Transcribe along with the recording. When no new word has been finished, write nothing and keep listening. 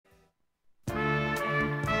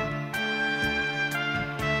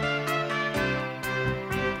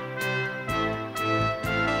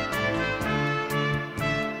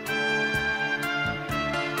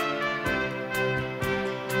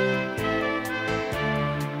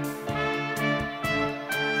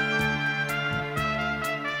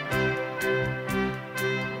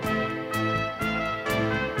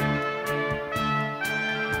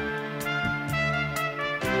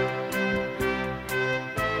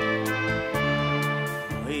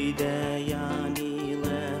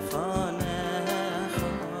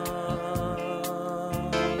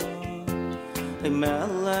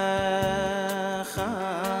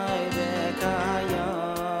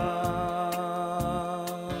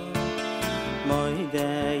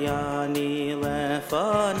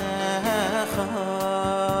lefanecha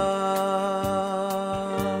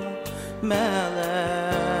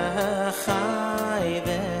melech chai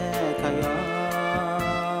v'kayam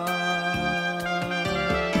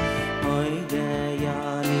moidei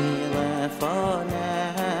ani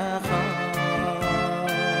lefanecha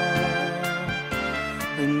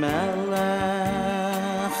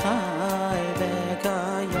melech chai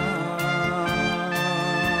v'kayam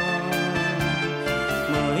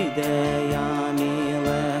moidei ani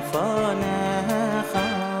lefanecha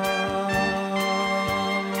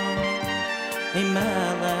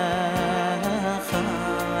melech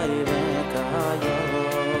chai v'kayam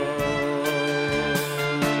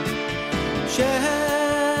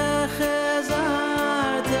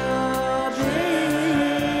shechazart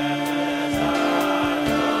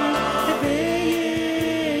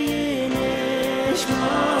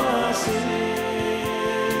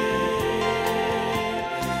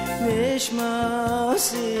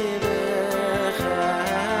nishmasi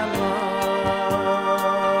b'chama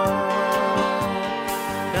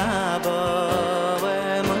Rabbi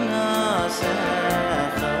v'munasecha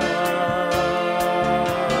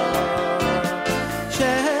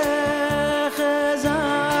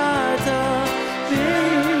shechazart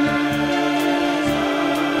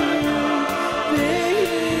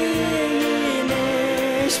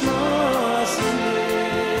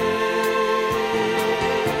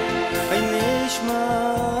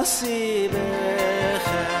nishmasi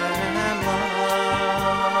b'chama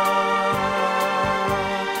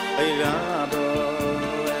Rabbi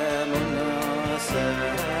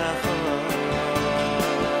v'munasecha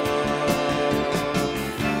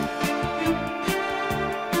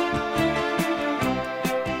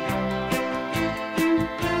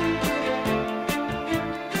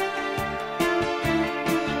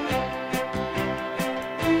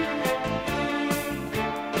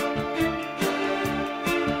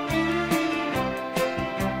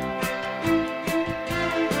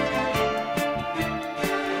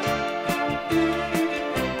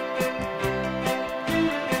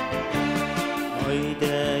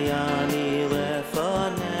moidei ani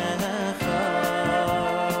lefanecha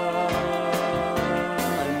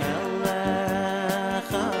melech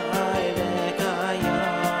chai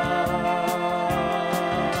v'kayam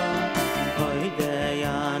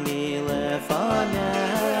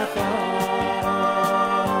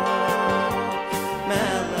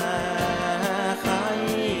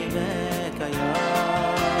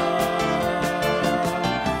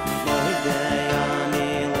moidei ani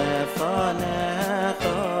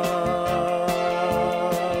lefanecha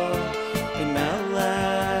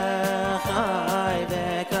melech chai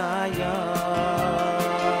v'kayam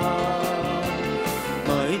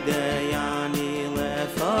moidei ani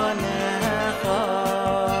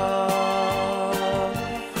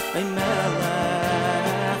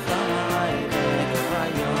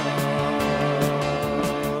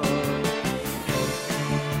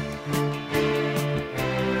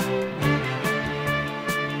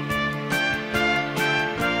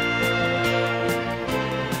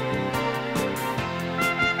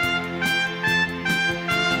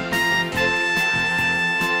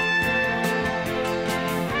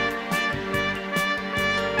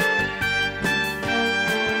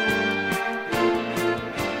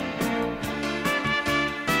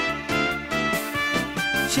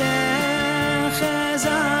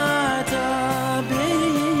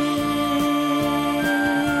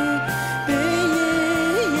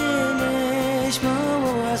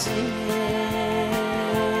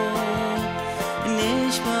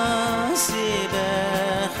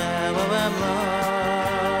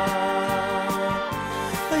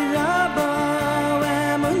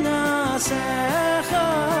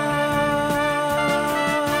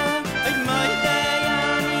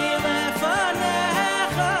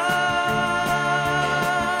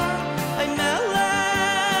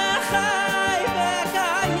melech chai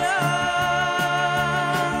v'kayam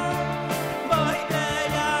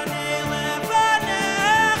moidei ani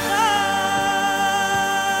lefanecha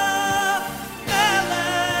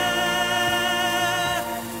melech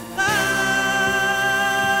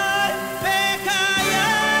chai v'kayam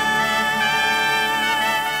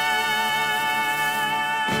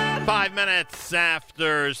 5 minutes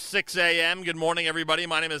after 6 a.m. Good morning, everybody.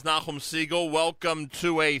 My name is Nachum Siegel. Welcome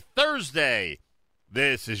to a Thursday.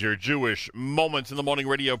 This is your Jewish Moments in the Morning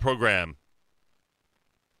radio program.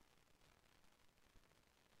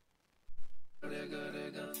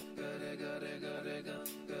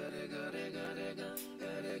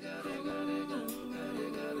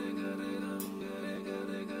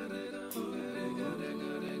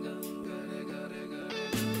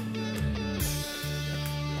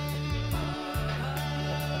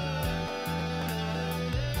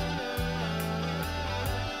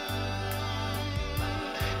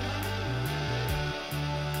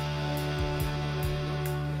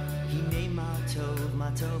 מה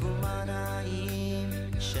טוב ומה נעים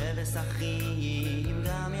שבס אחים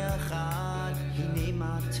גם יחד הנה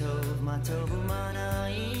מה טוב ומה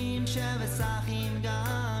נעים שבס אחים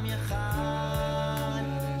גם יחד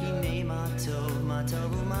הנה מה טוב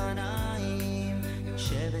ומה נעים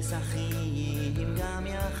שבס אחים גם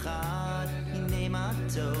יחד הנה מה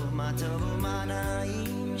טוב ומה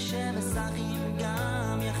נעים שבס אחים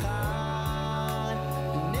גם יחד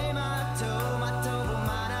הנה מה טוב ומה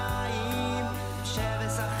נעים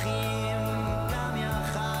שבס אחים גם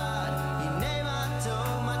יחד הנה מה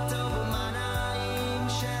טוב ומה נעים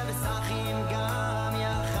שבס אחים גם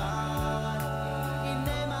יחד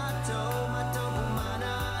הנה מה טוב ומה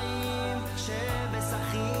נעים שבס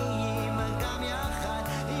אחים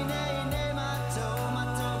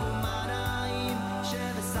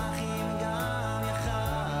גם יחד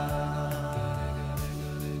הנה מה טוב ומה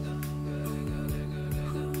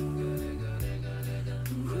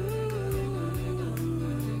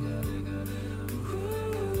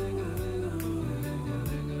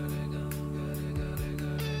שבס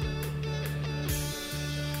אחים גם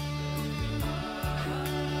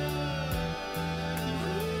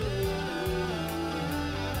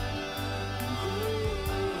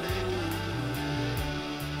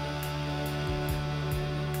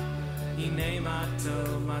יחד הנה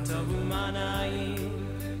מה טוב ומה נעים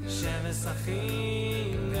שבס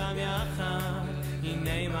אחים גם יחד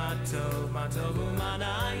הנה מה טוב ומה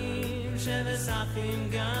נעים שבס אחים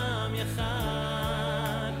גם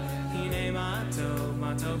יחד הנה מה טוב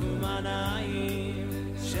ומה נעים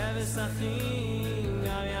שבס אחים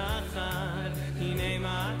גם יחד הנה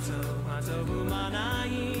מה טוב ומה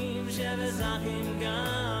נעים שבס אחים גם יחד הנה מה טוב ומה נעים שבס אחים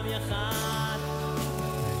גם יחד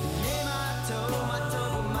הנה מה טוב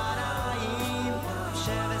ומה נעים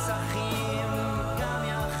שבס אחים גם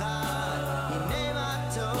יחד הנה מה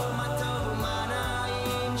טוב ומה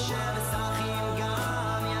נעים שבס אחים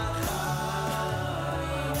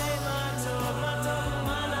גם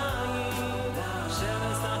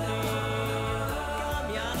יחד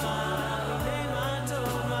הנה מה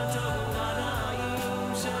טוב ומה נעים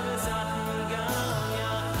שבס אחים גם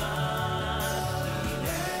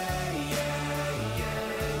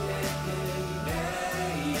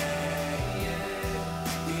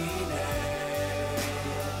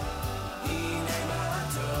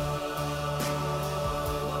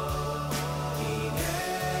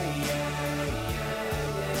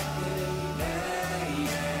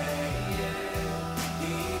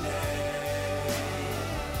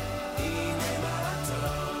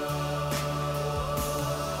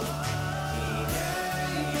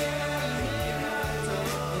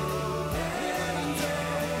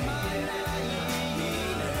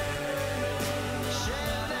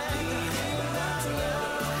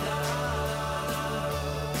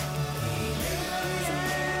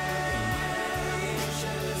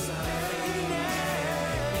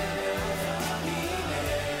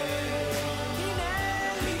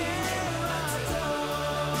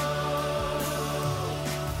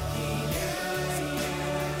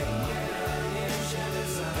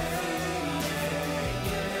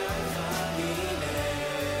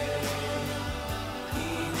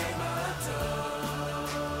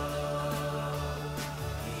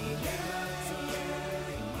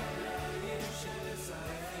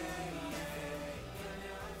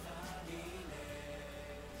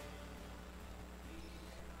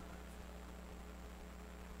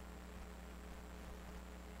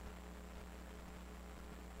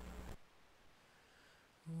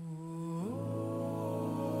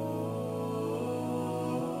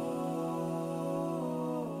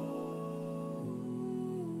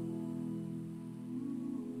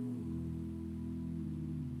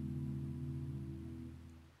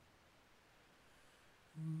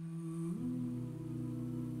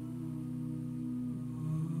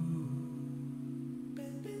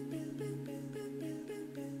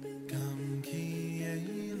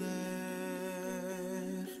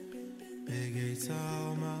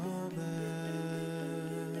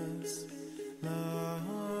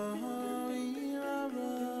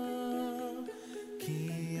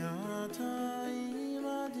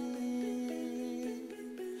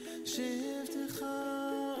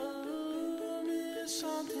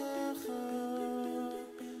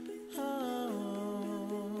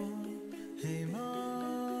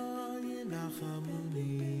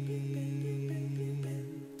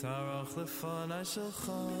לפני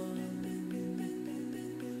שלך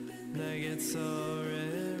נגד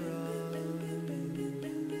צוררה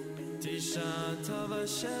תשעת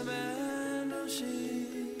השם אנושי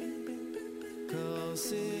כל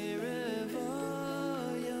סירביה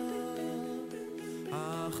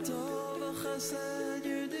אך טוב החסד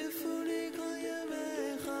ירדפוני כל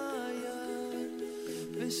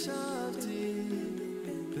ישבתי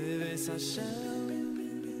בבית השם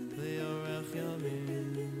ליאורך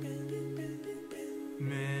ימים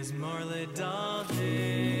מזמור לדוד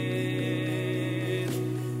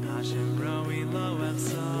השם ראוי לו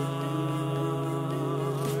אחזור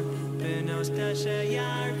בנוס דשא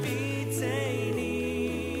ירביצני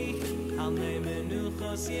על מי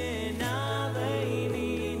מנוחוס ינעלני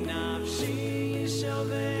נפשי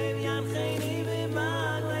ישובב ינחני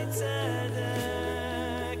במעגלי צדק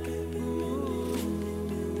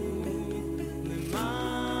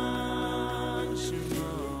למען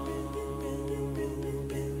שמו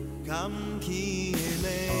גם כי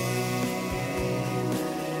אלי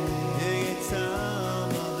יצא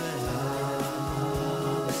בבאס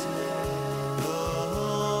לא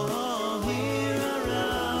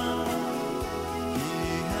היררה כי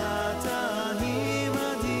אתה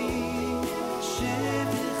הימדי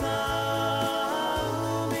שבתך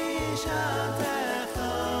ומשעתך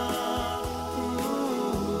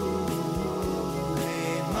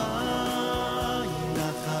למען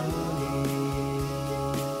ינחמוני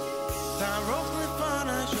תערוך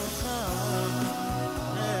לפני שלך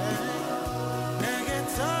נגד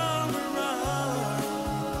צער ורע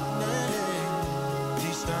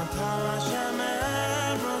תסתמת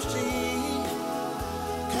השמן ראשי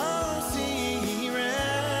כוסי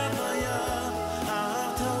רוויה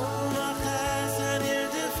אך טוב החסד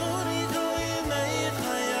ירדפוני כל ימי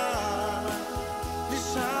חיי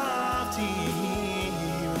ושבתי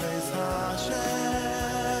בבית השם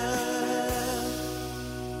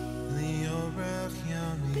ליאורך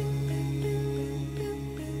ימים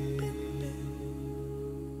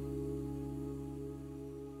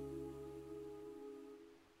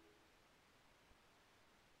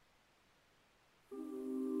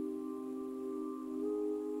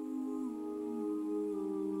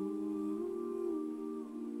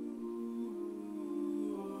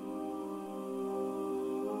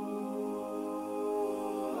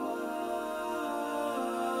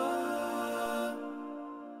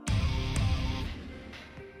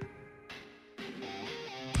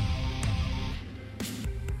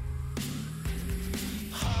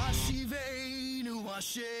השיבנו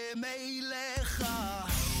השם אליך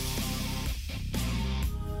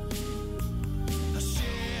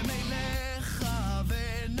השם אליך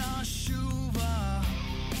ונשובה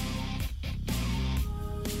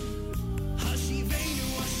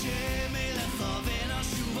השיבנו השם אליך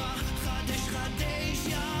ונשובה חדש חדש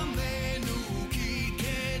ימינו כי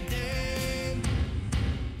קדם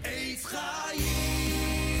עץ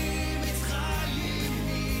חיים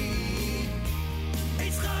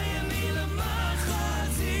עץ חיים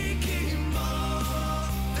מלמחזיקים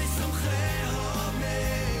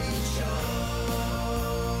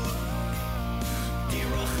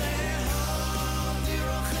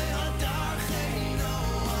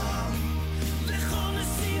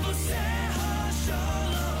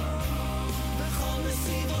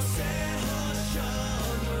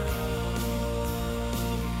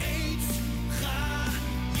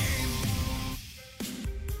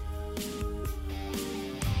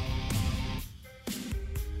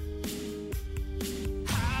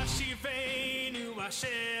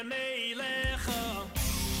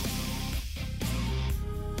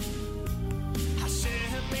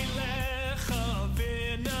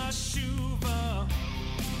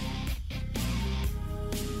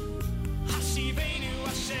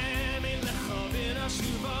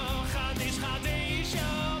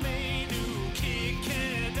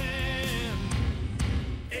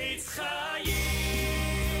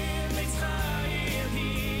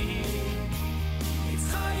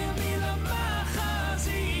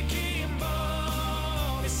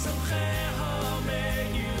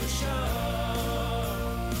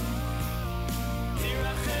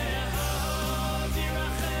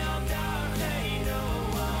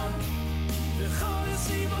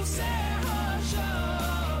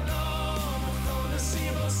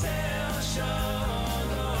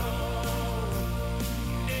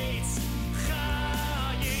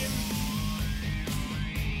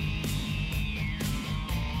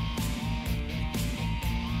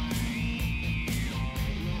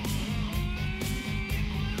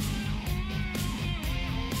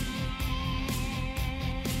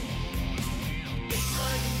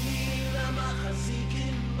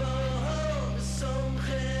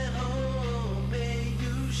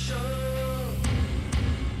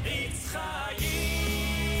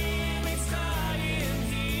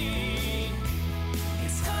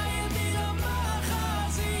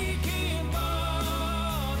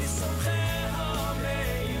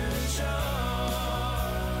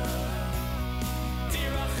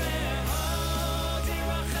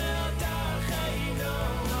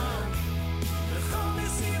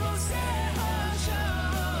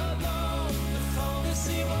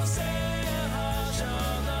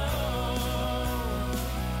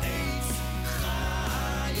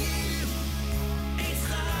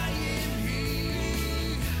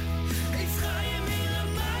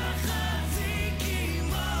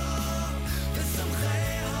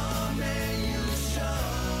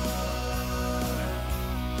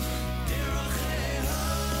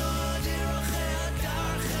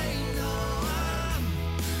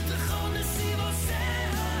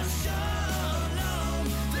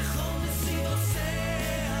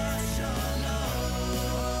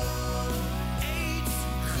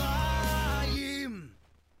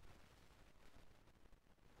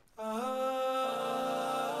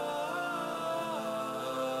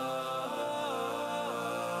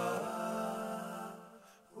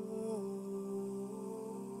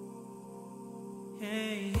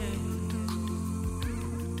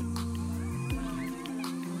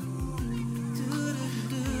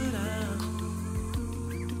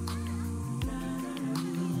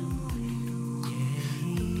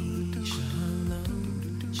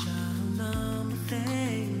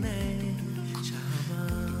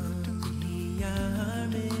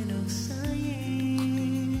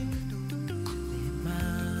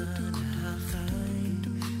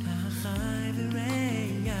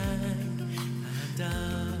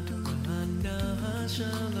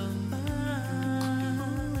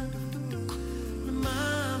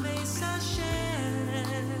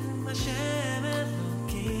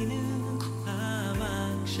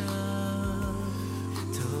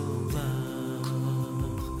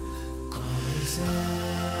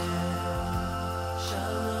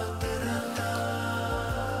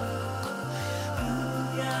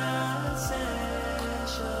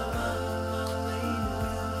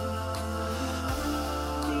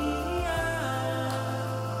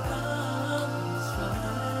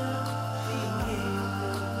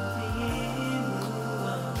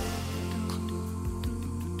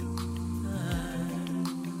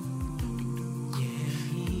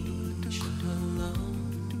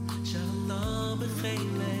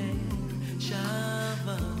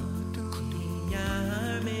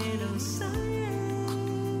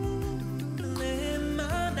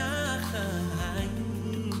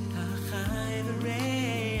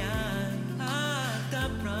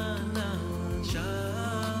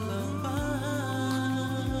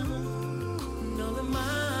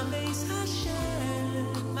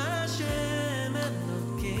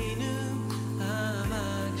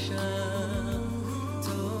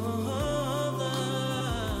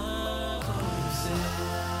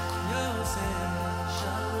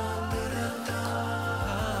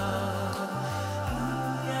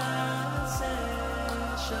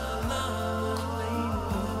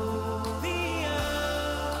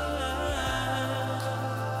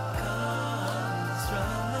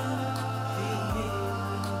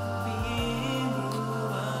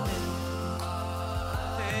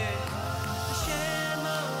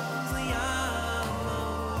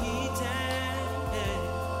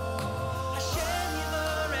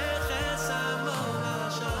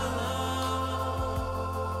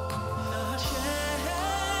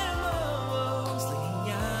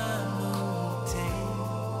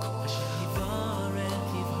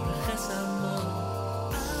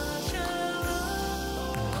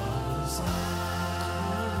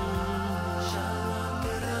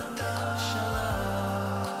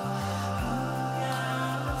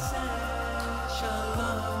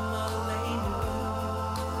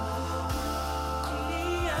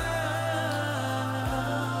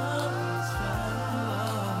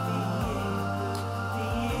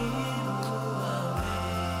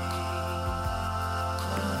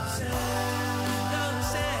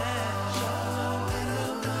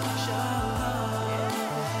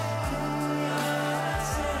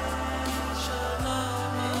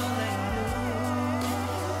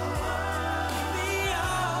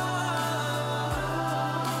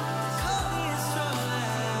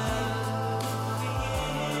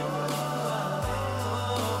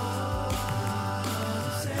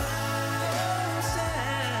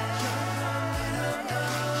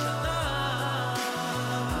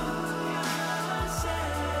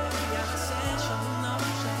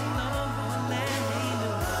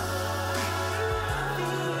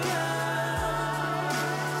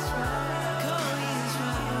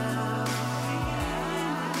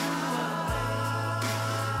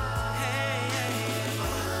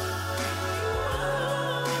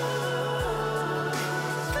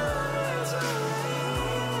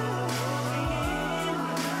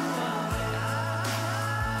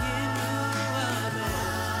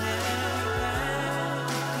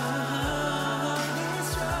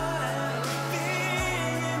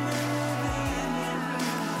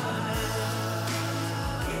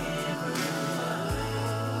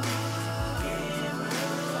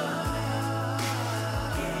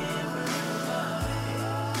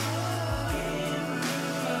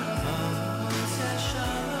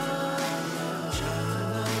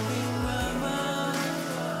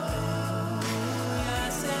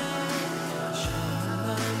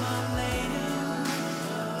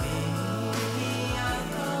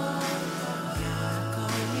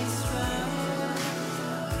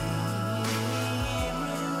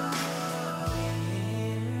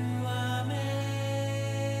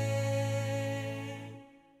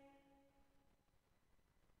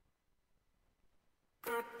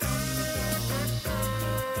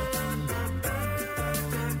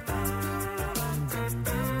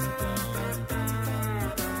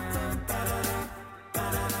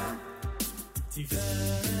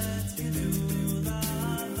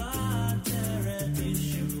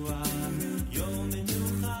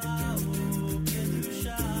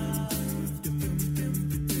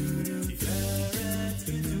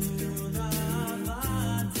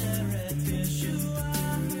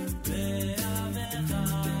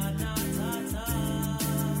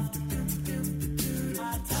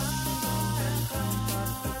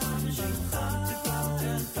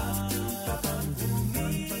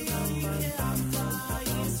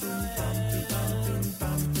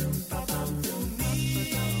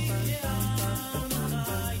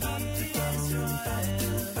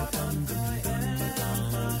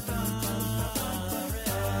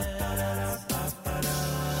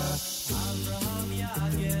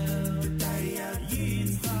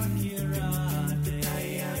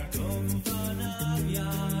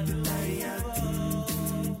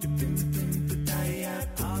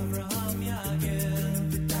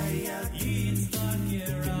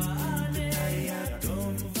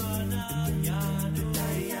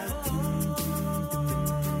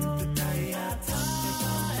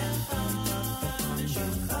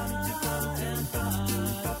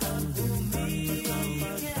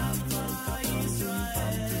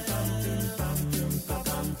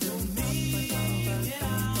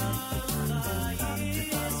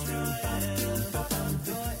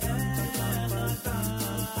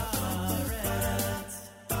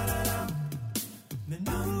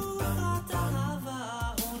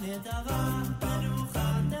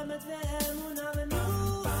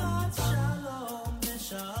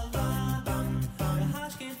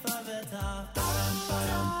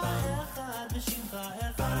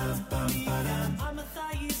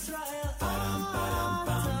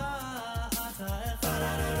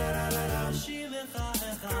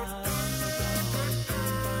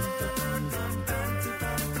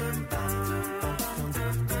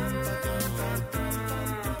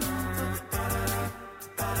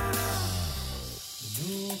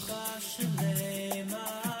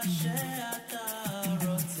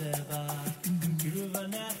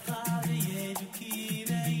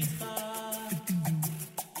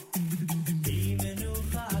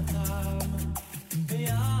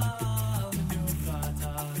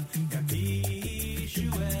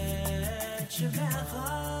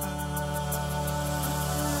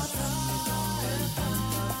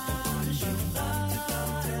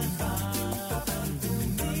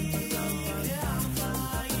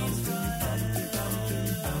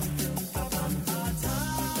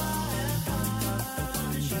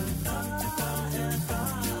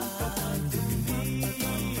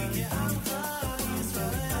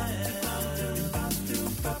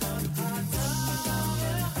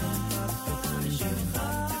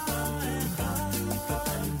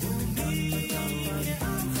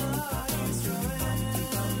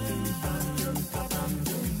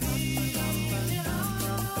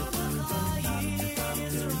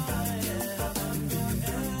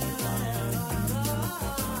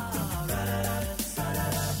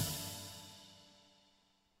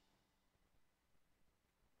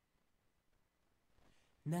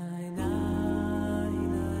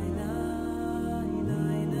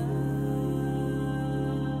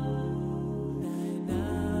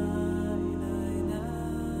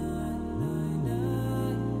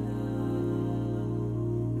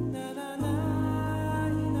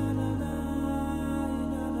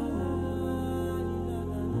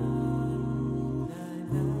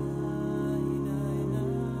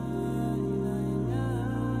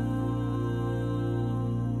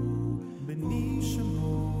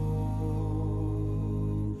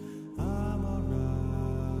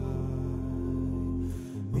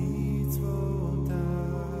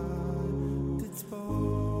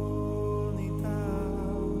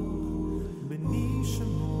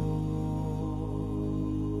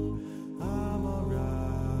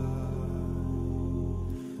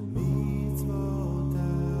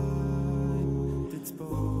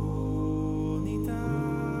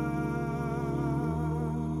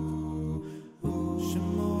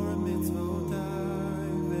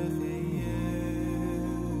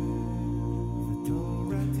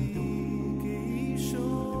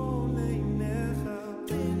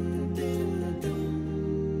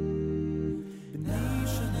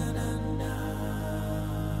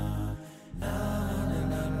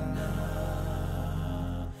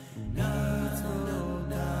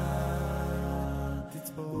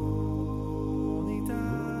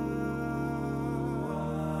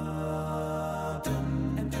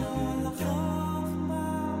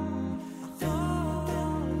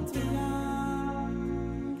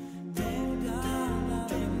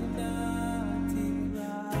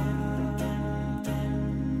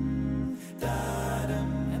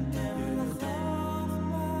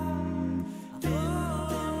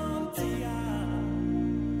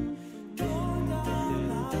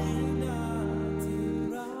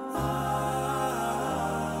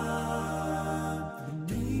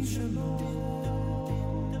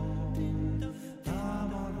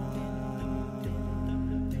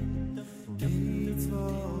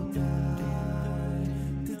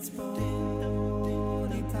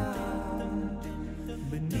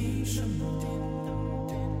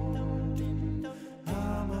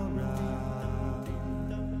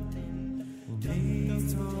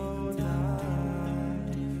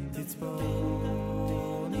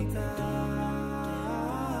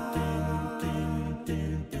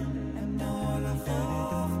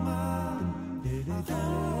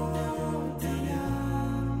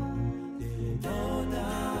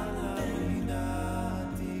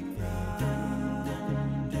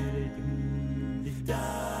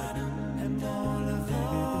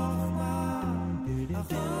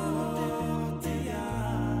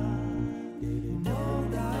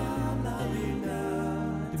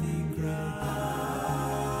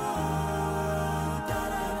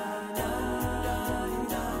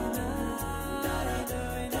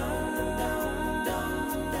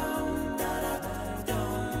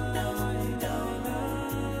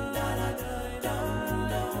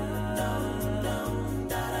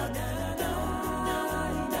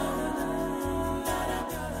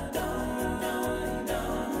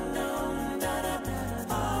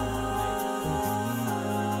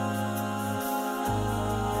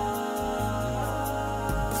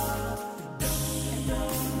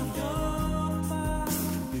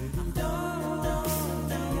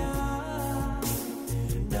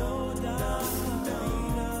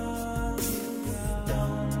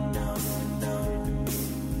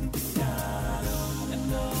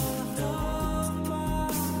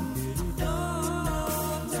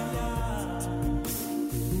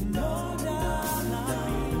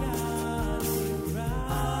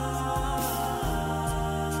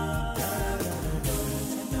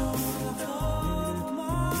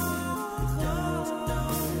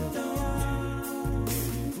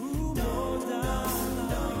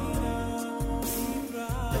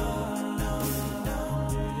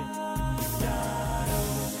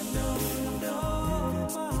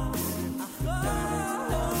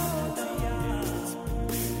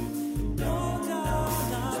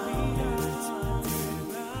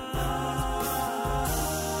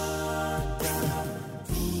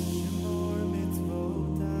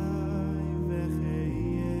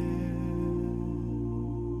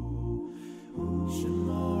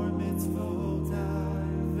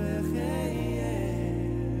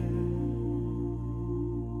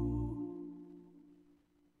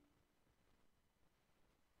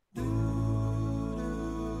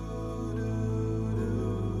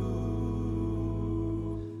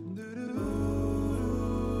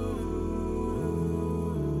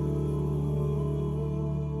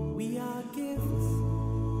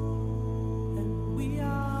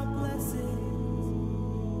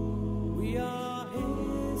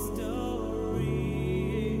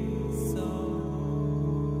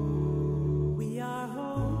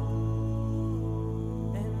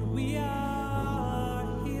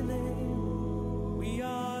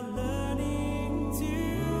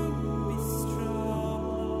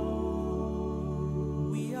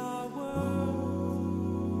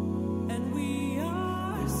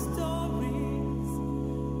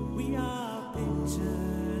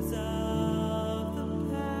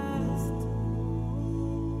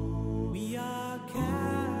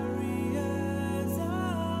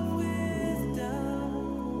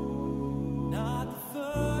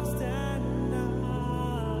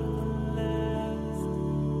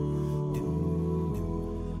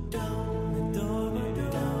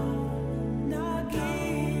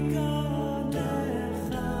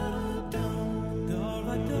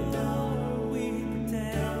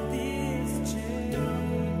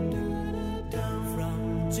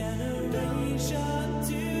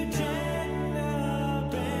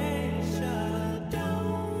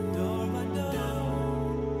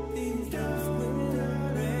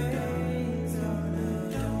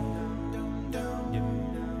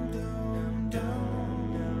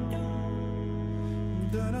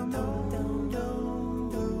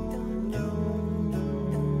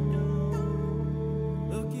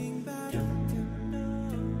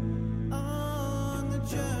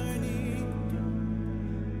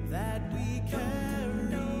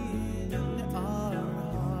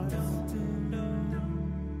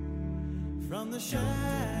the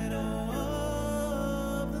shadow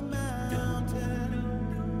of the mountain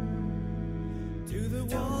to the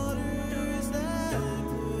waters that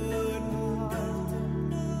would part.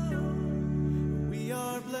 We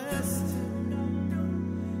are blessed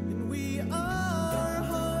and we are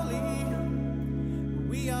holy.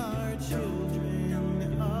 We are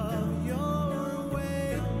children of your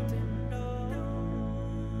way,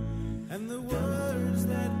 and the words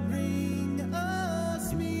that bring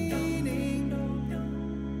us meaning,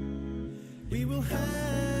 we will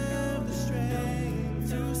have the strength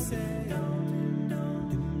to say.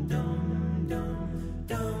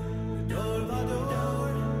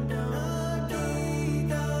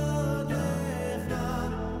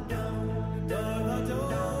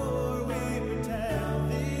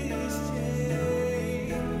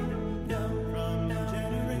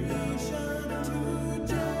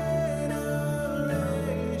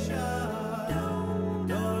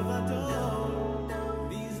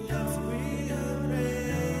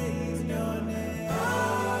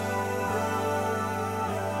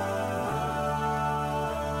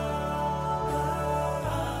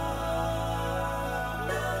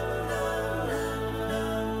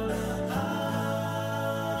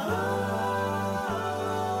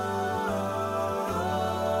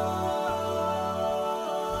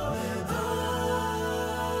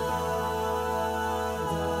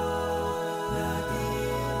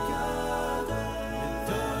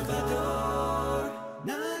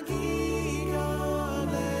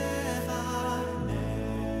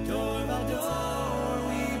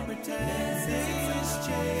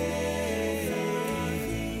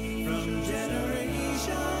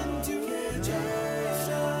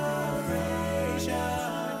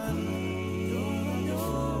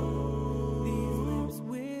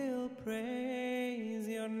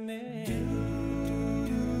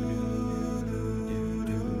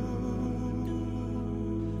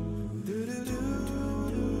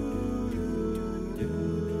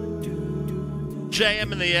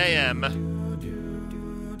 JM in the AM.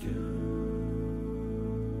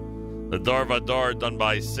 The Dar Vadar done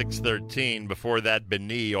by 613. Before that,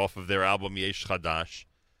 Beni off of their album Yesh Chadash.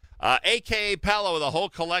 A.K.A. Palo with a whole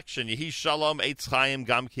collection. Yehi Shalom, Eitz Chaim,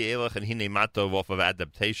 Gam Ki Elech, and Hine Matov off of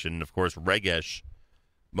Adaptation. Of course, Regesh,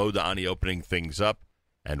 Moda Ani opening things up.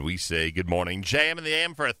 And we say good morning. JM in the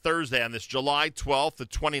AM for a Thursday on this July 12th, the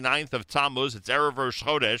 29th of Tammuz. It's Erev Rosh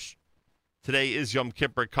Chodesh. Today is Yom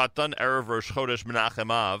Kippur Katan, Erev Rosh Chodesh Menachem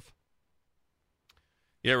Av.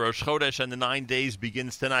 Yeah, Rosh Chodesh and the 9 days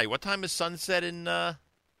begins tonight. What time is sunset in the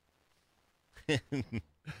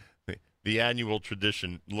annual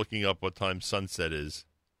tradition, looking up what time sunset is?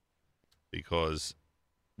 Because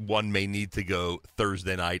one may need to go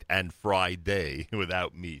Thursday night and Friday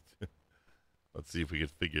without meat. Let's see if we can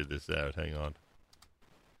figure this out. Hang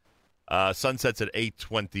on. Sunset's at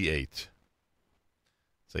 8:28.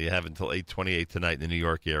 So you have until 8:28 tonight in the New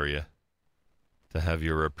York area to have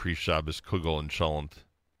your pre-Shabbos kugel and cholent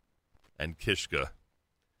and kishka.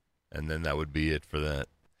 And then that would be it for that.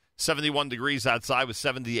 71 degrees outside with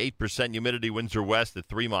 78% humidity. Winds are west at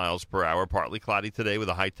 3 miles per hour. Partly cloudy today with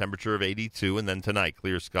a high temperature of 82. And then tonight,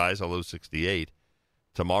 clear skies, a low 68.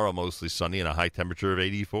 Tomorrow, mostly sunny and a high temperature of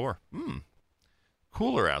 84.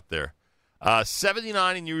 Cooler out there.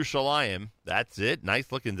 79 in Yerushalayim. That's it.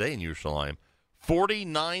 Nice looking day in Yerushalayim.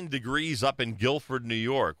 49 degrees up in Guilford, New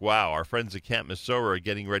York. Wow, our friends at Camp Mesorah are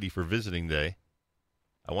getting ready for visiting day.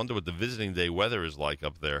 I wonder what the visiting day weather is like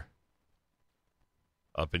up there.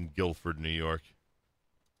 Up in Guilford, New York.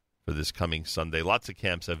 For this coming Sunday. Lots of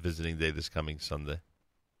camps have visiting day this coming Sunday.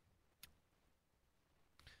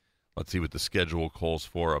 Let's see what the schedule calls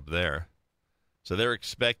for up there. So they're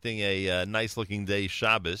expecting a nice-looking day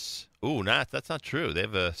Shabbos. Ooh, that's not true. They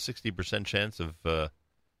have a 60% chance of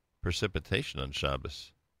precipitation on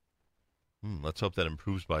Shabbos. Let's hope that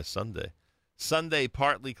improves by Sunday. Sunday,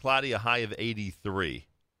 partly cloudy, a high of 83.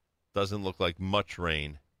 Doesn't look like much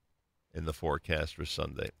rain in the forecast for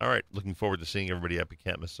Sunday. All right, looking forward to seeing everybody up at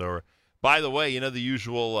Camp Mesorah. By the way, you know the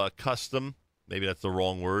usual custom, maybe that's the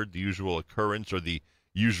wrong word, the usual occurrence or the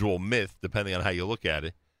usual myth, depending on how you look at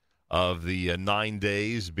it, of the 9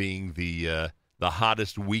 days being the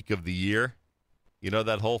hottest week of the year. You know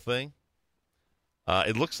that whole thing?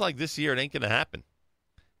 It looks like this year it ain't going to happen.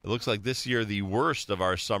 It looks like this year the worst of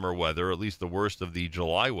our summer weather, or at least the worst of the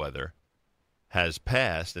July weather, has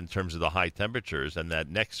passed in terms of the high temperatures, and that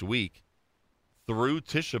next week through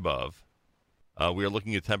Tisha B'Av, we are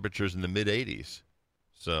looking at temperatures in the mid-80s.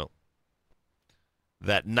 So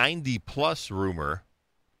that 90-plus rumor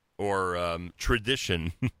or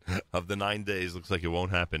tradition of the 9 days looks like it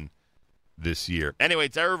won't happen this year. Anyway,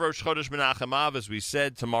 it's Erev Rosh Chodesh Menachem Av. As we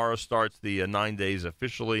said, tomorrow starts the 9 days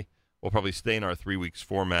officially. We'll probably stay in our 3 weeks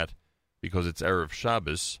format because it's Erev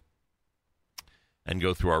Shabbos and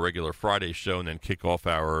go through our regular Friday show and then kick off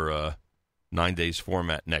our 9 days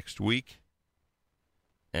format next week.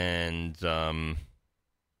 And trying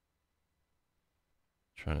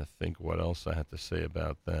to think what else I have to say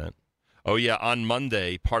about that. Oh, yeah, on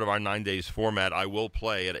Monday, part of our 9 days format, I will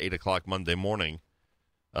play at 8 o'clock Monday morning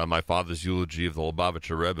my father's eulogy of the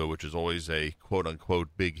Lubavitcher Rebbe, which is always a quote-unquote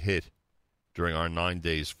big hit during our 9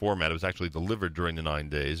 days format. It was actually delivered during the 9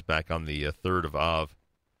 days back on the 3rd of Av,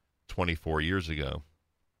 24 years ago.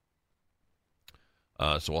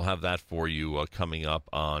 So we'll have that for you coming up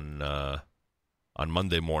on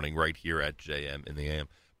Monday morning right here at JM in the AM.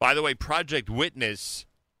 By the way, Project Witness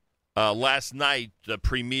last night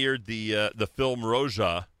premiered the film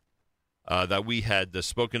Roja that we had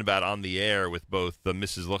spoken about on the air with both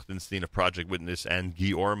Mrs. Lichtenstein of Project Witness and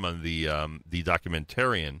Guy Orman, the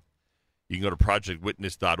documentarian. You can go to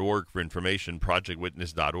projectwitness.org for information,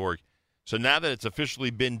 projectwitness.org. So now that it's officially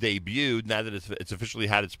been debuted, now that it's officially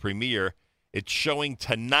had its premiere, it's showing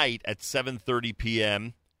tonight at 7:30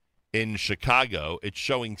 p.m. in Chicago. It's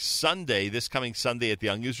showing Sunday, this coming Sunday, at the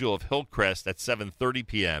Young Israel of Hillcrest at 7:30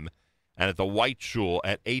 p.m. and at the White Shul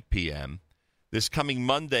at 8 p.m. This coming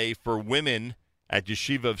Monday for women at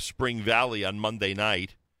Yeshiva of Spring Valley on Monday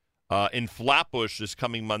night. In Flatbush this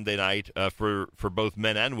coming Monday night for both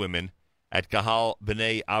men and women at Kahal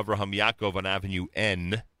B'nai Avraham Yaakov on Avenue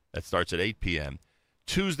N. That starts at 8 p.m.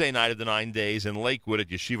 Tuesday night of the 9 days in Lakewood at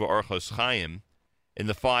Yeshiva Orchos Chaim. In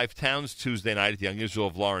the Five Towns Tuesday night at the Young Israel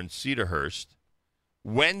of Lawrence Cedarhurst.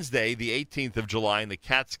 Wednesday, the 18th of July in the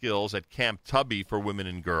Catskills at Camp Tubby for women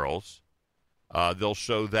and girls. They'll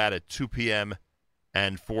show that at 2 p.m.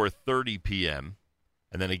 and 4:30 p.m.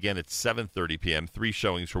 And then again at 7:30 p.m., 3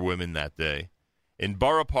 showings for women that day. In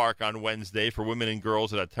Borough Park on Wednesday for women and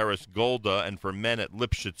girls at Terrace Golda and for men at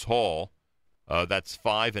Lipschitz Hall. That's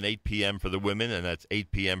 5 and 8 p.m. for the women, and that's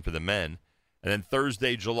 8 p.m. for the men. And then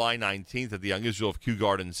Thursday, July 19th at the Young Israel of Kew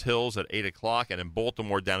Gardens Hills at 8 o'clock, and in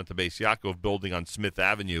Baltimore down at the Beis Yaakov building on Smith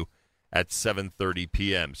Avenue at 7:30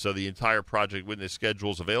 p.m. So the entire Project Witness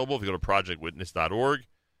schedule is available if you go to projectwitness.org,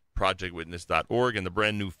 projectwitness.org, and the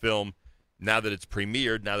brand new film, now that it's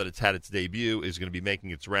premiered, now that it's had its debut, is going to be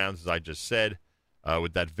making its rounds, as I just said,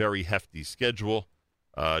 with that very hefty schedule.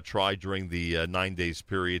 Try during the 9 days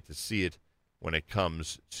period to see it when it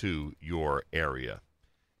comes to your area.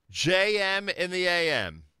 JM in the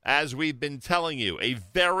AM, as we've been telling you, a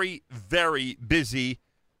very, very busy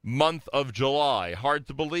month of July. Hard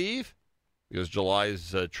to believe, because July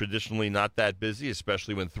is traditionally not that busy,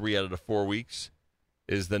 especially when 3 out of the 4 weeks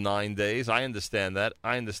is the 9 days. I understand that.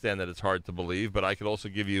 I understand that it's hard to believe, but I could also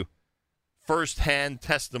give you firsthand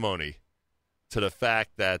testimony to the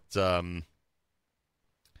fact that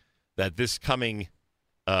that this coming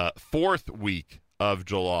 4th week of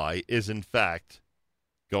July is, in fact,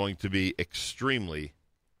 going to be extremely,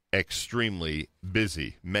 extremely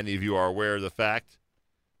busy. Many of you are aware of the fact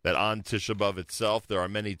that on Tisha B'Av itself, there are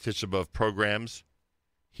many Tisha B'Av programs.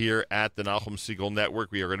 Here at the Nachum Segal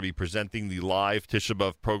Network, we are going to be presenting the live Tisha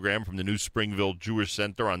B'Av program from the New Springville Jewish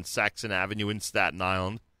Center on Saxon Avenue in Staten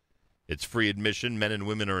Island. It's free admission. Men and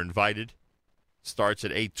women are invited. Starts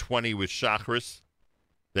at 8:20 with Shachris.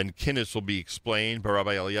 Then Kinnis will be explained by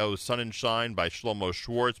Rabbi Eliyahu Sonnenschein, by Shlomo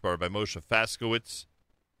Schwartz, by Rabbi Moshe Faskowitz.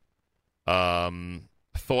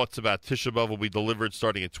 Thoughts about Tisha B'Av will be delivered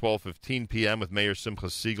starting at 12:15 p.m. with Mayor Simcha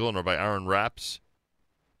Siegel and Rabbi Aaron Rapps.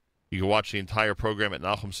 You can watch the entire program at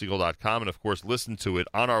NachumSegal.com and, of course, listen to it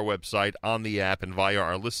on our website, on the app, and via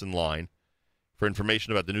our listen line. For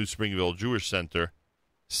information about the New Springville Jewish Center,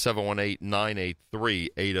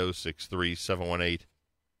 718-983-8063,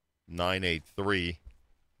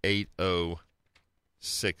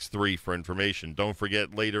 718-983-8063 for information. Don't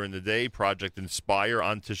forget, later in the day, Project Inspire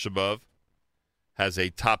on Tisha B'Av has a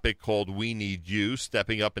topic called We Need You,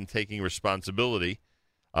 Stepping Up and Taking Responsibility.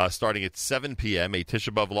 Starting at 7 p.m., a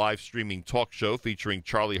Tisha B'Av live streaming talk show featuring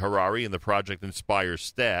Charlie Harari and the Project Inspire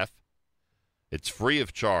staff. It's free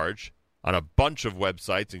of charge on a bunch of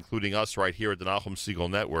websites, including us right here at the Nachum Segal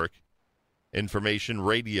Network. Information,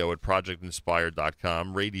 radio at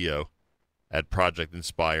projectinspire.com, radio at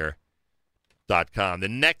projectinspire.com. The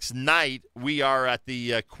next night, we are at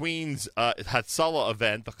the Queens Hatzalah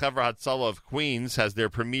event. The Chevra Hatzalah of Queens has their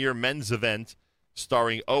premier men's event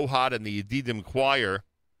starring Ohad and the Yedidim Choir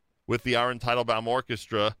with the Aaron Teitelbaum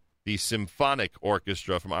Orchestra, the Symphonic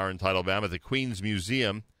Orchestra from Aaron Teitelbaum at the Queens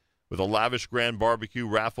Museum with a lavish grand barbecue,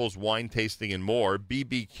 raffles, wine tasting, and more.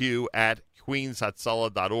 BBQ at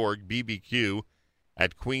queenshatzalah.org, BBQ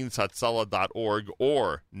at queenshatzalah.org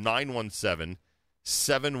or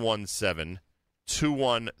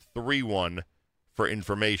 917-717-2131 for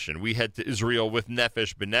information. We head to Israel with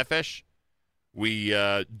Nefesh B'Nefesh. We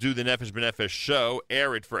do the Nefesh B'Nefesh show,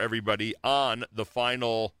 air it for everybody on the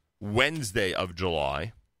final Wednesday of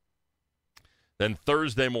July. Then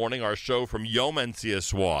Thursday morning, our show from Yom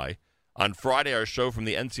NCSY. On Friday, our show from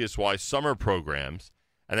the NCSY summer programs.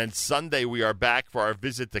 And then Sunday, we are back for our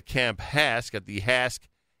visit to Camp HASC at the HASC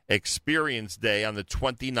Experience Day on the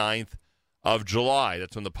 29th of July.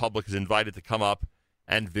 That's when the public is invited to come up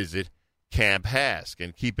and visit Camp HASC.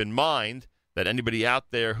 And keep in mind that anybody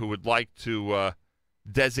out there who would like to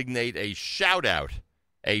designate a shout-out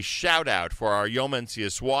for our Yom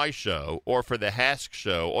NCSY show or for the HASC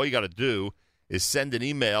show, all you got to do is send an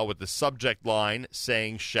email with the subject line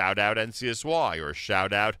saying shout-out NCSY or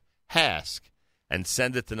shout-out HASC, and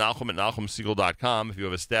send it to Nachum at NachumSegal.com if you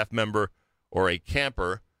have a staff member or a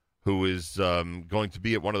camper who is going to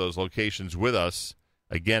be at one of those locations with us.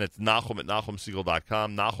 Again, it's Nachum at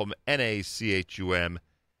NachumSegal.com, Nachum, N-A-C-H-U-M,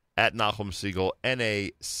 at Nachum Segal,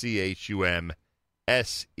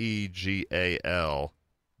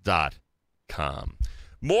 NACHUMSEGAL.com.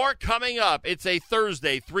 More coming up. It's a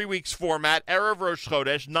Thursday, 3 weeks format, Erev Rosh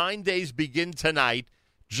Chodesh. 9 days begin tonight,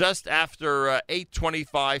 just after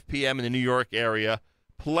 8:25 p.m. in the New York area.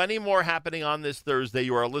 Plenty more happening on this Thursday.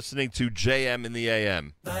 You are listening to JM in the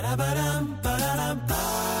AM.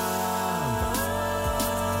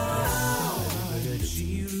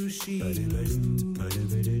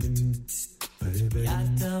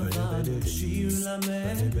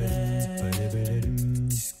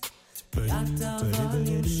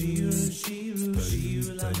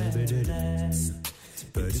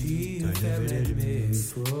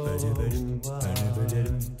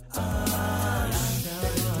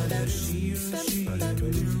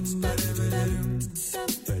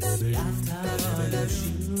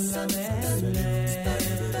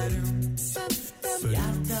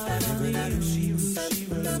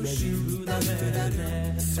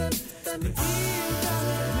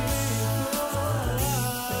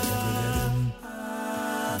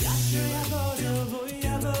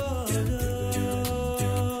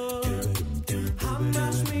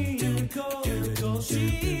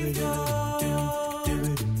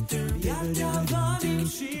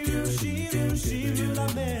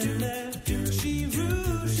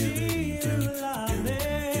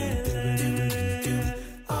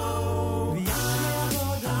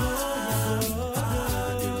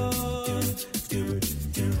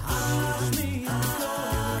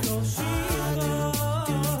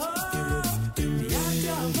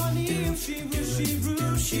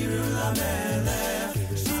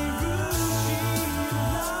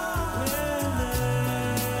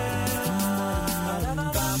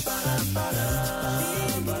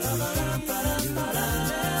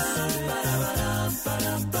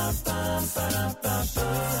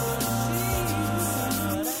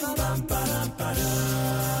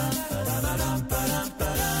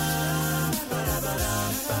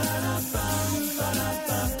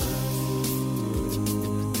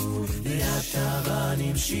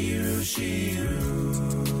 שירו שירו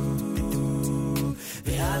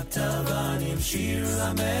והטבנים שירו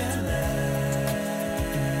למלך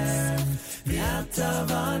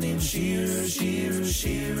והטבנים שירו שירו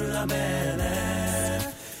שירו למלך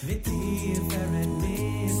ותפארת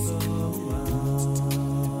מבואה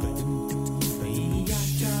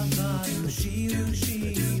והטבנים שירו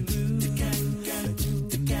שירו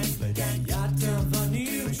והטבנים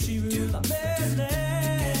שירו למלך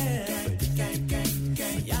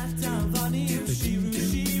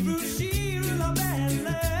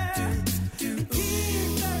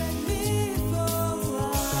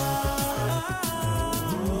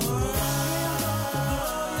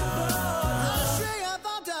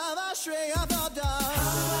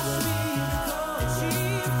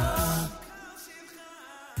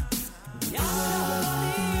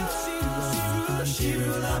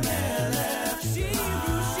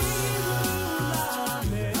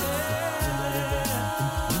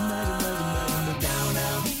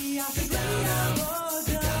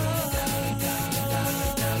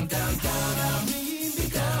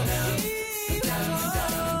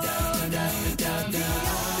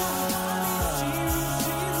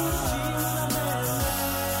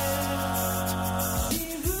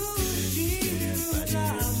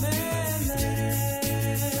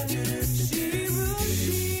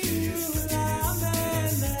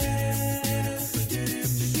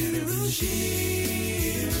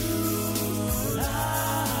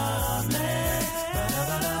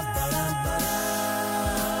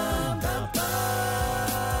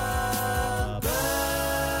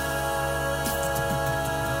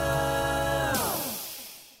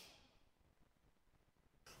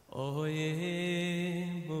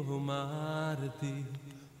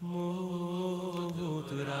Mut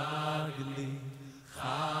ragli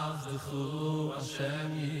Chaz dechu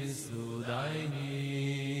Hashem Yisudayni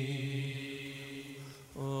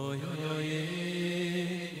Oy oy oy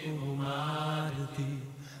umarti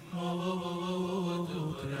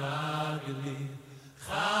Mut ragli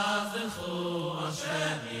Chaz dechu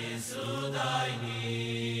Hashem Yisudayni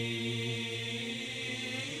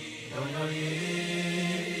Oy oy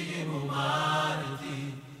umarti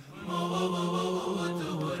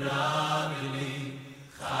Mut ragli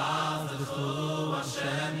Chaz dechu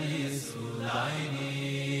Hashem Yisudayni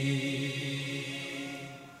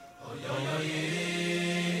Oy oy oy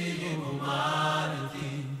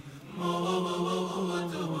umarti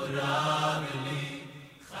Mut ragli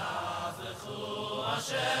Chaz dechu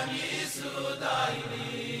Hashem Yisudayni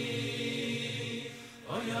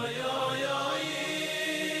Oy oy oy oy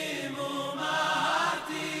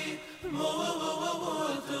umarti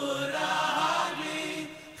Mut ragli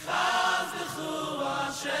Chaz dechu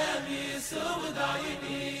Hashem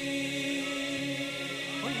Yisudayni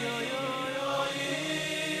Oy oy oy oy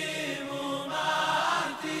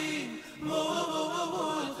umarti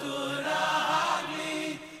Mut ragli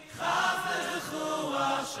Chaz dechu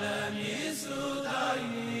Hashem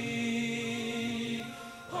Yisudayni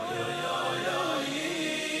Oy oy oy oy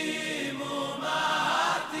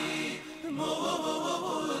umarti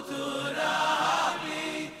Mut ragli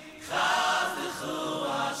Chaz dechu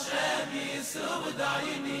Hashem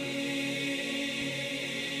Yisudayni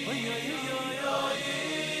Oy oy oy oy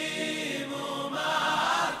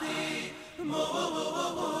umarti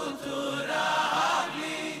Mut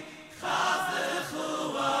ragli Chaz dechu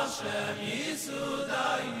Hashem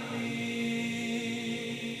Yisudayni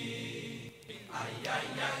Ay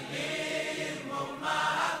ay ay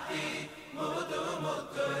umarti Mut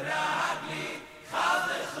ragli Chaz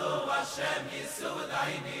dechu Hashem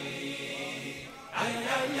Yisudayni Ay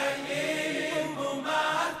ay ay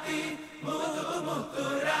umarti Mut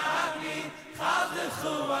ragli Chaz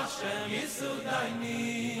dechu Hashem Yisudayni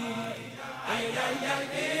Ay ay ay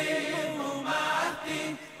umarti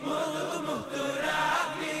Mut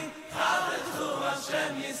ragli Chaz dechu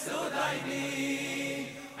Hashem Yisudayni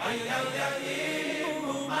Ay ay ay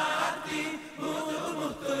umarti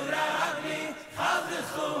Mut ragli Chaz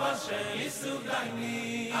dechu Hashem Yisudayni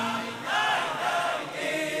Ay ay ay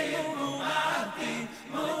umarti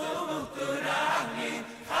Mut ragli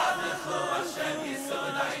Chaz dechu Hashem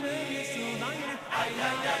Yisudayni Ay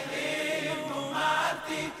ay ay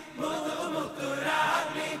umarti Mut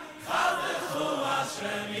ragli Chaz dechu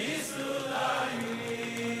Hashem Yisudayni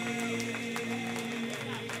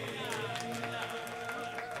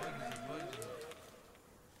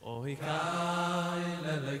Oy kai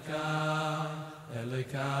lelekai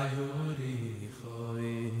Elekai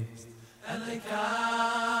Urichois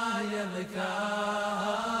Elekai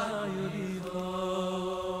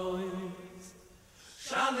Urichois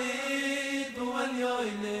Shalit bu el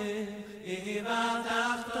yoyle Iva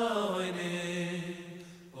tachtoine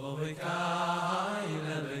Oy kai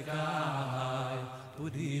lelekai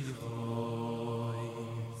Urichois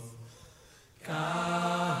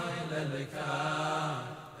Kai lelekai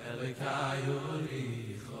Elekai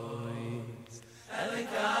Urichois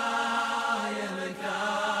Elekai,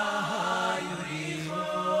 Elekai Urichois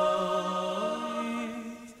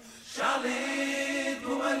Shalit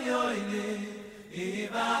bu el yoyle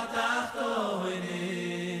Iva tachtoine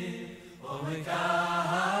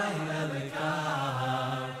Elekai,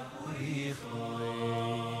 Elekai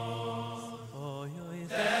Urichois Oy oy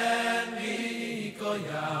ten mi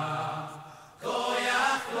koyach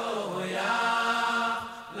Koyach, koyach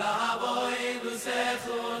La'avoy du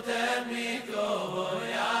sechut en mi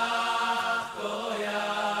koyach,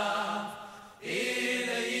 koyach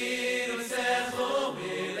Ire yiru sechu,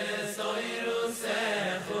 ire soiru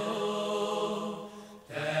sechu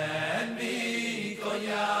Ten mi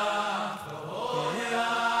koyach,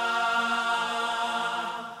 koyach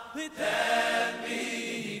Ten mi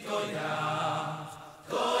koyach,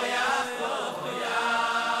 koyach,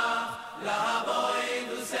 koyach La'avoy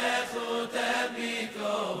du sechut en mi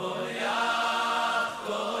koyach,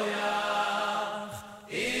 koyach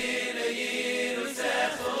Ire yiru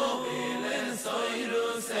sechu, ire soiru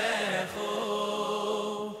sechu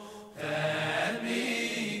Ten mi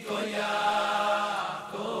koyach,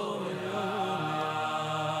 koyach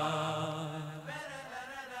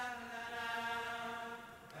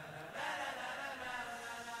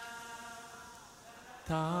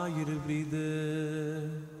Tayere Bride,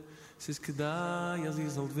 es ist kedai, als ihr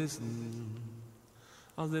sollt wissen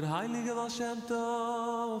Als der Heilige Baal Shem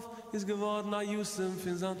Tov ist geworden a Yusem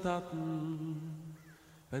von seinen Taten.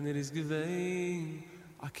 Wenn ist gewesen,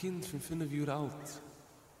 a Kind von 5 Jahren alt.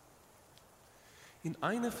 In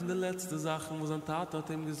eine von den letzten Sachen, wo sein Tat hat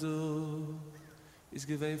ihm gesucht, ist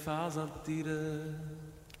gewähnt Fasantiere.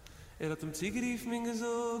 Hat ihm zugeriefen und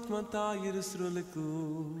gesagt, man Teier ist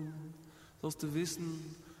Rulliku. Sollst du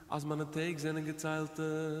wissen, als meine Tage sind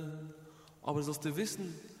gezeilte. Aber sollst du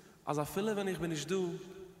wissen, als viele, wenn ich bin nicht du,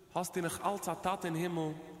 hast du noch als Tat im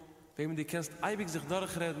Himmel, wem du kannst eibig sich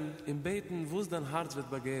durchreden, im Beten, wo es dein Herz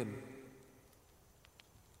wird begehen.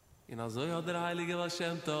 In also hat der Heilige was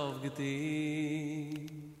Shem Tov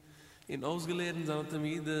getein. In ausgelehrten seine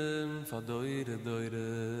Tamiden, verdeure.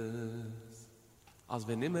 Als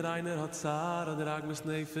wenn immer einer hat Zara, der Agnes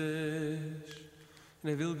Nefesh,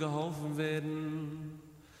 und will geholfen werden,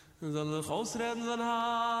 soll ausreden sein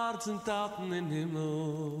Herz und Taten in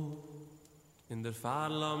Himmel. In der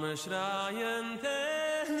Fahrlamme schreien,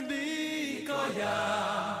 ten bi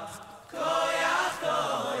koyach, koyach,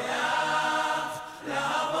 koyach,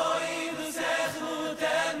 raboi du sechnu,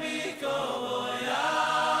 ten bi koyach,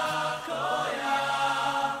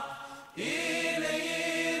 koyach, ile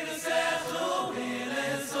yiru sechnu, ile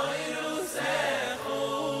soiru sechnu,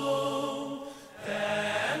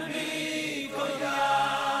 ten bi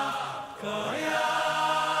koyach,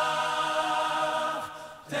 koyach,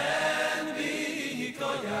 ten bi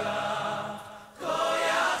koyach,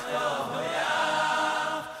 koyach,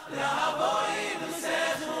 koyach, raboi du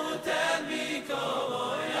sechnu, ten bi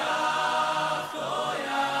koyach,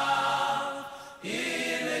 koyach,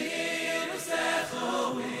 ile yiru sechnu,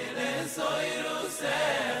 ile soiru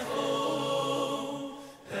sechnu,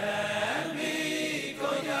 ten bi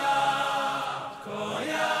koyach,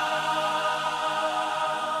 koyach,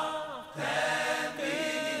 ten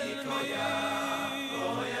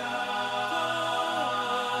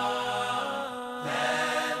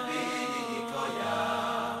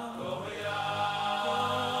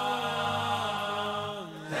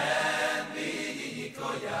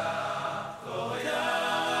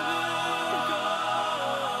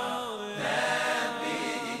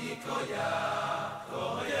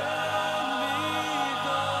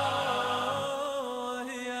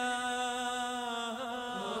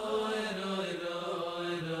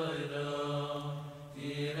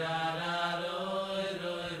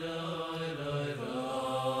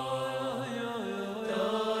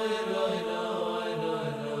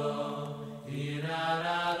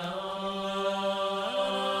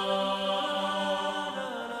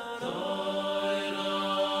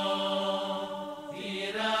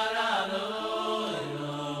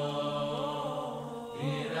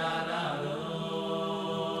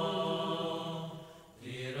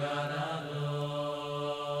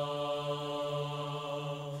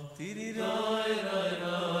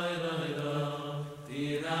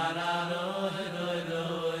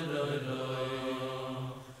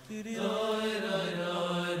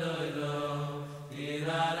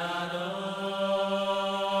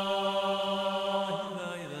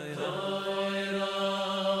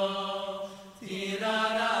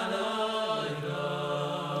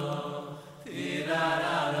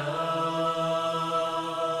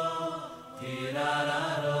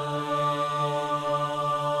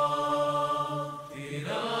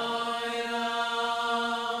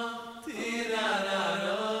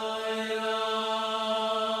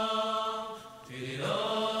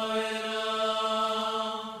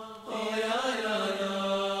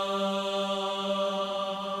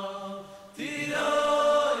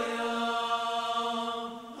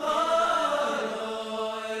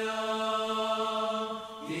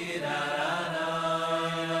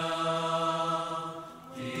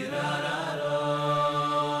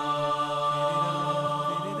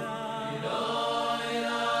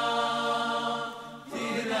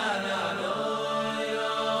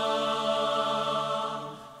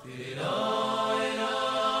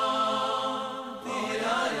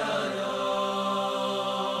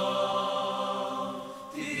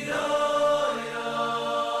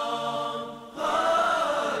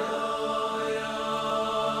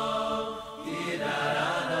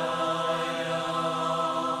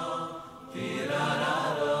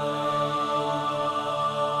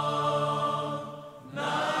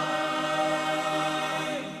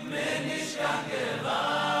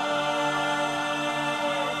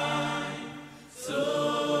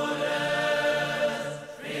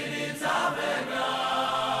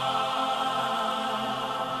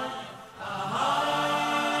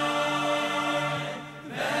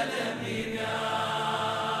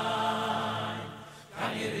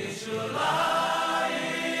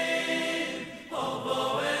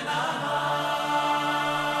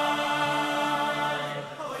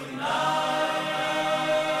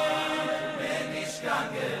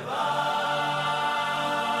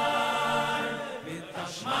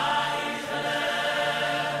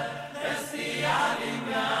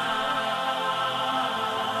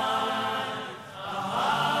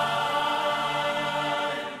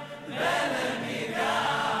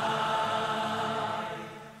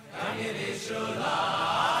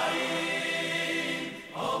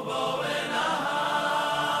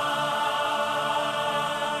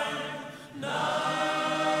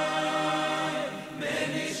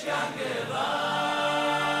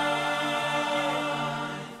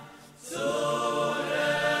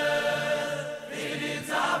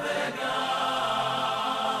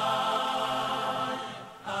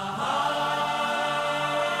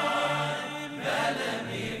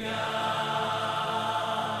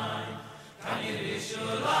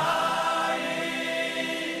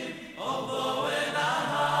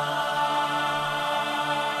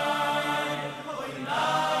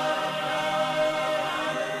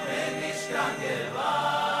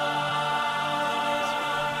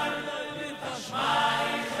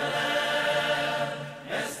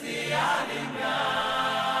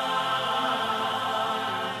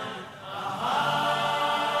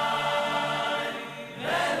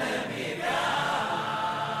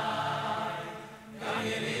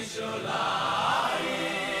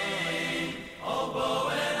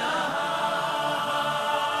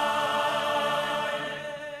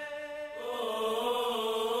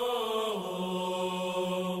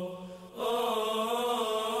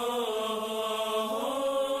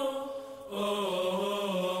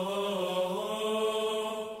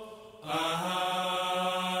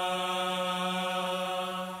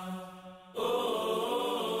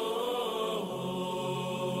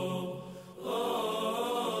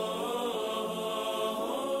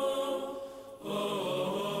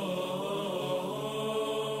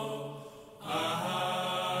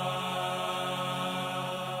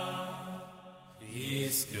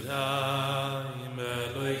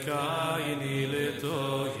Eloikayni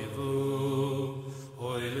letoivu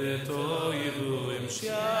Oy letoivu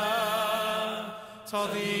imshar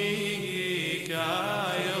Tzadikayo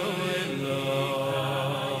Eloi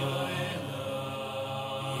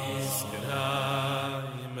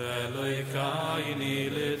Yisraim Eloikayni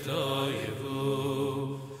letoivu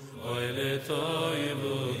Oy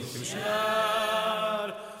letoivu imshar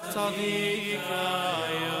Tzadikayo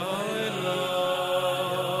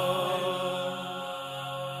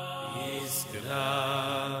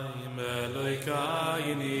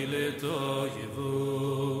Eloikayni letoivu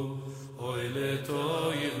Oy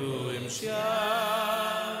letoivu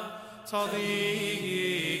imshar Tzadikayo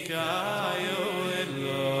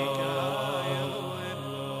Eloi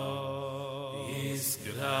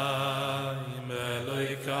Yisraim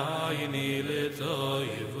Eloikayni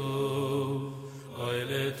letoivu Oy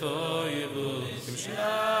letoivu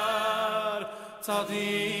imshar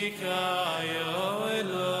Tzadikayo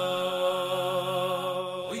Eloi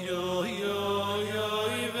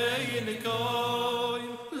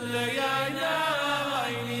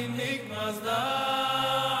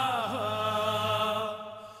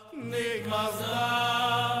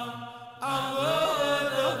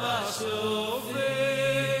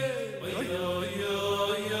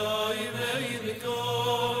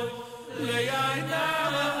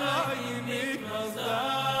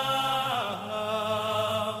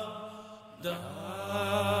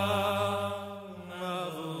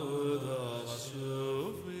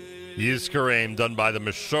Yizkarim, done by the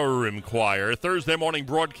Meshorim Choir. Thursday morning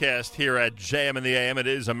broadcast here at JM in the AM. It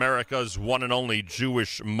is America's one and only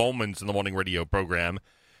Jewish Moments in the Morning radio program.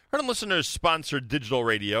 Heard on listeners-sponsored digital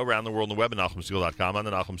radio around the world on the web at NachumSegal.com, on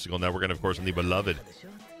the Nachum Segal Network, and, of course, on the beloved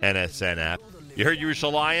NSN app. You heard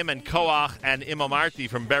Yerushalayim and Koach and Imam Arti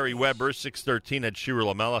from Barry Weber, 613 at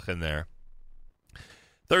Shirul HaMelech in there.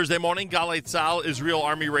 Thursday morning, Galei Zale, Israel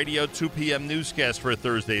Army Radio, 2 p.m. newscast for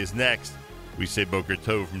Thursday is next. We say Boker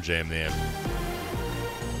Tov from JM the AM.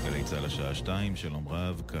 גלי צהל השעה 2, שלום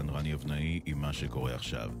רב, כאן רני אבנאי עם מה שקורה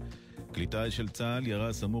עכשיו. קליטה של צהל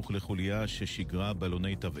ירה סמוך לחוליה ששיגרה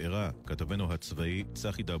בלוני תבערה, כתבנו הצבאי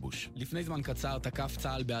צחי דבוש. לפני זמן קצר תקף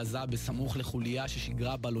צהל בעזה בסמוך לחוליה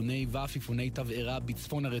ששיגרה בלוני ועפיפוני תבערה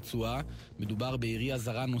בצפון הרצועה. מדובר בירי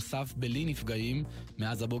אזהרה נוסף בלי נפגעים.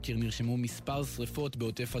 מאז הבוקר נרשמו מספר שריפות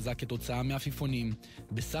בעוטף עזה כתוצאה מעפיפונים.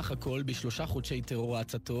 בסך הכל ב3 חודשי טרור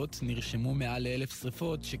ההצתות נרשמו מעל 1,000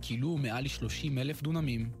 שריפות שכילו מעל 30,000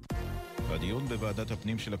 דונמים. הדיון בוועדת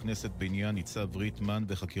הפנים של הכנסת בעניין ניצב ריטמן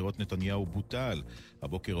וחקירות נתניהו בוטל.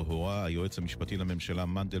 הבוקר הורה היועץ המשפטי לממשלה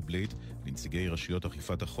מנדלבליט לנציגי רשויות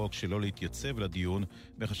אכיפת החוק שלא להתייצב לדיון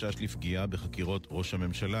בחשש לפגיעה בחקירות ראש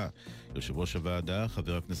הממשלה. יושב ראש הוועדה,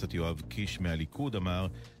 חבר הכנסת יואב קיש מהליכוד, אמר,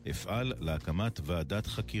 אפעל להקמת ועדת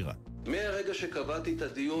חקירה. מהרגע שקבעתי את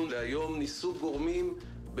הדיון להיום ניסו גורמים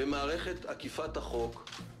במערכת אכיפת החוק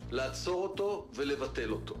לעצור אותו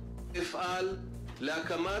ולבטל אותו. אפעל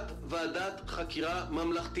להקמת ועדת חקירה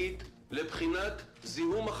ממלכתית לבחינת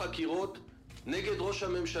זיהום החקירות נגד ראש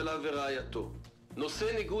הממשלה ורעייתו. נושא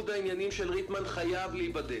ניגוד העניינים של ריטמן חייב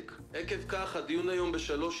להיבדק. עקב כך הדיון היום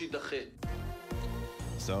ב3 יידחה.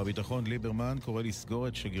 שר הביטחון ליברמן קורא לסגור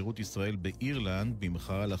את שגרירות ישראל באירלנד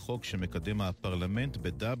במחאה על החוק שמקדם הפרלמנט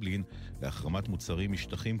בדבלין להחרמת מוצרים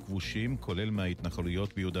משטחים כבושים כולל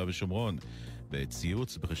מההתנחלויות ביהודה ושומרון.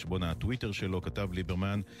 בציוץ בחשבון הטוויטר שלו כתב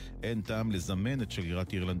ליברמן, אין טעם לזמן את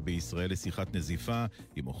שגרירת אירלנד בישראל לשיחת נזיפה,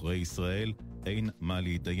 עם עוכרי ישראל אין מה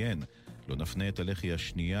להידיין. לא נפנה את הלחי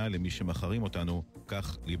השנייה למי שמחרים אותנו,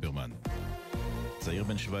 כך ליברמן. צעיר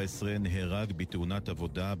בן 17 נהרג בתאונת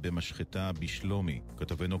עבודה במשחטה בשלומי,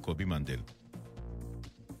 כתבנו קובי מנדל.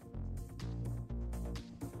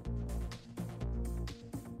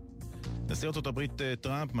 נשיא ארצות הברית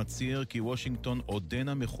טראמפ מצהיר כי וושינגטון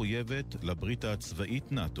עודנה מחויבת לברית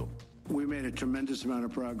הצבאית נאטו. We made a tremendous amount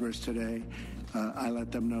of progress today. I let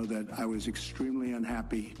them know that I was extremely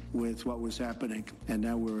unhappy with what was happening. And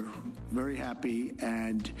now we're very happy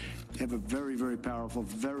and have a very, very powerful,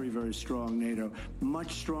 very, very strong NATO.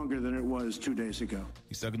 Much stronger than it was 2 days ago.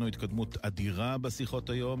 השגנו התקדמות אדירה בשיחות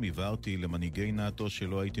היום. הבהרתי למנהיגי נאטו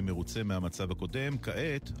שלא הייתי מרוצה מהמצב הקודם.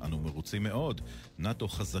 כעת אנו מרוצים מאוד. נאטו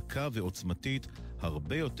חזקה ועוצמתית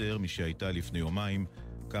הרבה יותר משהייתה לפני יומיים.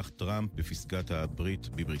 כך טראמפ בפסגת הברית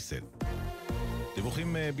בבריסל.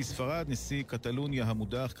 דיווחים בספרד, נשיא קטלוניה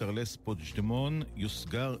המודח קרלס פוג'דמון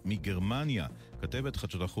יוסגר מגרמניה. כתבת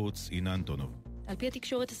חדשות החוץ אינה אנטונוב. על פי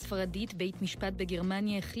התקשורת הספרדית, בית משפט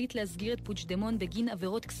בגרמניה החליט להסגיר את פוג'דמון בגין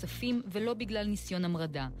עבירות כספים ולא בגלל ניסיון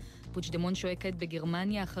המרדה. פוג'דמון שוהה כעת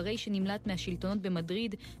בגרמניה אחרי שנמלט מהשלטונות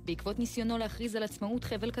במדריד בעקבות ניסיונו להכריז על עצמאות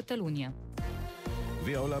חבל קטלוניה.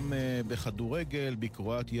 גביע העולם בכדורגל,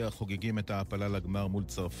 בקרואטיה חוגגים את ההעפלה לגמר מול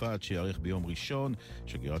צרפת שיערך ביום ראשון.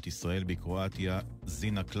 שגרירת ישראל בקרואטיה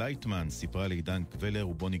זינה קלייטמן סיפרה לעידן קבלר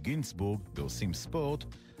ובוני גינסבורג בעושים ספורט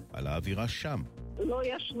על האווירה שם. לא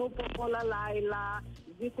ישנו פה כל הלילה,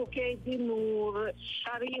 זיקוקי דינור,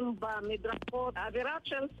 שרים במדרכות, אווירה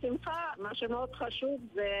של שמחה. מה שמאוד חשוב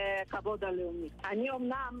זה כבוד הלאומי. אני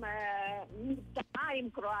אמנם מזדהה עם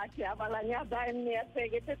קרואטיה, אבל אני עדיין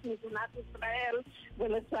מייצגת את מדינת ישראל,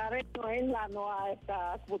 ולצערנו אין לנו את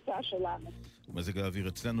הקבוצה שלנו. מזג האוויר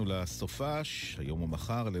אצלנו לסופש, היום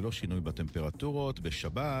ומחר ללא שינוי בטמפרטורות,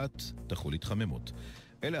 בשבת תחול התחממות.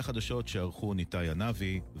 אלה החדשות שערכו ניתאי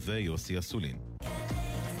ענבי ויוסי אסולין.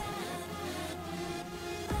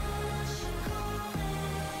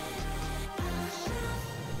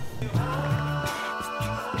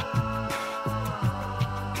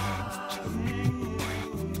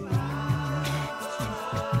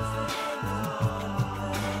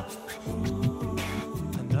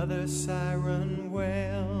 Another siren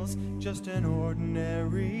wails, just an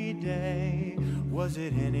ordinary day. Was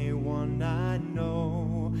it anyone I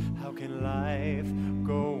know? How can life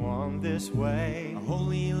go on this way? A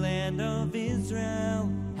holy land of Israel,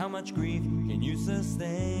 how much grief can you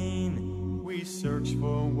sustain? We search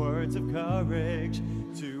for words of courage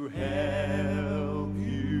to help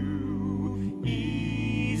you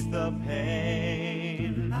ease the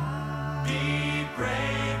pain. Be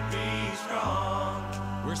brave, be strong.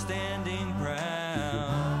 We're standing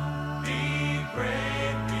proud. Be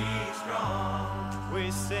brave, be strong. We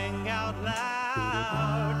sing out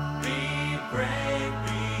loud. Be brave,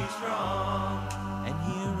 be strong. And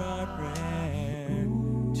hear our prayer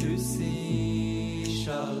to see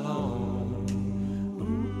shalom.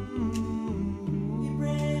 Be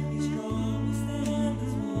brave, be strong. We stand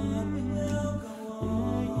as one. We will go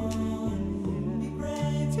on. Be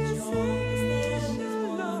brave, be strong. We stand as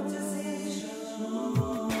one to see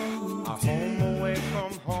shalom. Our home away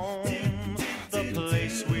from home, the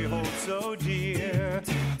place we hold so dear.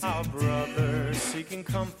 Our brothers seeking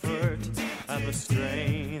comfort and the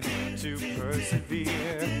strength to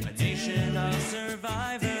persevere. A nation of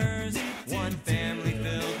survivors, one family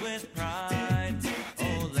filled with pride.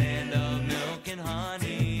 Oh, land of milk and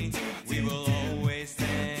honey, we will always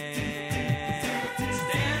stand.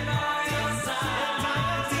 Stand by your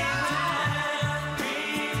side. Be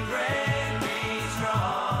brave, be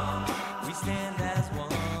strong. We stand as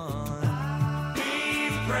one. Be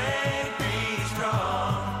brave, be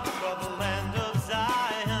strong. For the land of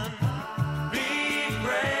Zion. Be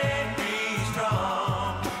brave, be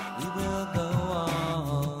strong. We will go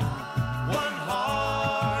on. One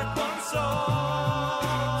heart, one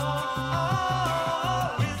soul.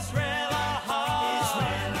 Israel, our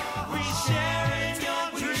heart. We share in your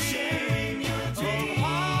dream. Oh,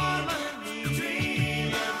 harmony.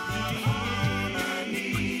 Dream of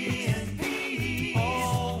harmony and peace.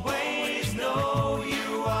 Always know you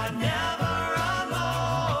are never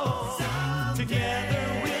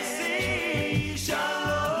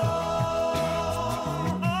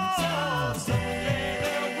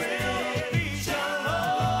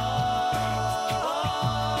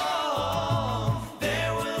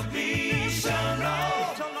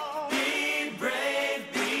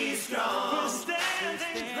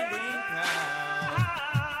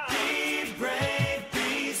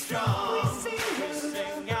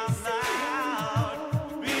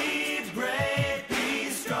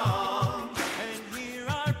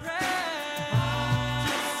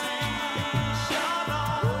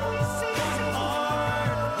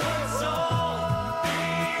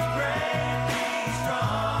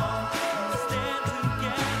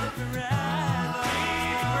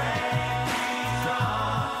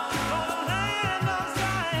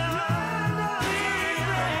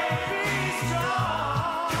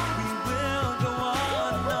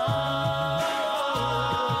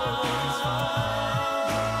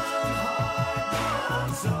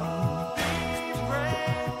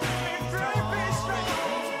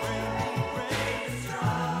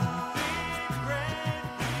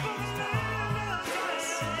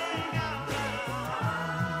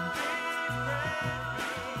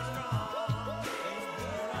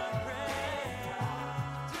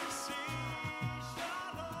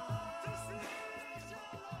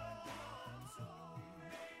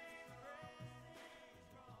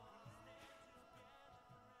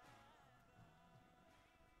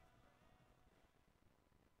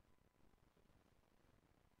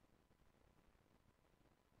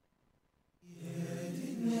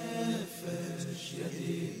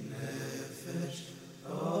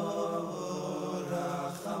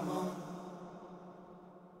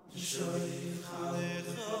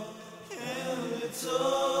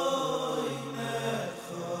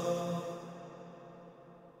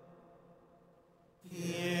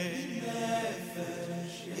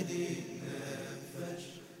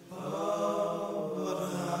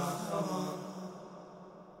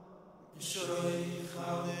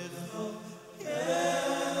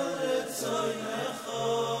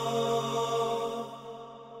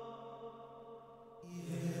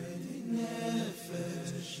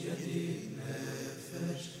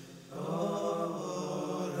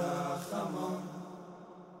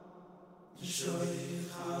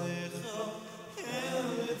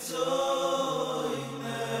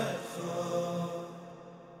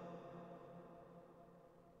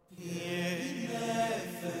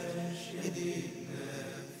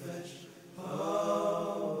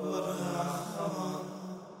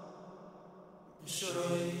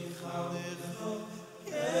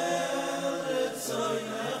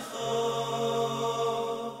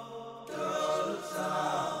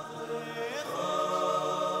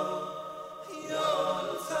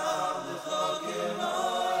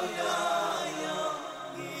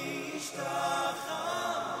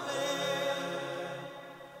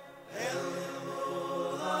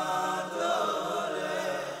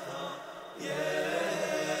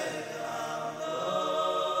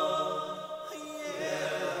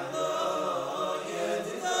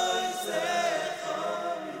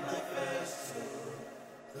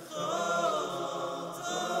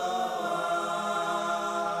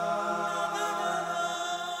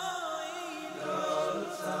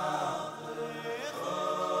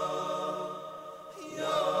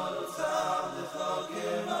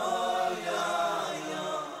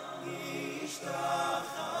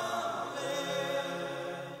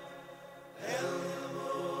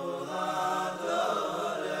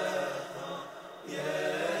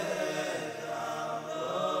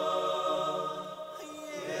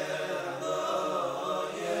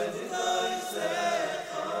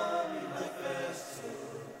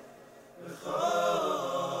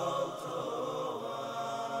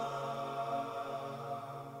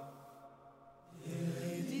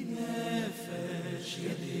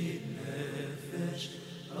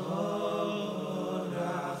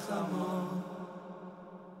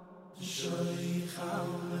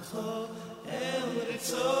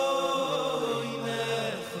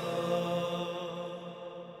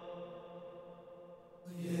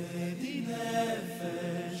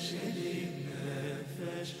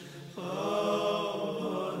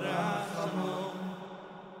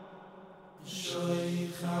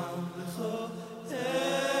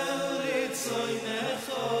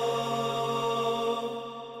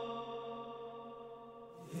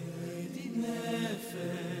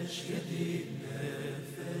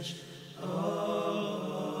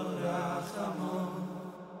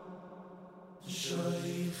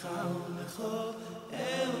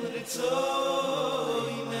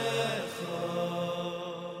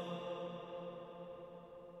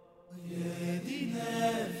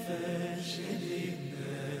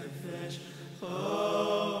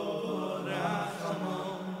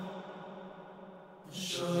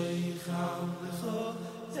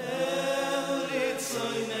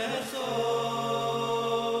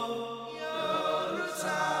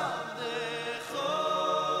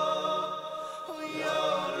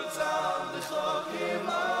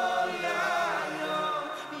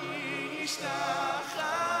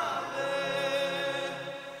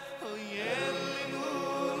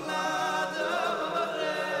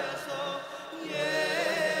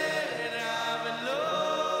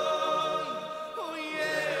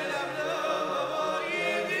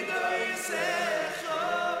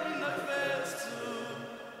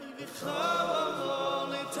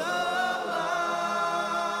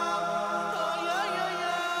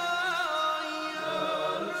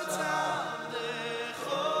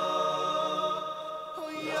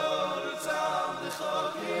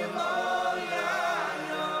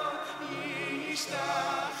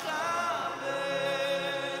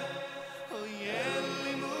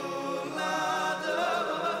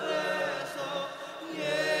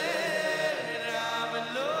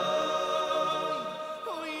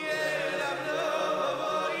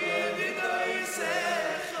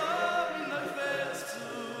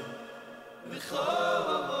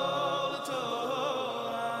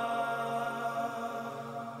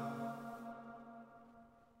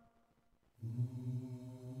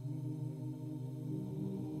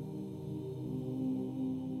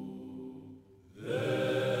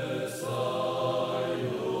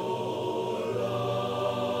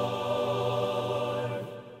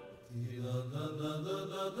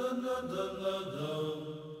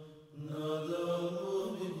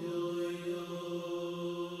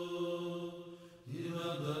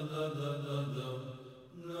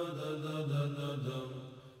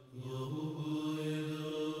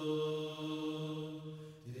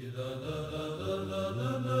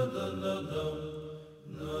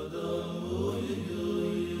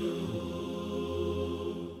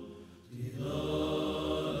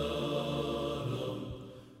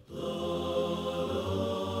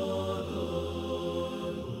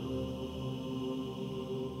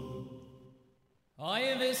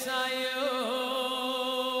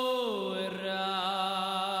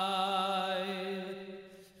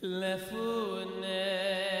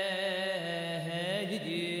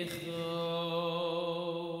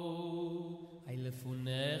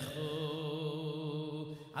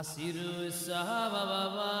Asiru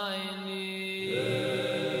Savaini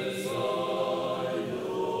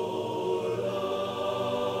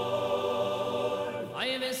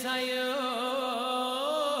I miss you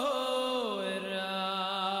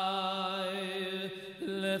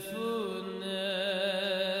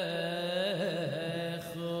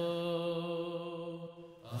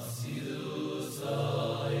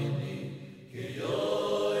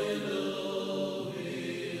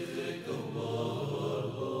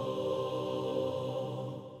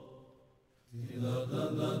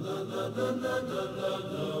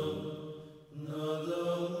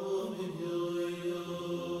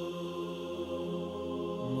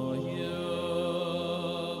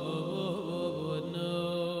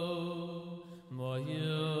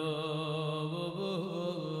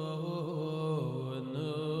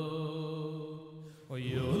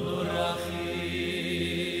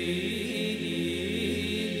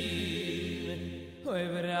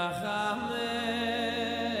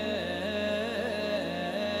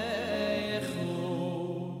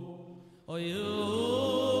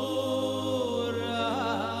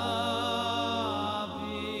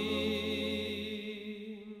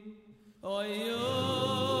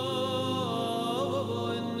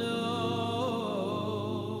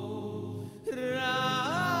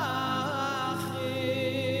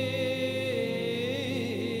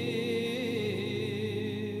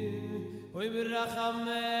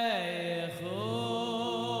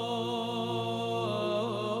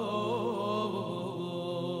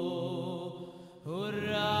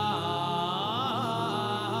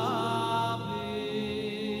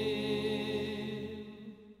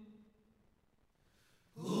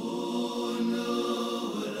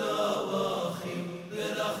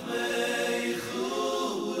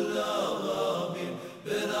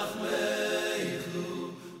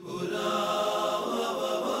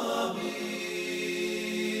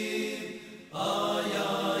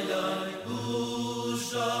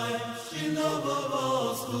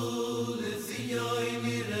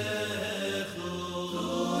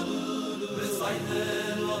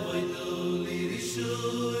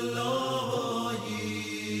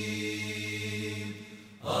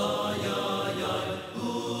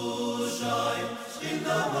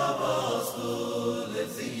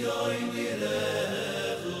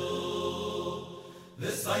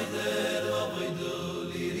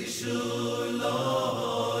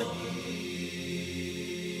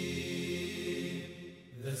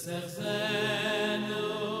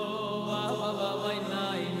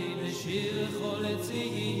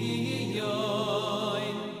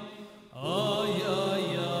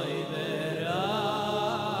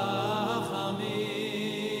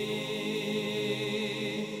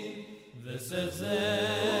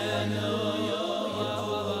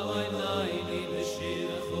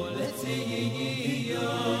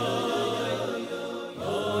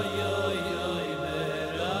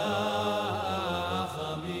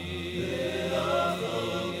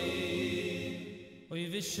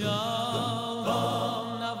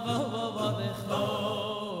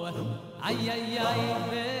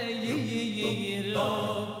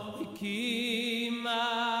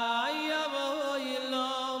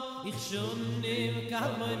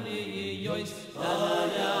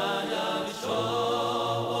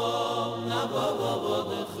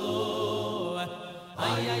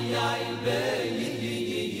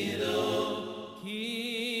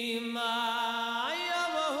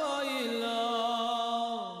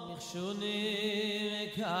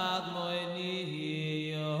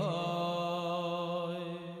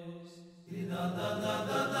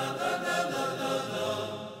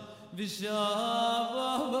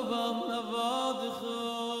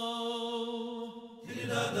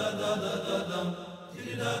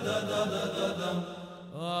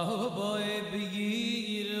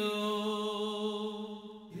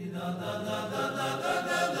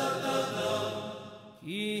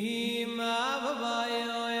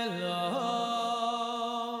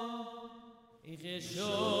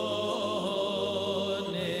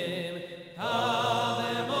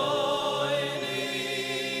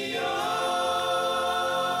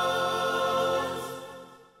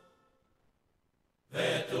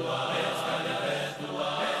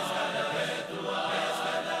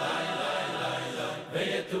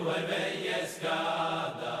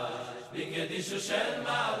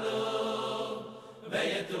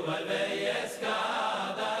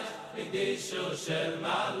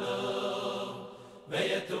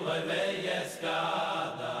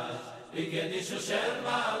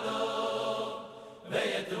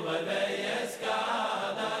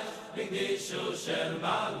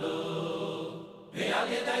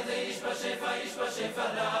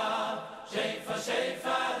Sheifa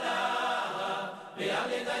Sheifa Rab Ve'al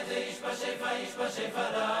Yedai Ze Yishpa Sheifa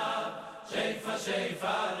Rab Sheifa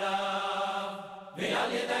Sheifa Rab Ve'al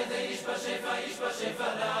Yedai Ze Yishpa Sheifa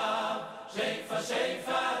Rab Sheifa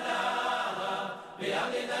Sheifa Rab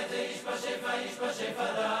Ve'al Yedai Ze Yishpa Sheifa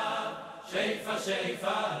Rab Sheifa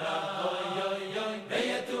Sheifa Rab Oy oy oy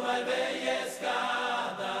Ve'yetu al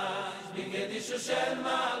ve'yeskadash B'kedishu shel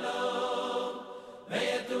malom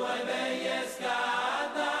Ve'yetu al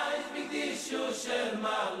ve'yeskadash B'kedishu shel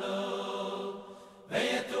malom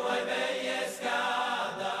Ve'yetu al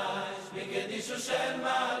ve'yeskadash B'kedishu shel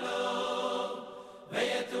malom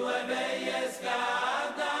Ve'yetu al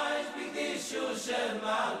ve'yeskadash B'kedishu shel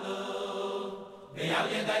malom Ve'al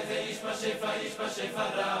Yedai Ze Yishpa Sheifa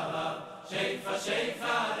Rab Sheifa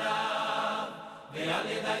Sheifa Rab Ve'al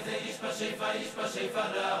Yedai Ze Yishpa Sheifa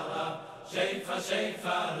Rab Sheifa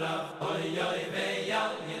Sheifa Rab Oy oy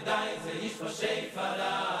Ve'al Yedai Ze Yishpa Sheifa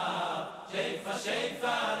Rab Sheifa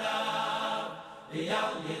Sheifa Rab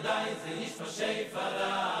Ve'al Yedai Ze Yishpa Sheifa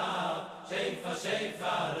Rab Sheifa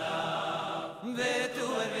Sheifa Rab Ve'tu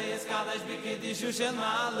ve'eskadash b'kedishu shel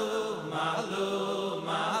malu malu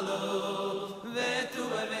malu Ve'tu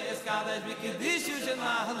ve'eskadash b'kedishu shel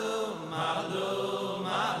malu malu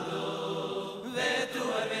malu Ve'tu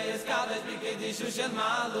ve'eskadash b'kedishu shel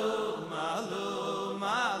malu malu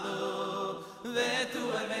malu Ve'tu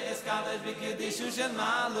ve'eskadash b'kedishu shel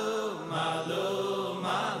malu malu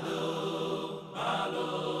malu malu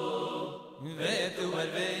Ve'tu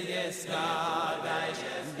ve'eskadash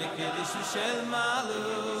b'kedishu shel malu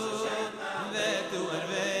Ve'tu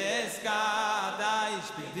ve'eskadash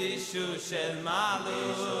b'kedishu shel malu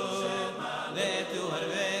Ve'tu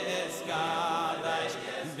ve'eskadash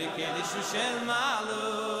b'kedishu shel malu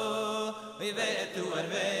Ve'tu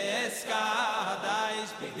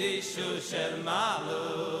ve'eskadash b'kedishu shel malu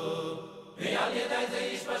Ve'al Yedai Ze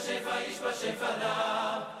Yishpa Sheifa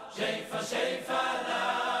Rab Sheifa Sheifa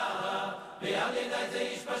Rab Ve'al Yedai Ze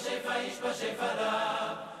Yishpa Sheifa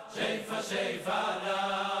Rab Sheifa Sheifa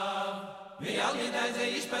Rab Ve'al Yedai Ze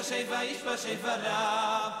Yishpa Sheifa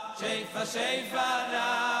Rab Sheifa Sheifa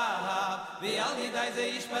Rab Ve'al Yedai Ze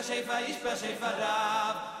Yishpa Sheifa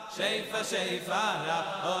Rab Sheifa Sheifa Rab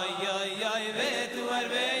Oy oy oy Ve'tu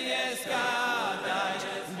ve'yeskadash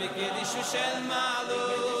b'kedishu shel malu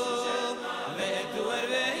Ve'tu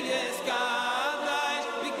ve'yeskadash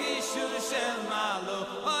b'kedishu shel malu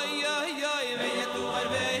Oy oy oy Ve'tu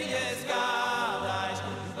ve'yeskadash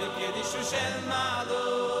b'kedishu shel malu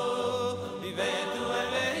Ve'tu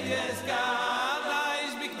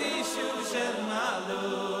ve'yeskadash b'kedishu shel malu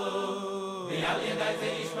Ve'al Yedai Ze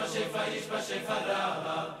Yishpa Sheifa Rab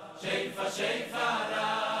Sheifa Sheifa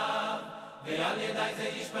Rab Ve'al Yedai Ze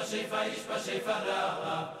Yishpa Sheifa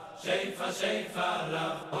Rab Sheifa Sheifa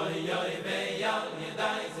Rab Oy oy Ve'al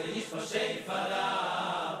Yedai Ze Yishpa Sheifa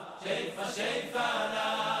Rab Sheifa Sheifa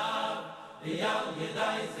Rab Ve'al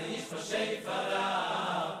Yedai Ze Yishpa Sheifa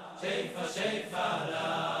Rab Sheifa Sheifa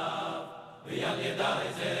Rab Ve'al Yedai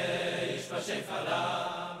Ze Yishpa Sheifa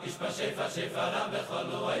Rab Sheifa Rab B'chol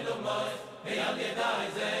u'elumoy Ve'al Yedai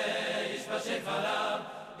Ze Yishpa Sheifa Rab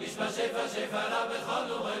Sheifa Rab B'chol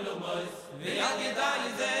u'elumoy Ve'al Yedai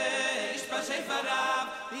Ze Yishpa Sheifa Rab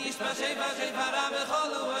Sheifa Rab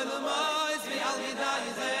B'chol u'elumoy Ve'al Yedai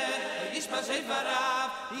Ze Yishpa Sheifa Rab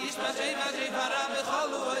Sheifa Rab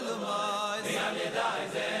B'chol u'elumoy Ve'al Yedai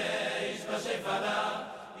Ze Yishpa Sheifa Rab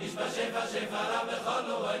Sheifa Rab B'chol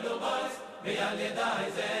u'elumoy Ve'al Yedai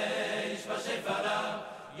Ze Yishpa Sheifa Rab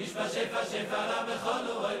Sheifa Rab B'chol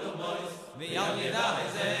u'elumoy Ve'al Yedai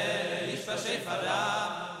Ze Yishpa Sheifa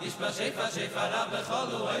Rab Sheifa Rab B'chol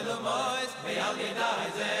u'elumoy Ve'al Yedai Ze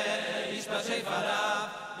Yishpa Sheifa Rab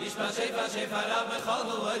Sheifa Rab B'chol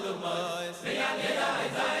u'elumoy Ve'al Yedai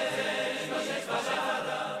Ze Yishpa Sheifa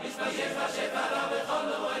Rab Sheifa Rab B'chol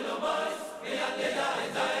u'elumoy Ve'al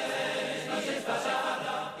Yedai Ze Yishpa Sheifa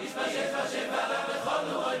Rab Sheifa Rab B'chol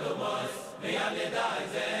u'elumoy Ve'al Yedai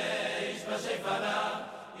Ze Yishpa Sheifa Rab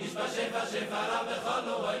Sheifa Rab B'chol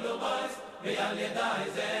u'elumoy Ve'al Yedai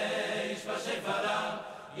Ze Yishpa Sheifa Rab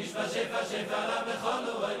Sheifa Rab B'chol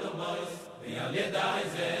u'elumoy Ve'al Yedai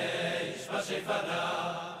Ze Yishpa Sheifa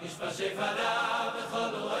Rab Sheifa Rab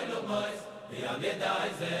B'chol u'elumoy Ve'al Yedai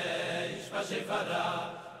Ze Yishpa Sheifa Rab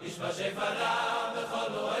Sheifa Rab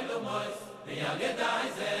B'chol u'elumoy Ve'al Yedai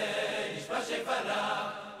Ze Yishpa Sheifa Rab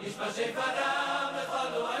Sheifa Rab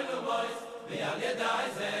B'chol u'elumoy Ve'al Yedai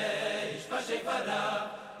Ze Yishpa Sheifa Rab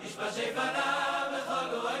Sheifa Rab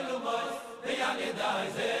B'chol u'elumoy Ve'al Yedai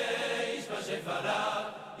Ze Yishpa Sheifa Rab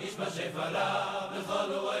Sheifa Rab B'chol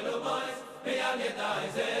u'elumoy Ve'al Yedai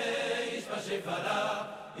Ze Yishpa Sheifa Rab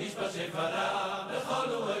ישפשף הרב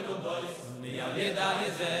בכל אוהל ובויס מיד ידע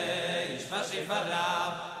יזה ישפשף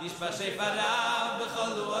הרב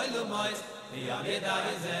בכל אוהל ובויס מיד ידע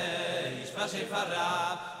יזה ישפשף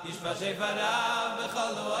הרב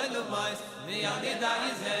בכל אוהל ובויס מיד ידע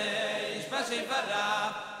יזה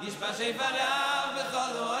ישפשף הרב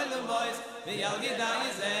בכל אוהל ובויס מיד ידע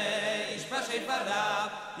יזה ישפשף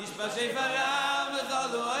הרב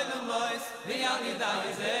בכל אוהל ובויס מיד ידע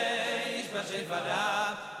יזה ישפשף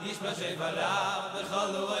הרב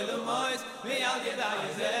בכל אוהל ובויס מיד ידע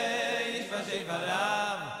יזה ישפשף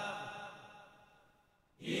הרב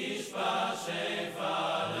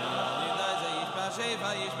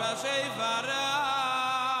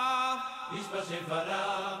ישפשף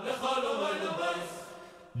הרב בכל אוהל ובויס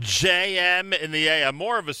JM in the AM.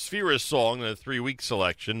 More of a Sphera song than a 3-week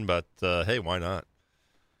selection, but hey, why not?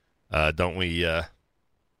 Don't we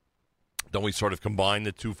sort of combine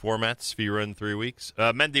the two formats, Sphera in 3 weeks?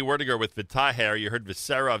 Mendy Werdiger with Vitaher. You heard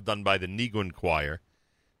Visera done by the Nigun Choir.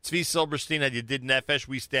 Tzvi Silberstein had You Did Nefesh.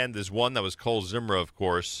 We Stand as One. That was Kol Zimra, of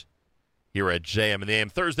course, here at JM in the AM.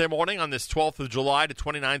 Thursday morning on this 12th of July to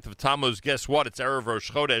 29th of Tammuz. Guess what? It's Erev Rosh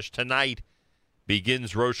Chodesh. Tonight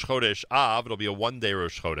begins Rosh Chodesh Av. It'll be a one-day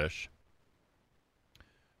Rosh Chodesh.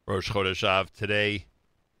 Rosh Chodesh Av today,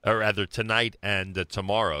 or rather tonight and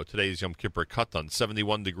tomorrow. Today's Yom Kippur Katan.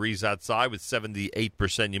 71 degrees outside with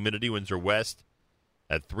 78% humidity. Winds are west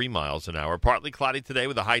at 3 miles an hour. Partly cloudy today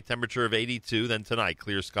with a high temperature of 82. Then tonight,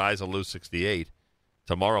 clear skies, a low 68.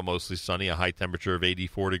 Tomorrow, mostly sunny, a high temperature of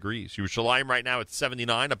 84 degrees. Yerushalayim right now at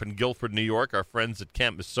 79. Up in Guilford, New York, our friends at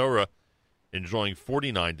Camp Mesorah enjoying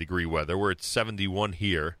 49-degree weather. We're at 71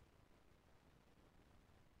 here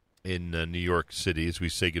in New York City as we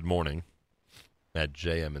say good morning at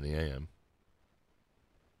JM in the AM.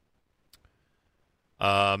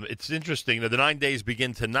 It's interesting that the 9 days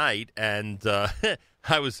begin tonight, and this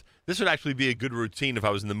would actually be a good routine if I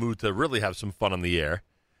was in the mood to really have some fun on the air.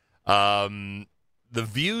 The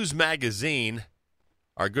Views magazine,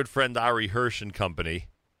 our good friend Ari Hirsch and company,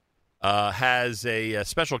 has a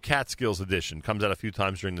special Catskills edition. Comes out a few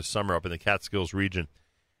times during the summer up in the Catskills region.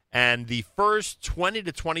 And the first 20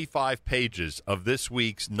 to 25 pages of this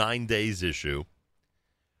week's 9 days issue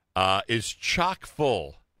is chock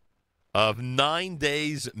full of 9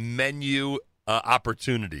 days menu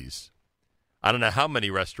opportunities. I don't know how many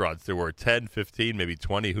restaurants there were, 10, 15, maybe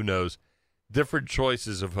 20, who knows. Different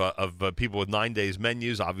choices of people with 9 days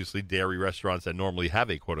menus, obviously dairy restaurants that normally have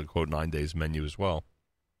a quote-unquote 9 days menu as well.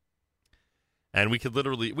 And we could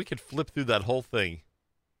flip through that whole thing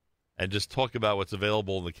and just talk about what's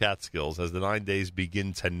available in the Catskills as the 9 days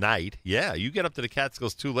begin tonight. Yeah, you get up to the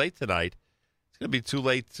Catskills too late tonight, it's going to be too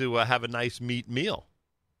late to have a nice meat meal.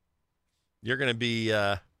 You're going to be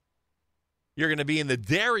in the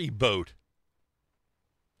dairy boat.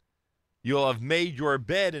 You'll have made your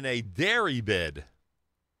bed in a dairy bed.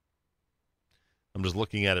 I'm just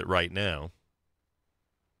looking at it right now.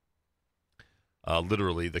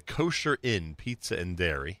 Literally, the Kosher Inn Pizza and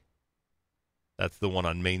Dairy. That's the one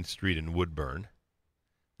on Main Street in Woodburn.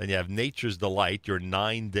 Then you have Nature's Delight, your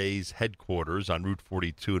 9 days headquarters on Route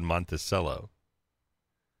 42 in Monticello.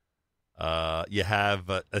 You have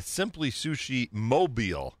a Simply Sushi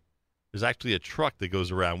Mobile. There's actually a truck that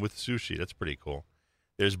goes around with sushi. That's pretty cool.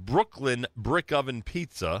 There's Brooklyn Brick Oven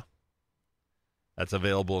Pizza. That's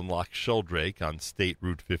available in Loch Sheldrake on State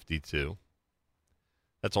Route 52.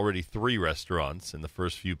 That's already 3 restaurants in the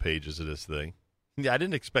first few pages of this thing. Yeah, I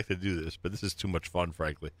didn't expect to do this, but this is too much fun,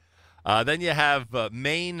 frankly. Then you have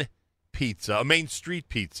Main Street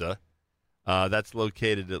Pizza. That's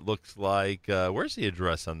located, it looks like, where's the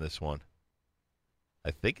address on this one?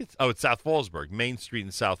 I think it's South Fallsburg. Main Street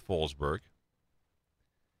in South Fallsburg.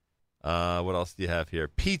 What else do you have here?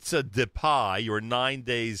 Pizza de Pie, your 9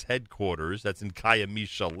 days headquarters. That's in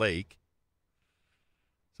Kayamisha Lake.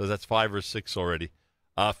 So that's 5 or 6 already.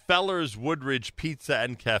 Feller's Woodridge Pizza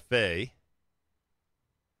and Cafe.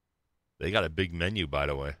 They got a big menu, by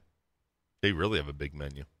the way. They really have a big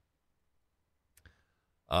menu.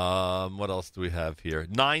 What else do we have here?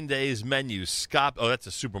 9 days menu. That's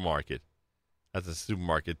a supermarket. That's a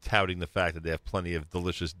supermarket touting the fact that they have plenty of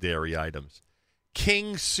delicious dairy items.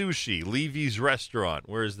 King Sushi, Levy's Restaurant.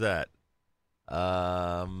 Where is that?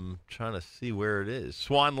 Trying to see where it is.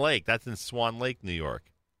 Swan Lake. That's in Swan Lake, New York.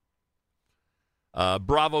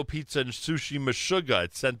 Bravo Pizza and Sushi Meshuggah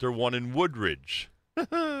at Center 1 in Woodridge.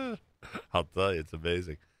 I'll tell you, it's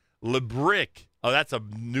amazing. Le Brick. Oh, that's a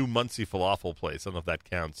new Muncie falafel place. I don't know if that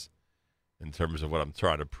counts in terms of what I'm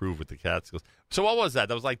trying to prove with the Catskills. So what was that?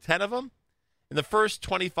 That was like 10 of them? In the first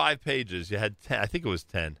 25 pages, you had 10. I think it was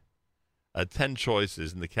 10. 10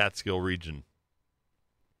 choices in the Catskill region.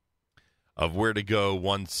 of where to go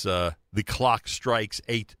once the clock strikes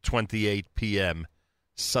 8:28 p.m.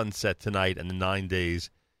 sunset tonight and the 9 days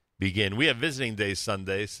begin. We have visiting days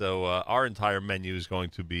Sunday, so our entire menu is going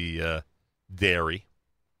to be dairy.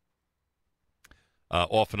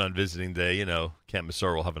 Often on visiting day, Camp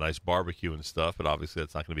Masur will have a nice barbecue and stuff, but obviously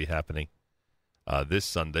that's not going to be happening this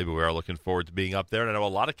Sunday. But we are looking forward to being up there, and I know a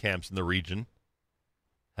lot of camps in the region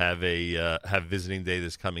have visiting day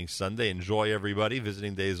this coming Sunday. Enjoy, everybody.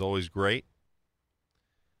 Visiting day is always great.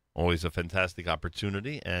 Always a fantastic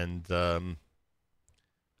opportunity, and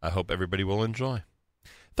I hope everybody will enjoy.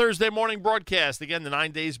 Thursday morning broadcast. Again, the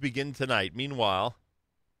 9 days begin tonight. Meanwhile,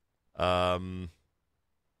 we're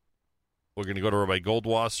going to go to Rabbi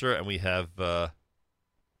Goldwasser, and we have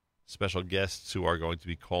special guests who are going to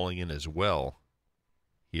be calling in as well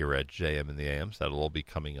here at JM in the AM. So that'll all be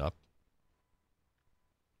coming up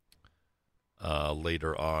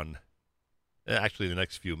later on. Actually, the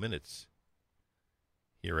next few minutes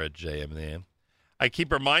here at JM in the AM. I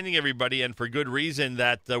keep reminding everybody, and for good reason,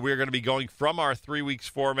 that we're going to be going from our 3 weeks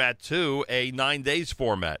format to a 9 days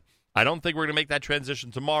format. I don't think we're going to make that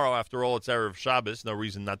transition tomorrow. After all, it's Erev Shabbos. No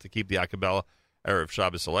reason not to keep the Akabella Erev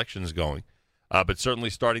Shabbos elections going. But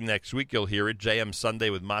certainly starting next week, you'll hear it. JM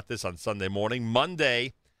Sunday with Matis on Sunday morning.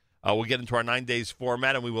 Monday, we'll get into our 9 days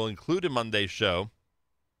format, and we will include in Monday's show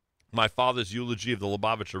my father's eulogy of the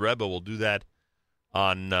Lubavitcher Rebbe. We'll do that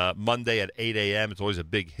on Monday at 8 a.m. It's always a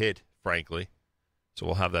big hit, frankly. So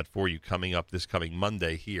we'll have that for you coming up this coming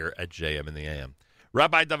Monday here at JM in the AM.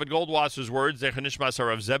 Rabbi David Goldwasser's words, Zecher Nishmas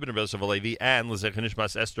Harav Zebin Rabbi Yosef Alevi, and Zecher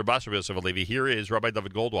Nishmas Esther Bas Rabbi Yosef Alevi. Here is Rabbi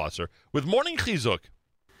David Goldwasser with Morning Chizuk.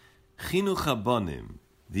 Chinuch Habonim,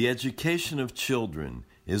 the education of children,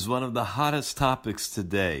 is one of the hottest topics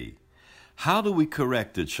today. How do we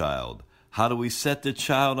correct a child? How do we set the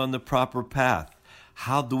child on the proper path?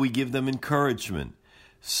 How do we give them encouragement?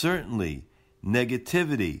 Certainly,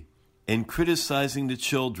 negativity and criticizing the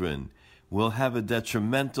children will have a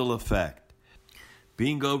detrimental effect.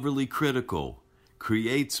 Being overly critical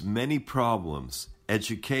creates many problems,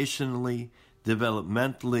 educationally,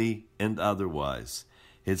 developmentally, and otherwise.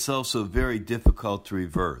 It's also very difficult to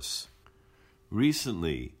reverse.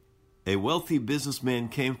 Recently, a wealthy businessman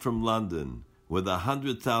came from London with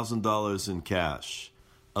 $100,000 in cash.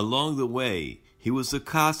 Along the way, he was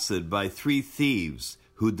accosted by 3 thieves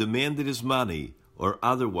who demanded his money, or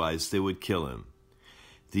otherwise they would kill him.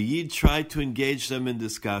 The Yid tried to engage them in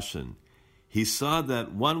discussion. He saw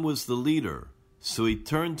that one was the leader, so he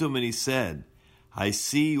turned to him and he said, "I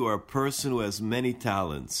see you are a person who has many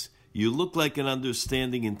talents. You look like an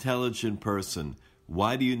understanding, intelligent person.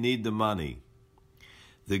 Why do you need the money?"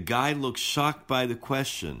 The guy looked shocked by the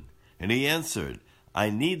question, and he answered,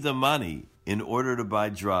 "I need the money in order to buy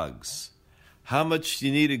drugs." "How much do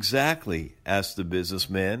you need exactly?" asked the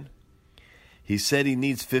businessman. He said he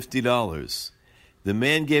needs $50. The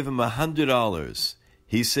man gave him $100.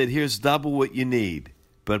 He said, "Here's double what you need,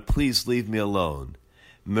 but please leave me alone."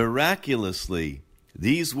 Miraculously,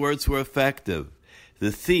 these words were effective.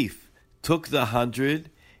 The thief took the 100,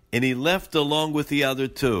 and he left along with the other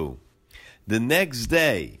 2. The next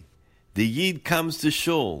day, the Yid comes to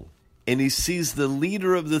shul, and he sees the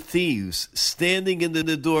leader of the thieves standing in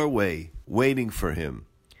the doorway, waiting for him.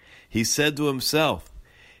 He said to himself,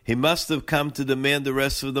 he must have come to demand the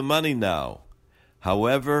rest of the money now.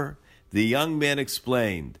 However, the young man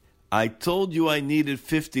explained, "I told you I needed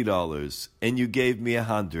 $50, and you gave me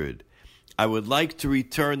 100. I would like to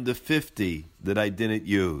return the 50 that I didn't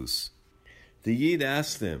use." The Yid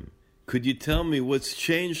asked him, "Could you tell me what's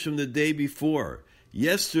changed from the day before?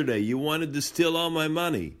 Yesterday you wanted to steal all my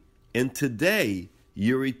money, and today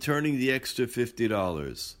you're returning the extra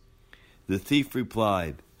 $50. The thief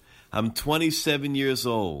replied, "I'm 27 years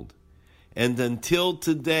old, and until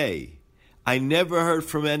today, I never heard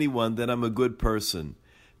from anyone that I'm a good person.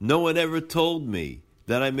 No one ever told me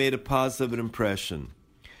that I made a positive impression.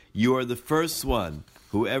 You are the first one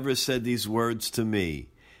who ever said these words to me.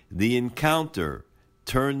 The encounter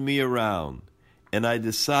turned me around, and I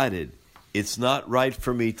decided it's not right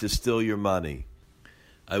for me to steal your money.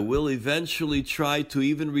 I will eventually try to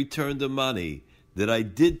even return the money that I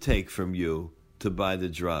did take from you to buy the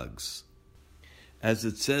drugs." As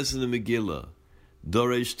it says in the Megillah,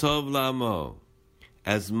 Doresh Tov Lamo,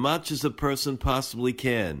 as much as a person possibly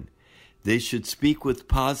can, they should speak with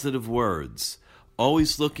positive words,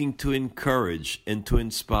 always looking to encourage and to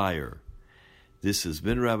inspire. This has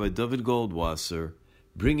been Rabbi David Goldwasser,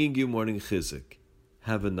 bringing you Morning Chizuk.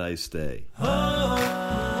 Have a nice day.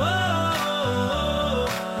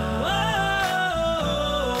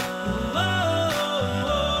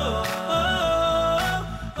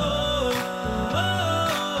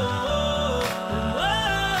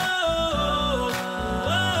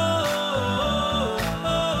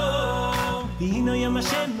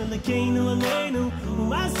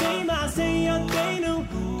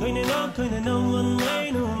 koinenu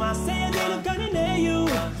aleinu Masei yadeinu koinenu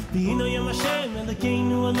V'hino yom Hashem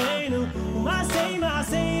Elokeinu aleinu Masei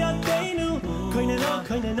yadeinu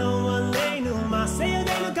koinenu aleinu Masei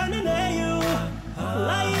yadeinu koinenu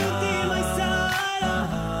Layuti Maisara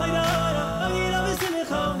Aydara Ayda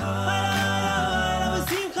v'simcha Ayda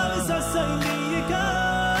v'simcha v'sasay liyikar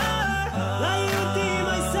Layuti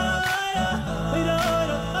Maisara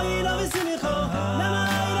Aydara Ayda v'simcha Lama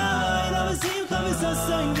Ayda v'simcha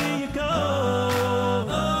v'sasay liyikar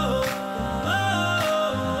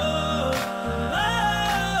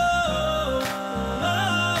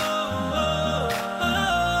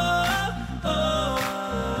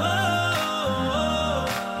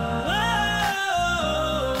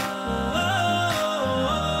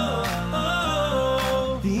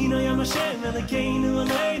Elokeinu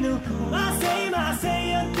aleinu Masei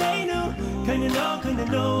yadeinu koinenu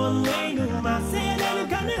aleinu Masei yadeinu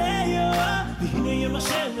koinenu V'hino yom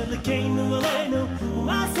Hashem Elokeinu aleinu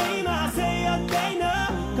Masei yadeinu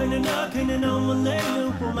koinenu aleinu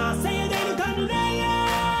Masei yadeinu koinenu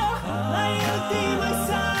Layuti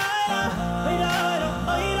Maisara Aydara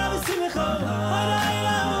Ayda v'simcha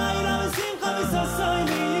Ayda v'simcha v'sasay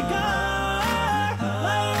liyikar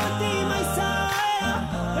Layuti Maisara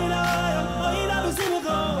Aydara Ayda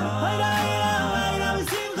v'simcha Ayda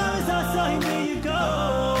v'simcha v'sasay liyikar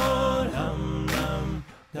Dum dum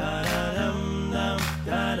da da dum dum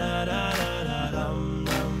da da da da dum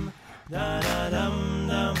dum da da dum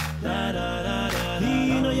dum da da da da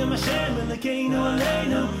V'hino yom Hashem Elokeinu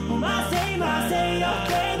aleinu Masei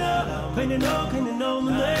yadeinu koinenu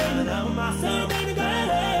aleinu Masei yadeinu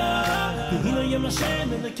koinenu V'hino yom Hashem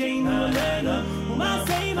Elokeinu aleinu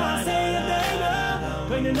Masei yadeinu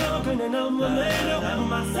koinenu aleinu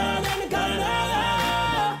Masei yadeinu koinenu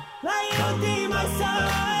Layuti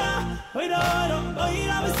Maisara Aydara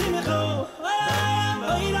Ayda v'simcha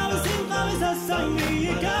Ayda v'simcha v'sasay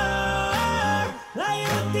liyikar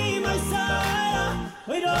Layuti Maisara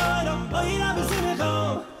Aydara Ayda v'simcha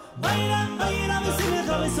Ayda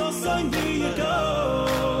v'simcha v'sasay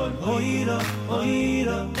liyikar Ayda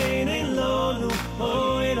Einen lonu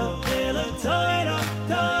Ayda Ela Tayda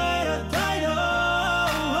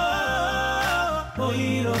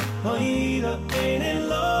Ayda Einen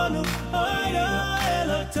lonu Ayda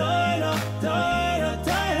Ela Tayda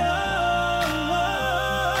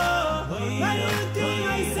Layuti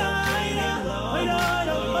Maisara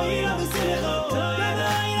Aydara Ayda v'simcha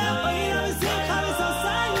Ayda v'simcha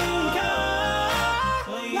v'sasay liyikar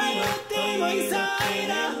Layuti Maisara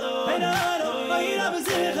Aydara Ayda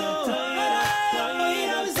v'simcha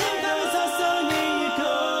Ayda v'simcha v'sasay liyikar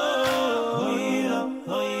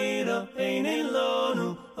Einen lonu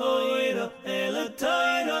Ayda Ela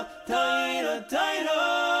Tayda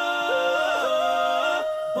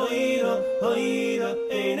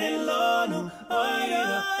Einen lonu Ayda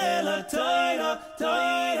Ela Tayda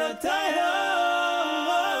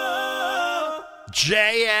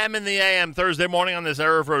JM in the AM, Thursday morning on this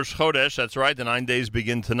Erev Rosh Chodesh. That's right, the 9 days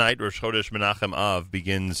begin tonight. Rosh Chodesh Menachem Av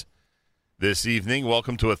begins this evening.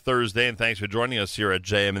 Welcome to a Thursday, and thanks for joining us here at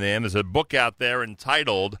JM in the AM. There's a book out there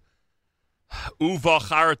entitled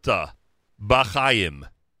Uvacharta B'Chaim,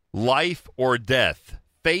 Life or Death,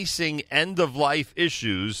 Facing End-of-Life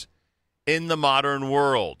Issues in the Modern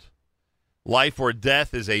World. Life or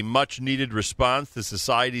Death is a much-needed response to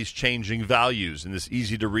society's changing values. In this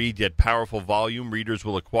easy-to-read yet powerful volume, readers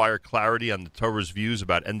will acquire clarity on the Torah's views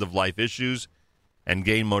about end-of-life issues and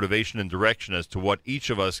gain motivation and direction as to what each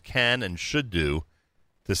of us can and should do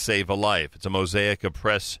to save a life. It's a Mosaic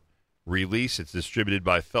Press release. It's distributed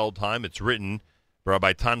by Feldheim. It's written by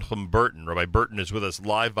Rabbi Tanchum Burton. Rabbi Burton is with us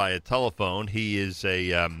live via telephone. He is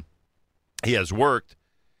he has worked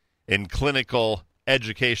in clinical,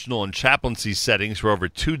 educational, and chaplaincy settings for over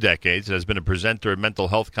 2 decades. He has been a presenter at mental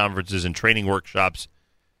health conferences and training workshops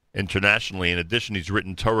internationally. In addition, he's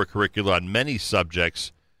written Torah curricula on many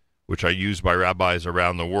subjects which are used by rabbis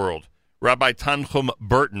around the world. Rabbi Tanchum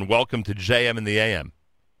Burton, welcome to JM in the AM.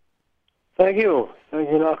 Thank you. Thank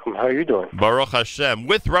you, Nachum. How are you doing? Baruch Hashem.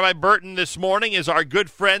 With Rabbi Burton this morning is our good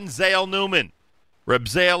friend Zale Newman. Reb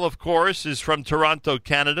Zale, of course, is from Toronto,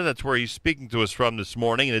 Canada. That's where he's speaking to us from this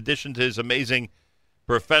morning. In addition to his amazing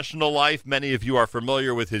professional life, many of you are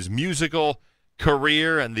familiar with his musical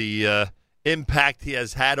career and the impact he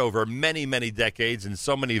has had over many, many decades in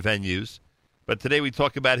so many venues. But today we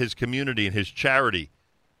talk about his community and his charity,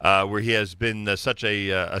 where he has been such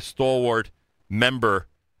a stalwart member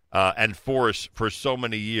and force for so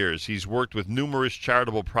many years. He's worked with numerous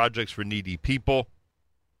charitable projects for needy people.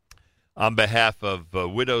 on behalf of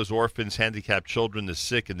widows, orphans, handicapped children, the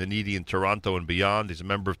sick, and the needy in Toronto and beyond. He's a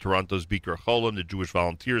member of Toronto's Bikur Cholim, the Jewish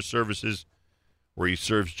Volunteer Services, where he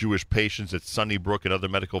serves Jewish patients at Sunnybrook and other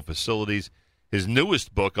medical facilities. His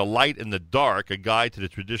newest book, A Light in the Dark, A Guide to the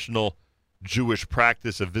Traditional Jewish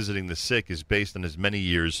Practice of Visiting the Sick, is based on his many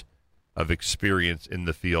years of experience in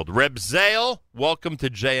the field. Reb Zale, welcome to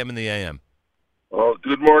JM in the AM. Oh,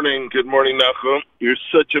 good morning. Good morning, Nachum. You're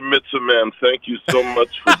such a mitzvah man. Thank you so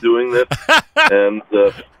much for doing this and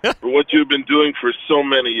for what you've been doing for so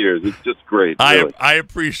many years. It's just great. Really. I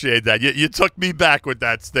appreciate that. You took me back with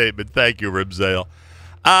that statement. Thank you, Reb Zale.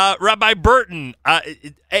 Rabbi Burton,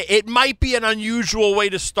 it might be an unusual way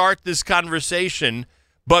to start this conversation,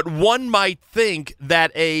 but one might think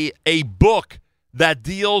that a book that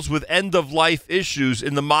deals with end-of-life issues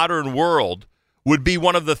in the modern world would be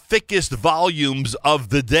one of the thickest volumes of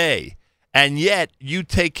the day. And yet, you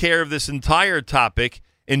take care of this entire topic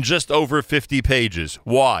in just over 50 pages.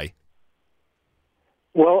 Why?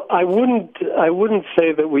 Well, I wouldn't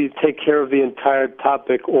say that we take care of the entire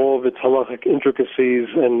topic, all of its halachic intricacies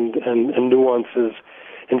and nuances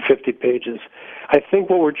in 50 pages. I think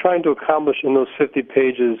what we're trying to accomplish in those 50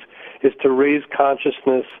 pages is to raise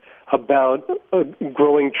consciousness about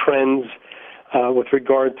growing trends with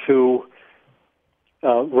regard to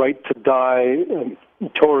right to die,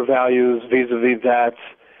 Torah values vis-a-vis that,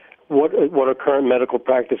 what are current medical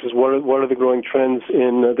practices, what are the growing trends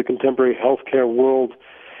in the contemporary healthcare world,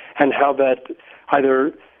 and how that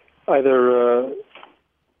either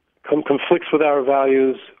conflicts with our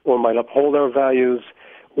values or might uphold our values,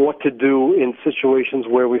 what to do in situations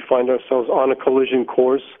where we find ourselves on a collision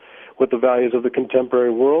course with the values of the contemporary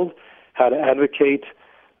world, how to advocate,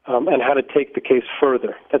 and how to take the case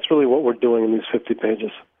further. That's really what we're doing in these 50 pages.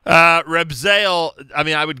 Reb Zale,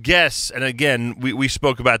 I would guess, and again, we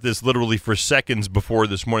spoke about this literally for seconds before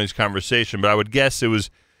this morning's conversation, but I would guess it was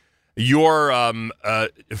your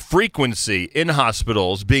frequency in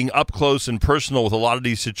hospitals, being up close and personal with a lot of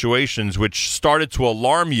these situations, which started to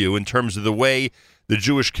alarm you in terms of the way the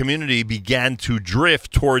Jewish community began to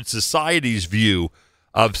drift towards society's view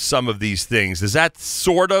of some of these things. Does that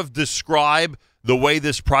sort of describe the way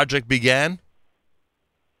this project began?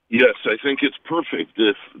 Yes, I think it's perfect.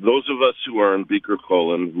 If those of us who are in Bikur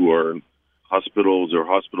Cholim, who are in hospitals or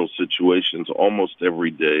hospital situations almost every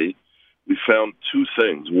day, we found two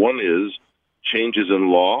things. One is changes in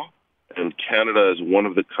law, and Canada is one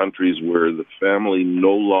of the countries where the family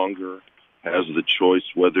no longer has the choice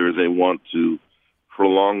whether they want to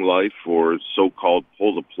prolong life or so-called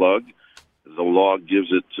pull the plug. The law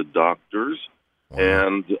gives it to doctors.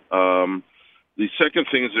 And the second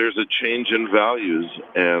thing is there's a change in values,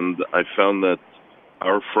 and I found that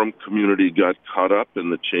our Frum community got caught up in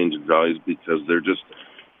the change in values because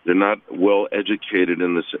they're not well educated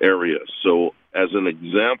in this area. So as an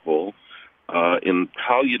example, in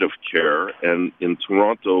palliative care and in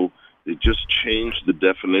Toronto, they just changed the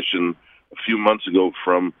definition a few months ago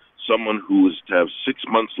from someone who is to have 6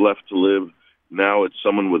 months left to live. Now it's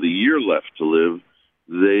someone with a year left to live.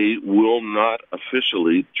 They will not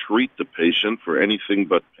officially treat the patient for anything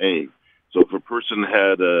but pain. So if a person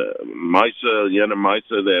had a MISA,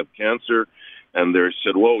 they have cancer, and they're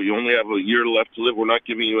said, well, you only have a year left to live, we're not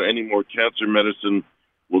giving you any more cancer medicine,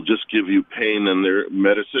 we'll just give you pain and their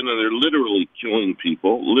medicine, and they're literally killing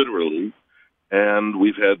people, literally. And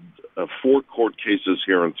we've had 4 court cases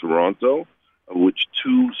here in Toronto, of which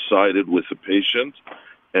 2 sided with the patient,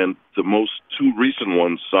 and the most 2 recent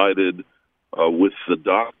ones sided with the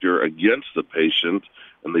doctor against the patient,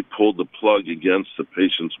 and they pulled the plug against the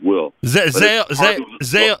patient's will.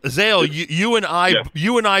 Zale, you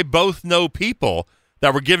and I both know people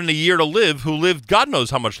that were given a year to live who lived God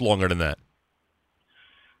knows how much longer than that.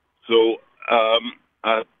 So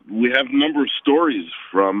we have a number of stories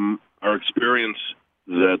from our experience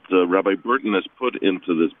that Rabbi Burton has put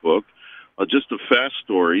into this book. Just a fast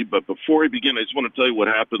story, but before I begin, I just want to tell you what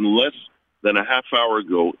happened less than a half hour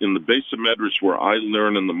ago in the base of Medrash where I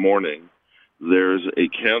learn in the morning. There's a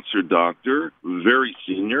cancer doctor, very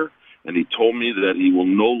senior, and he told me that he will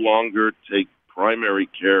no longer take primary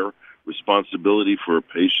care responsibility for a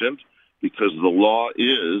patient because the law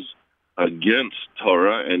is against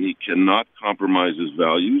Torah and he cannot compromise his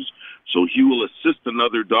values. So he will assist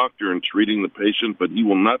another doctor in treating the patient, but he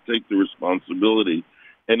will not take the responsibility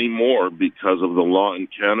anymore because of the law in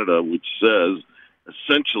Canada, which says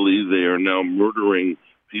essentially they are now murdering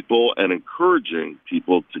people and encouraging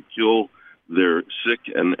people to kill their sick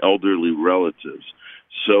and elderly relatives.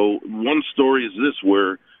 So one story is this,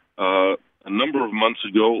 where a number of months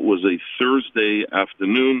ago, it was a Thursday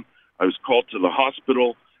afternoon, I was called to the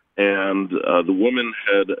hospital. and the woman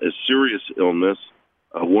had a serious illness,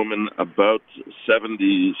 a woman about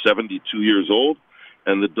 70, 72 years old,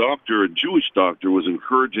 and the doctor, a Jewish doctor, was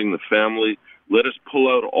encouraging the family, let us pull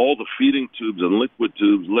out all the feeding tubes and liquid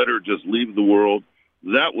tubes, let her just leave the world.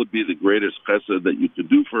 That would be the greatest chesed that you could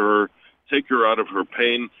do for her, take her out of her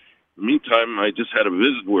pain. In the meantime, I just had a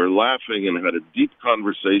visit. We were laughing and had a deep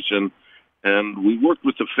conversation, and we worked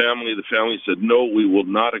with the family. The family said, no, we will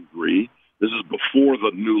not agree. This is before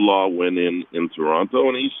the new law went in Toronto,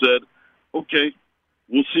 and he said, okay,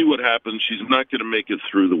 we'll see what happens. She's not going to make it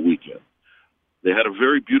through the weekend. They had a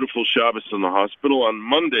very beautiful Shabbos in the hospital. On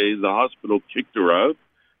Monday, the hospital kicked her out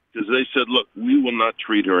because they said, look, we will not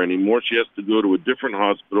treat her anymore. She has to go to a different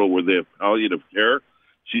hospital where they have palliative care.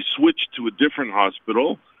 She switched to a different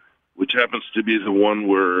hospital, which happens to be the one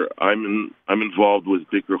where I'm involved with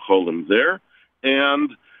Bikur Cholim there.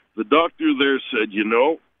 And the doctor there said, you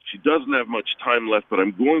know, she doesn't have much time left, but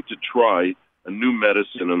I'm going to try a new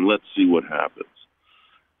medicine and let's see what happens.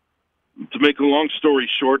 To make a long story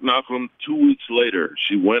short, Nachum, 2 weeks later,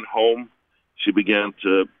 she went home. She began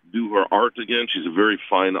to do her art again. She's a very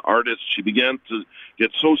fine artist. She began to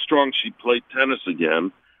get so strong she played tennis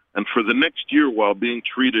again. And for the next year, while being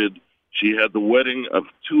treated, she had the wedding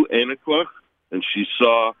of 2 Eneklach, and she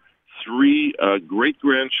saw 3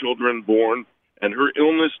 great-grandchildren born, and her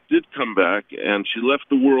illness did come back, and she left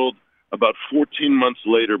the world about 14 months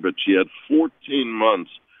later, but she had 14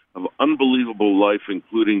 months of unbelievable life,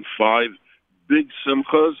 including 5 big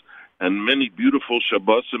simchas and many beautiful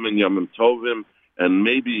Shabbosim and Yom Tovim, and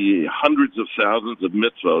maybe hundreds of thousands of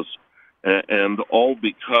mitzvos, and all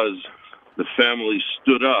because the family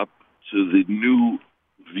stood up to the new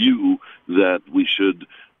view that we should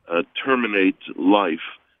terminate life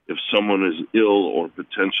if someone is ill or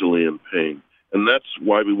potentially in pain. And that's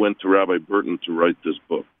why we went to Rabbi Burton to write this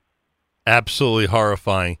book. Absolutely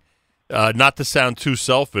horrifying. Not to sound too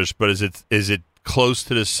selfish, but is it close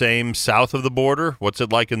to the same south of the border? What's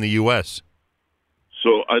it like in the U.S.?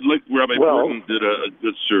 So I'd like Rabbi Burton did a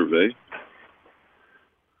good survey.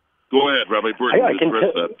 Go ahead, Rabbi Burton,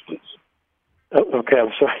 address that, please. Okay,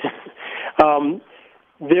 I'm sorry.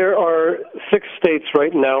 There are 6 states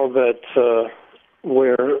right now that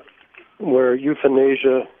where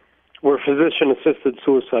euthanasia, where physician-assisted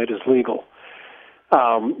suicide is legal.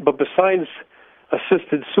 But besides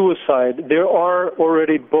assisted suicide, there are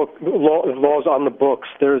already laws on the books.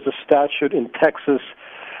 There is a statute in Texas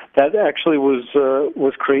that actually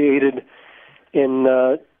was created in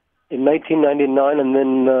 1999 and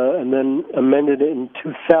then amended in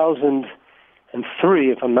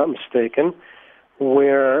 2003, if I'm not mistaken,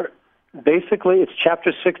 where basically it's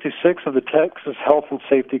Chapter 66 of the Texas Health and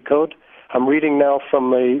Safety Code. I'm reading now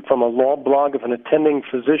from a law blog. If an attending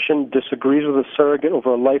physician disagrees with a surrogate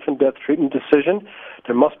over a life and death treatment decision,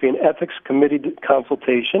 there must be an ethics committee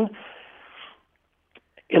consultation.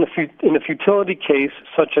 In a futility case,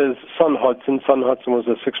 such as Son Hudson was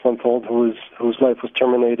a 6-month-old whose life was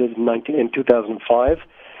terminated in 2005,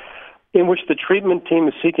 in which the treatment team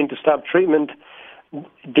is seeking to stop treatment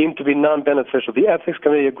deemed to be non-beneficial. The ethics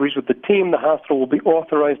committee agrees with the team. The hospital will be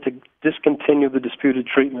authorized to discontinue the disputed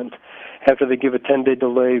treatment after they give a 10-day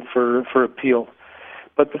delay for appeal.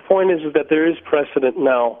 But the point is that there is precedent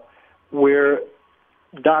now where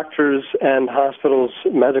doctors and hospitals'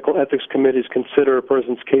 medical ethics committees consider a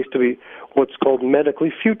person's case to be what's called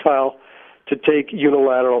medically futile to take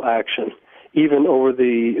unilateral action, even over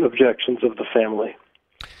the objections of the family.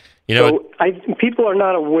 You know, so people are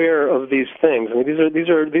not aware of these things. I mean, these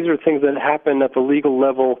are things that happen at the legal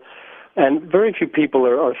level, and very few people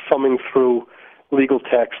are thumbing through legal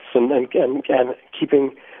texts and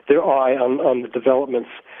keeping their eye on the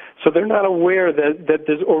developments. So they're not aware that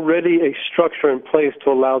there's already a structure in place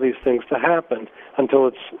to allow these things to happen until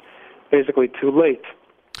it's basically too late.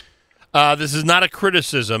 This is not a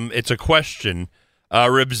criticism, it's a question.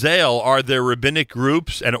 Reb Zale, are there rabbinic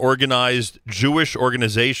groups and organized Jewish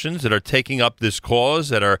organizations that are taking up this cause,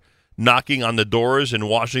 that are knocking on the doors in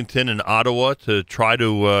Washington and Ottawa to try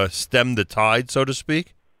to stem the tide, so to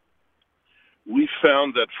speak? We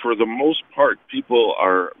found that for the most part, people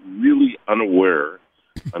are really unaware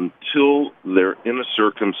until they're in a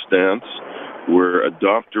circumstance where a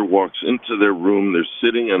doctor walks into their room, they're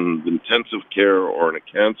sitting in intensive care or in a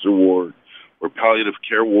cancer ward or palliative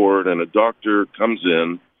care ward, and a doctor comes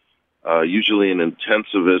in, usually an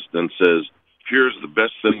intensivist, and says, here's the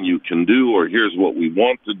best thing you can do, or here's what we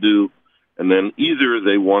want to do, and then either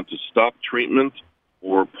they want to stop treatment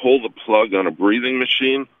or pull the plug on a breathing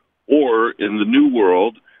machine, or in the new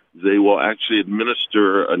world, they will actually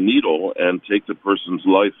administer a needle and take the person's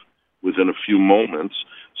life within a few moments.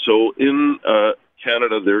 So in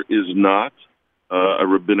Canada, there is not a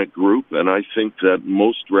rabbinic group, and I think that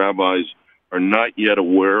most rabbis are not yet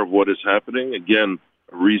aware of what is happening. Again,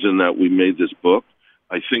 a reason that we made this book.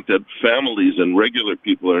 I think that families and regular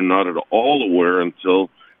people are not at all aware until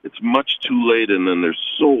it's much too late, and then they're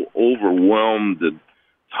so overwhelmed and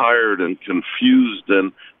tired and confused,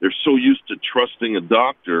 and they're so used to trusting a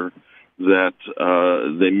doctor that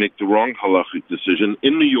they make the wrong halachic decision.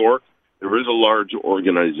 In New York, there is a large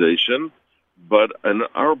organization, but in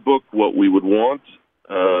our book, what we would want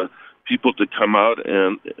people to come out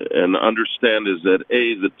and understand is that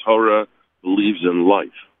A, the Torah believes in life,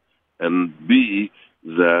 and B,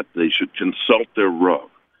 that they should consult their Rav.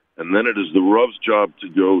 And then it is the Rav's job to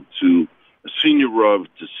go to a senior Rav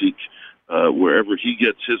to seek wherever he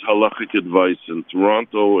gets his halachic advice in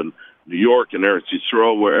Toronto and New York and Eretz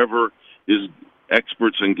Yisrael, wherever his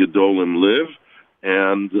experts and Gedolim live.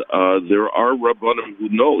 And there are Rabbanim who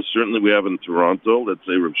know. Certainly we have in Toronto, let's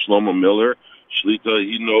say Reb Shlomo Miller, Shlita,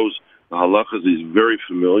 he knows the halachas, he's very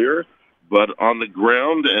familiar. But on the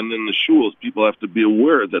ground and in the shuls, people have to be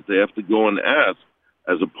aware that they have to go and ask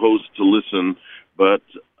as opposed to listen. But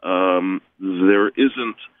there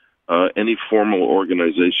isn't any formal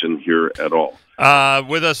organization here at all.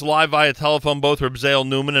 With us live via telephone, both Rabbi Zale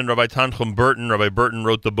Newman and Rabbi Tanchum Burton. Rabbi Burton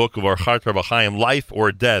wrote the book of Acharta B'Chaim, Life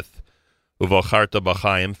or Death of Acharta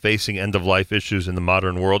B'Chaim, Facing End-of-Life Issues in the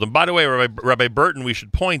Modern World. And by the way, Rabbi Burton, we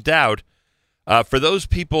should point out, for those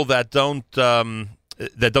people that don't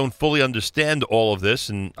fully understand all of this,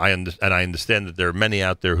 and I understand that there are many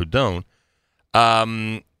out there who don't, I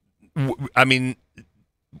mean,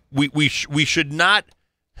 we should not,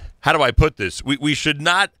 how do I put this? We should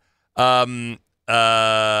not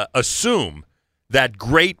assume that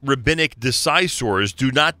great rabbinic decisors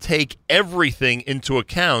do not take everything into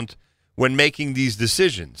account when making these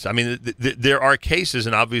decisions. I mean, there are cases,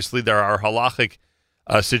 and obviously there are halachic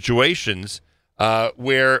situations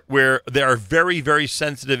where there are very, very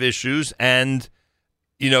sensitive issues, and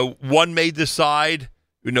one may decide,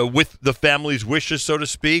 with the family's wishes, so to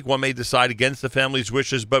speak. One may decide against the family's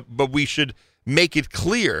wishes, but we should make it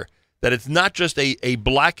clear that it's not just a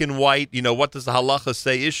black and white, what does the halacha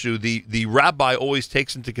say issue. The rabbi always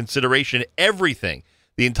takes into consideration everything,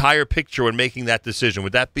 the entire picture when making that decision.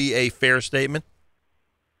 Would that be a fair statement?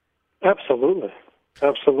 Absolutely.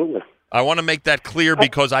 Absolutely. I want to make that clear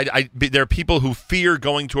because there are people who fear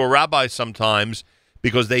going to a rabbi sometimes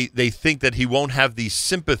because they think that he won't have the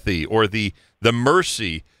sympathy or the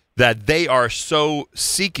mercy that they are so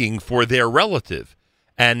seeking for their relative.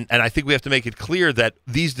 And I think we have to make it clear that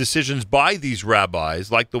these decisions by these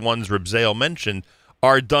rabbis, like the ones Reb Zale mentioned,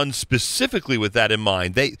 are done specifically with that in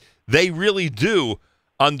mind. They really do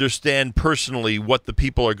understand personally what the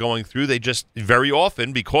people are going through. They just very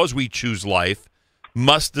often, because we choose life,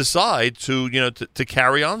 must decide to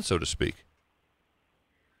carry on, so to speak.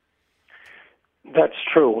 That's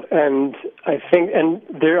true, and I think, and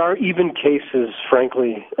there are even cases,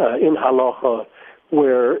 frankly, in halacha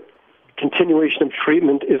where continuation of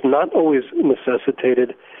treatment is not always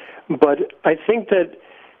necessitated. But I think that,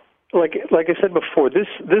 like I said before, this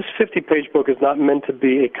 50-page book is not meant to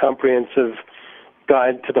be a comprehensive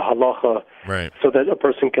guide to the halacha, right, so that a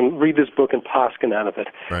person can read this book and paskin out of it.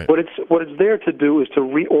 Right. What it's there to do is to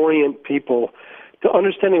reorient people to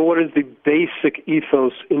understanding what is the basic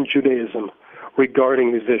ethos in Judaism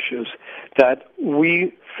regarding these issues, that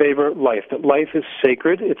we favor life, that life is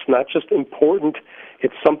sacred. It's not just important,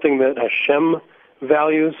 it's something that Hashem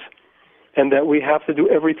values, and that we have to do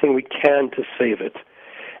everything we can to save it.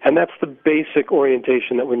 And that's the basic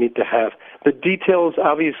orientation that we need to have. The details,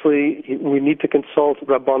 obviously, we need to consult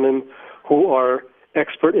Rabbanim who are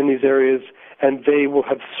expert in these areas, and they will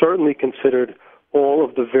have certainly considered all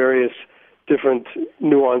of the various different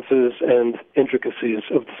nuances and intricacies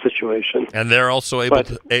of the situation. And they're also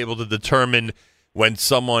able to determine when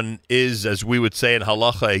someone is, as we would say in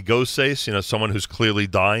halacha, a goses, someone who's clearly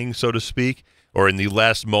dying, so to speak, or in the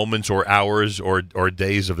last moments or hours or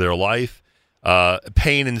days of their life.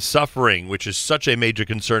 Pain and suffering, which is such a major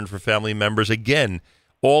concern for family members. Again,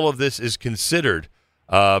 all of this is considered.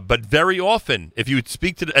 But very often, if you would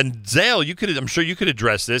speak to, and Zale, I'm sure you could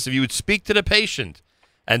address this, if you would speak to the patient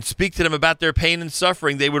and speak to them about their pain and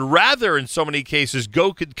suffering, they would rather, in so many cases,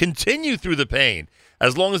 continue through the pain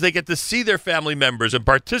as long as they get to see their family members and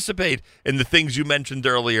participate in the things you mentioned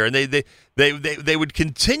earlier. And they would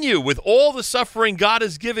continue with all the suffering God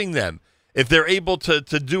is giving them if they're able to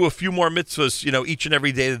do a few more mitzvahs, each and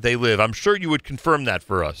every day that they live. I'm sure you would confirm that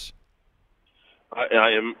for us.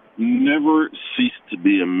 I am never ceased to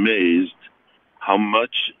be amazed how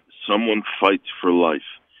much someone fights for life.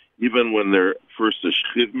 Even when they're first a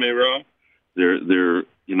shchiv meira, They're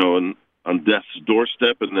on death's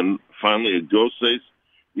doorstep, and then finally a go says,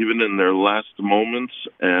 even in their last moments.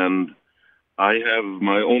 And I have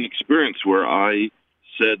my own experience where I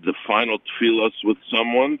said the final tefillas with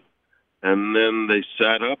someone, and then they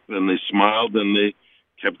sat up and they smiled and they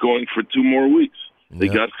kept going for 2 more weeks. They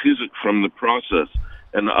got chizuk from the process.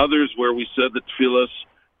 And others where we said the tefillas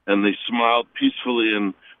and they smiled peacefully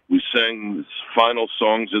and we sang final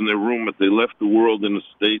songs in their room, but they left the world in a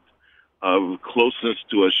state of closeness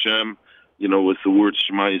to Hashem, with the word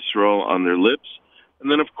Shema Yisrael on their lips.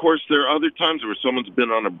 And then, of course, there are other times where someone's been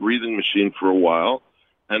on a breathing machine for a while,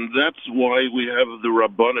 and that's why we have the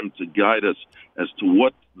Rabbanim to guide us as to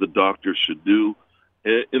what the doctor should do.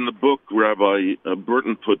 In the book, Rabbi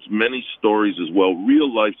Burton puts many stories as well,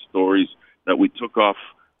 real-life stories that we took off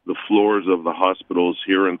the floors of the hospitals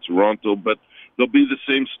here in Toronto, but there'll be the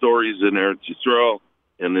same stories in Eretz Yisrael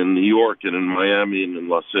and in New York and in Miami and in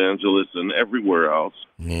Los Angeles and everywhere else.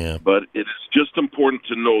 Yeah. But it's just important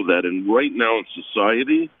to know that, and right now in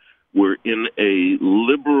society, we're in a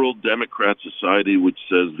liberal Democrat society which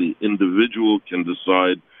says the individual can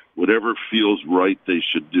decide whatever feels right they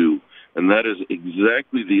should do. And that is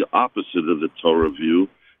exactly the opposite of the Torah view.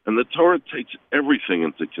 And the Torah takes everything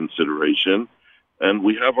into consideration. And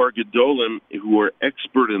we have our Gedolim who are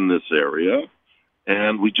expert in this area.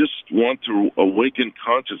 And we just want to awaken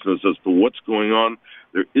consciousness as to what's going on.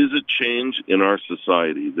 There is a change in our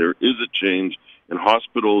society. There is a change in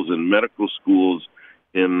hospitals and medical schools,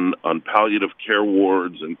 on palliative care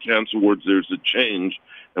wards and cancer wards. There's a change,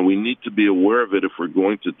 and we need to be aware of it if we're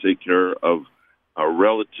going to take care of our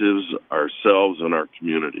relatives, ourselves, and our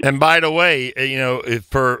community. And by the way,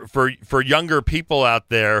 for younger people out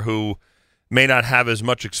there who may not have as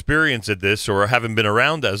much experience at this or haven't been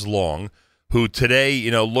around as long, who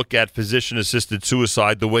today, look at physician-assisted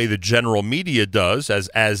suicide the way the general media does,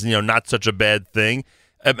 as not such a bad thing.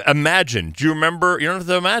 Imagine. Do you remember? You don't have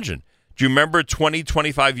to imagine. Do you remember 20,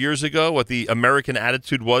 25 years ago what the American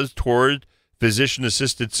attitude was toward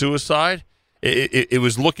physician-assisted suicide? It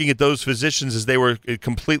was looking at those physicians as they were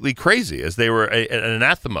completely crazy, as they were an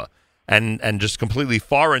anathema, and just completely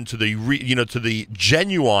foreign to the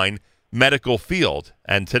genuine medical field.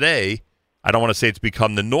 And today, I don't want to say it's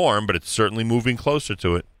become the norm, but it's certainly moving closer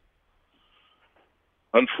to it.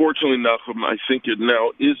 Unfortunately, Nachum, I think it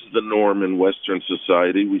now is the norm in Western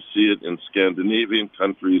society. We see it in Scandinavian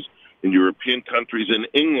countries, in European countries. In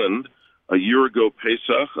England, a year ago,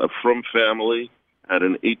 Pesach, a Frum family had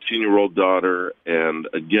an 18-year-old daughter and,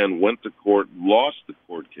 again, went to court, lost the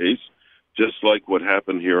court case, just like what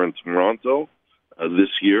happened here in Toronto this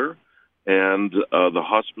year. And the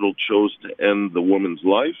hospital chose to end the woman's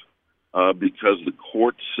life because the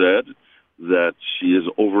court said that she is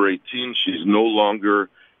over 18. She's no longer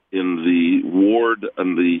in the ward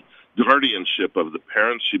and the guardianship of the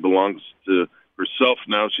parents. She belongs to herself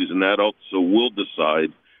now. She's an adult, so we'll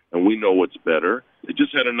decide, and we know what's better. They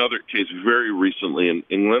just had another case very recently in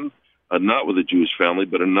England, not with a Jewish family,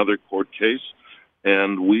 but another court case.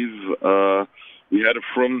 And we had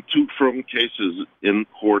two Frum cases in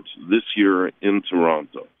court this year in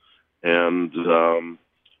Toronto. And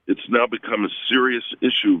it's now become a serious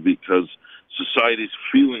issue because society's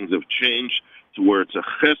feelings have changed to where it's a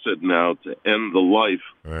chesed now to end the life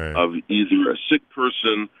of either a sick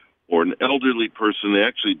person or an elderly person. They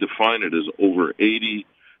actually define it as over 80.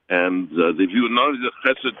 And they view it not as a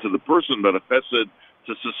chesed to the person, but a chesed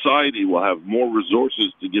to society. Will have more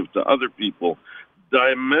resources to give to other people,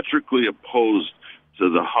 diametrically opposed to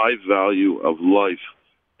the high value of life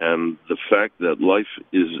and the fact that life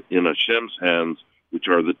is in Hashem's hands, which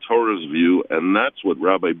are the Torah's view. And that's what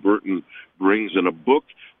Rabbi Burton brings in a book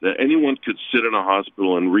that anyone could sit in a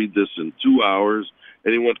hospital and read this in 2 hours.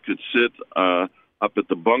 Anyone could sit up at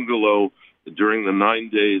the bungalow during the 9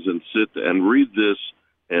 days and sit and read this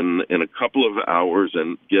in a couple of hours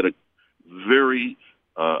and get a very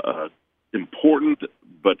important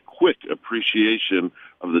but quick appreciation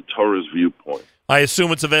of the Torah's viewpoint. I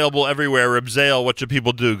assume it's available everywhere. Reb Zale, what should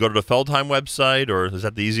people do? Go to the Feldheim website, or is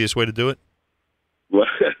that the easiest way to do it? Well,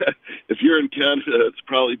 if you're in Canada, it's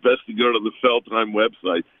probably best to go to the Feldheim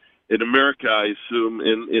website. In America, I assume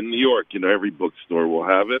in New York, every bookstore will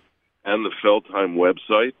have it, and the Feldheim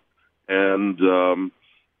website. And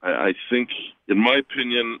I think, in my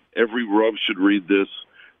opinion, every Rav should read this.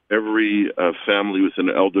 Every family with an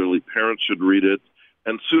elderly parent should read it,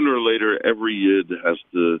 and sooner or later, every Yid has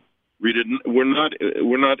to read it. We're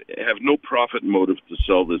not have no profit motive to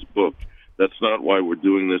sell this book. That's not why we're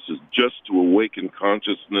doing this. Is just to awaken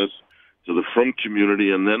consciousness to the Frum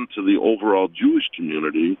community and then to the overall Jewish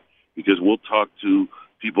community, because we'll talk to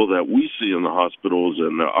people that we see in the hospitals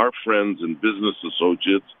and our friends and business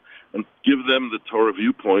associates, and give them the Torah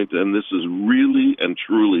viewpoint. And this is really and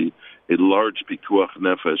truly a large pikuach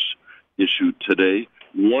nefesh issue today.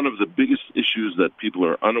 One of the biggest issues that people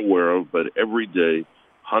are unaware of, but every day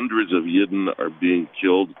hundreds of Yidden are being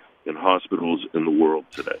killed in hospitals in the world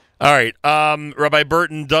today. All right. Rabbi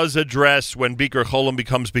Burton does address when Bikur Cholim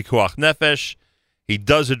becomes pikuach nefesh. He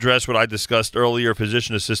does address what I discussed earlier,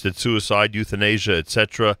 physician-assisted suicide, euthanasia,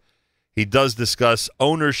 etc. He does discuss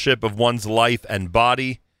ownership of one's life and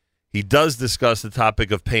body. He does discuss the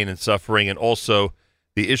topic of pain and suffering, and also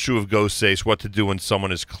the issue of ghosts, what to do when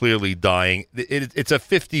someone is clearly dying. It's a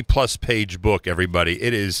 50-plus page book, everybody.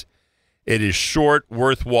 It is short,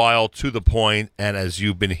 worthwhile, to the point, and as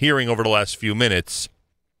you've been hearing over the last few minutes,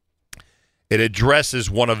 it addresses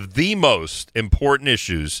one of the most important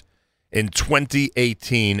issues in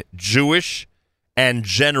 2018 Jewish and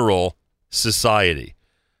general society.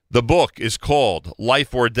 The book is called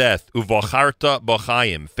Life or Death, Uvacharta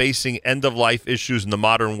B'Chaim, Facing End-of-Life Issues in the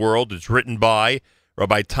Modern World. It's written by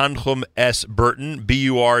Rabbi Tanchum S. Burton,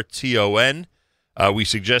 B-U-R-T-O-N. We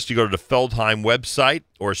suggest you go to the Feldheim website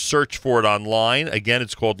or search for it online. Again,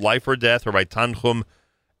 it's called Life or Death, Rabbi Tanchum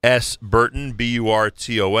S. Burton,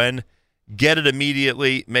 B-U-R-T-O-N. Get it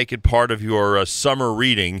immediately. Make it part of your summer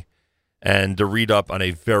reading and to read up on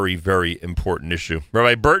a very, very important issue.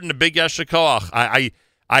 Rabbi Burton, a big yasher koach.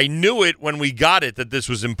 I knew it when we got it that this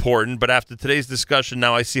was important, but after today's discussion,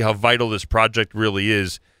 now I see how vital this project really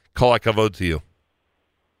is. Kol hakavod to you.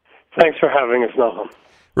 Thanks for having us, Nahum.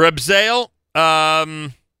 Reb Zale,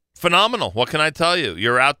 phenomenal. What can I tell you?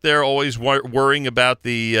 You're out there always worrying about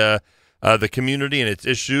the community and its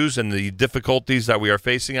issues and the difficulties that we are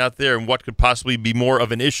facing out there, and what could possibly be more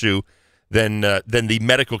of an issue than the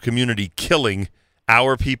medical community killing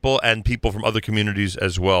our people and people from other communities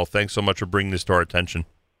as well. Thanks so much for bringing this to our attention.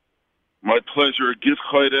 My pleasure. Git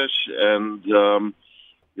Chodesh, and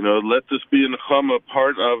let this be in Chama.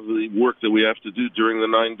 Part of the work that we have to do during the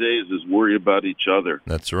 9 days is worry about each other.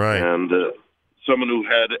 That's right. And someone who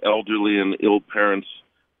had elderly and ill parents,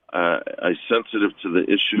 I'm sensitive to the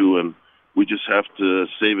issue, and we just have to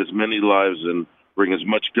save as many lives and bring as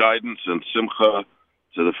much guidance and simcha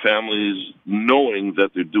to the families, knowing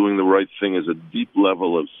that they're doing the right thing is a deep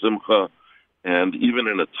level of simcha, and even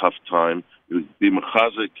in a tough time, it would be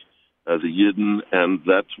mechazik the Yidden, and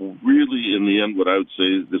that's really, in the end, what I would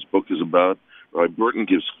say this book is about. Rabbi Burton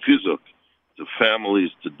gives chizuk to families,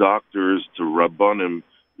 to doctors, to rabbanim,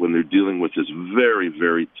 when they're dealing with this very,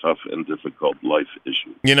 very tough and difficult life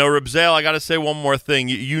issue. Reb Zale, I got to say one more thing.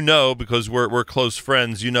 You know, because we're close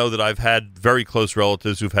friends, you know that I've had very close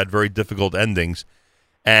relatives who've had very difficult endings,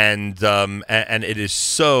 and it is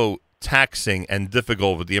so taxing and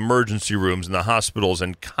difficult with the emergency rooms and the hospitals,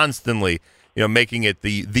 and constantly, making it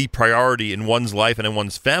the priority in one's life and in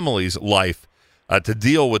one's family's life to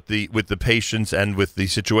deal with the patients and with the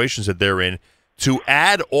situations that they're in. To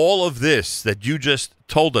add all of this that you just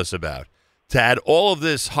told us about, to add all of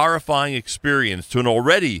this horrifying experience to an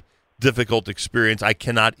already difficult experience, I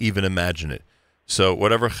cannot even imagine it. So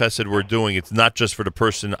whatever chesed we're doing, it's not just for the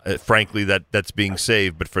person, frankly, that's being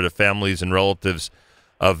saved, but for the families and relatives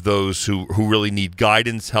of those who really need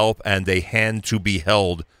guidance, help, and a hand to be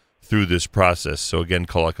held through this process. So again,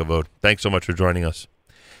 kol hakavod. Thanks so much for joining us.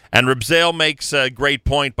 And Reb Zale makes a great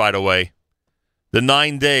point, by the way. The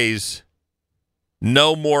 9 days,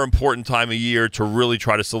 no more important time of year to really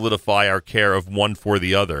try to solidify our care of one for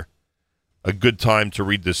the other. A good time to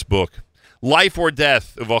read this book. Life or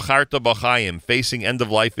Death, Uvacharta B'Chaim, Facing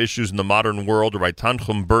End-of-Life Issues in the Modern World, by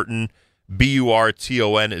Tanchum Burton,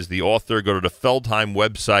 B-U-R-T-O-N, is the author. Go to the Feldheim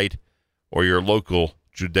website or your local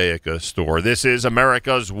Judaica store. This is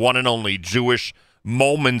America's one and only Jewish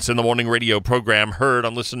Moments in the Morning radio program, heard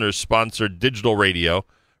on listeners-sponsored digital radio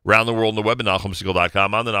around the world on the web at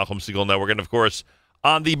NachumSegal.com, on the Nachum Segal Network, and, of course,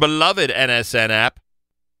 on the beloved NSN app.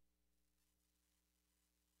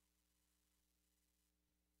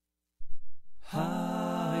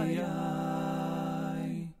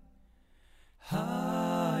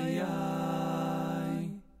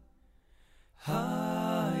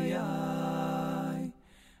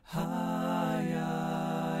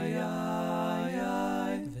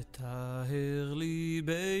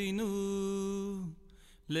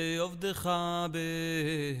 לעבדך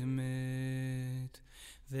באמת,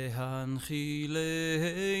 והנחילנו,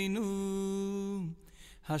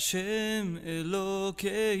 השם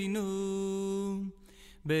אלוקינו,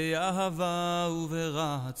 באהבה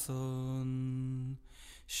וברצון.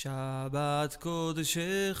 שבת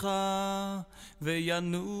קודשך,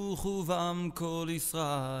 וינוחו בם כל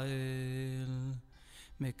ישראל,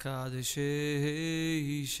 מקדשי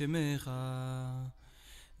שמך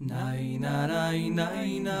נאי נאי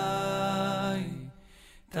נאי נאי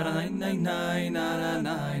תרנאי נאי נאי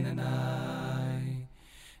נאי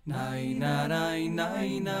נאי נאי נאי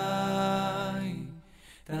נאי נאי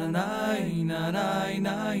תרנאי נאי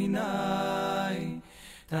נאי נאי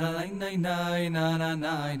תרנאי נאי נאי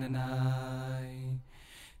נאי נאי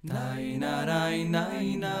נאי נאי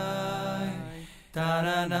נאי נאי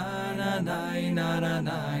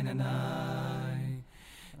Ta-na-na-na-na-na-na-na-na-na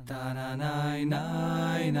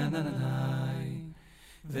Ta-na-na-na-na-na-na-na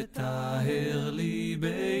ותאר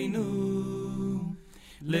ליבנו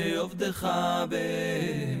לעובדך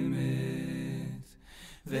באמת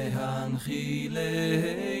והנחילנו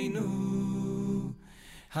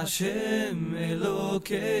השם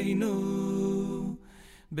אלוקינו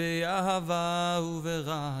באהבה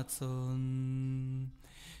וברצון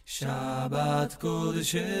שבת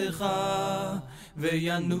קודשך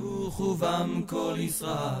וינוחו בם כל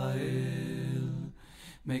ישראל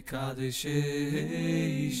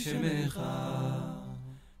מקדשי שמך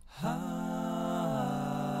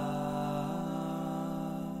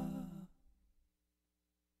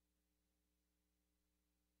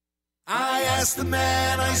I asked the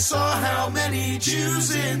man I saw how many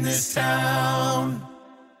Jews in this town.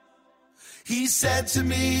 He said to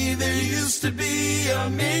me there used to be a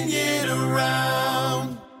million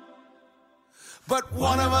around. But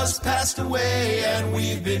one of us passed away and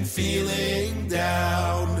we've been feeling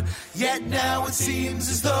down. Yet now it seems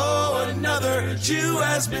as though another Jew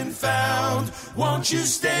has been found. Won't you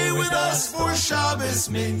stay with us for Shabbos,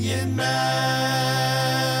 Minyan Man?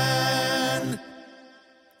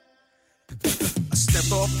 I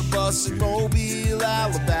stepped off the bus in Mobile,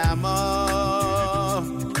 Alabama.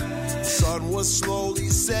 The sun was slowly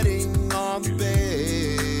setting on the bay.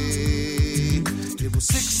 It was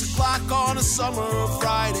 6 o'clock on a summer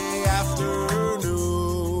Friday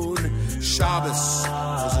afternoon. Shabbos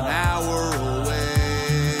was an hour away.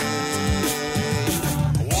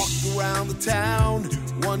 I walked around the town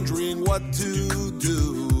wondering what to do.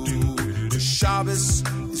 'Cause Shabbos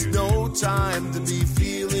is no time to be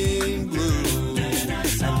feeling blue.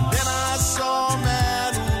 And then I saw a man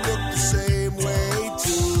who looked the same way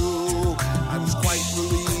too. I was quite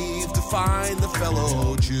relieved to find the fellow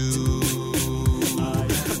Jew.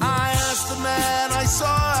 I asked the man I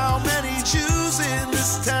saw how many Jews in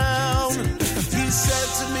this town. He said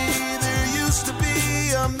to me there used to be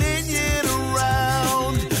a million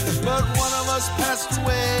around. But one of us passed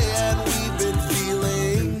away and we've been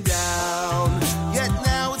feeling down. Yet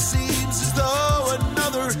now it seems as though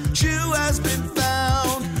another Jew has been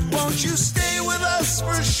found. Won't you stay with us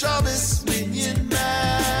for Shabbos, Minyan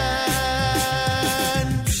Man?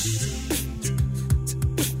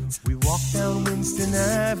 We walked down Winston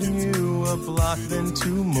Avenue, a block then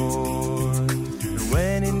two more, and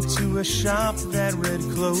went into a shop that read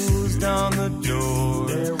closed on the door.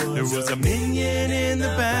 There was a minion in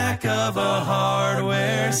the back of a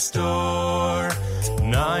hardware store.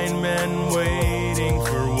 9 men waiting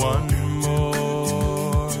for one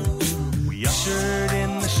more. We ushered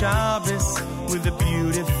in the Shabbos with a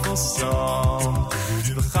beautiful song.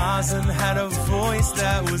 The Chazan had a voice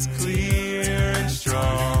that was clear and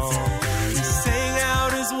strong. He sang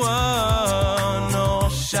out as one all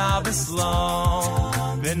Shabbos long.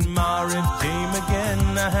 Then Mariv came again,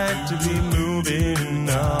 I had to be moving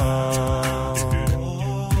on.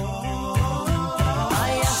 I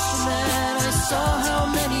asked the man I saw how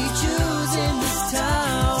many Jews in this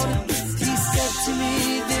town. He said to me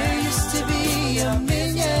there used to be a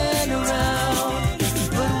million around.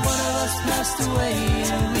 But one of us passed away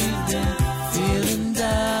and we've been feeling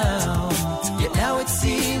down. Yet now it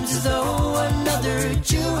seems as though another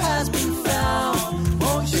Jew has been found.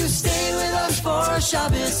 Won't you stay with us for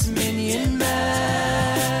Shabbos, Minyan Man?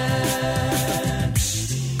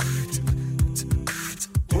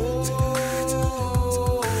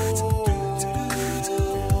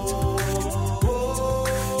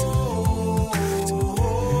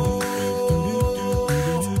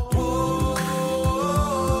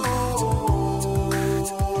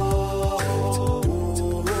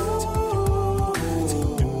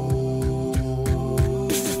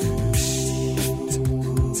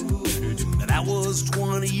 That was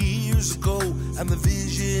 20 years ago, and the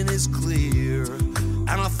vision is clear.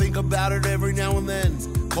 And I think about it every now and then,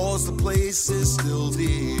 'cause the place is still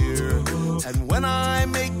dear. And when I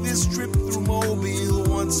make this trip through Mobile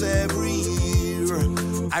once every year,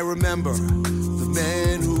 I remember the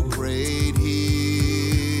men who prayed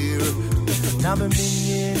here. Now the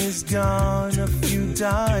minion is gone, a few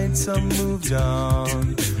died, some moved on.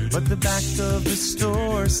 but the back of the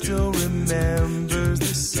store still remembers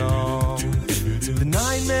the song. The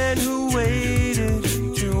 9 men who waited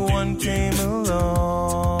till one came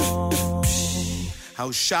along.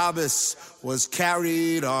 How Shabbos was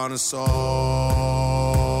carried on a song.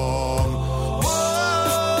 Whoa,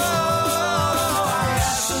 I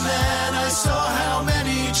asked the man I saw how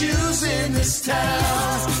many Jews in this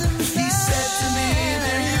town. He said to me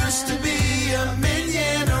there used to be a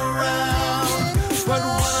million around, but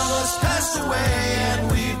one of us passed away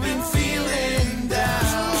and we've been feeling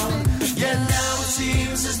down. Yet now it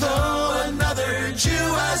seems as though another Jew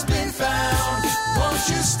has been found. Won't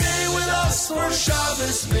you stay with us for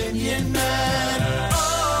Shabbos, Minyan Man?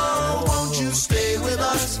 Oh, won't you stay with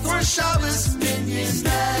us for Shabbos, Minyan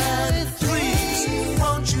Man? Please,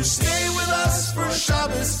 won't you stay with us for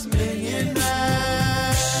Shabbos, Minyan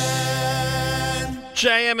Man?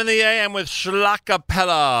 JM in the AM with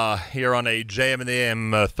Shlakapella here on a JM in the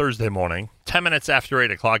AM Thursday morning. 10 minutes after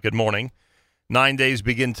 8 o'clock. Good morning. 9 days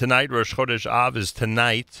begin tonight. Rosh Chodesh Av is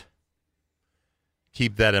tonight.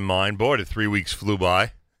 Keep that in mind. Boy, the 3 weeks flew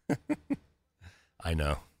by. I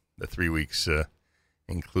know. The 3 weeks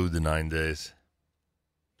include the 9 days.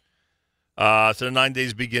 So the 9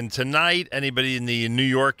 days begin tonight. Anybody in the New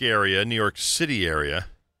York area, New York City area,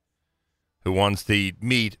 who wants to eat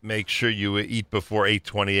meat, make sure you eat before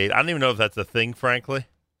 8:28. I don't even know if that's a thing, frankly.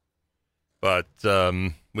 But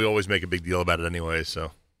we always make a big deal about it anyway,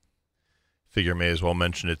 so figure may as well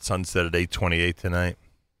mention it. Sunset at 8:28 tonight.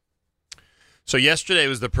 So yesterday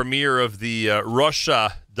was the premiere of the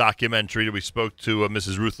Russia documentary that we spoke to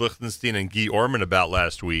Mrs. Ruth Lichtenstein and Guy Orman about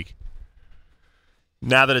last week.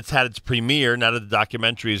 Now that it's had its premiere, now that the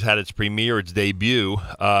documentary has had its premiere, its debut,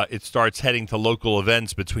 it starts heading to local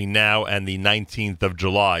events between now and the 19th of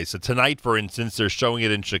July. So tonight, for instance, they're showing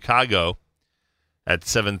it in Chicago at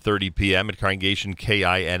 7:30 p.m. at Congregation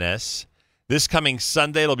KINS. This coming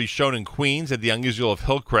Sunday, it'll be shown in Queens at the Young Israel of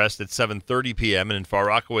Hillcrest at 7:30 p.m. and in Far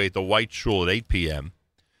Rockaway at the White Shul at 8 p.m.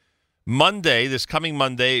 Monday, this coming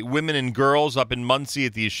Monday, Women and Girls up in Muncie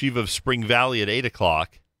at the Yeshiva of Spring Valley at 8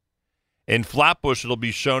 o'clock. In Flatbush, it'll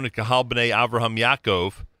be shown at Kahal B'nai Avraham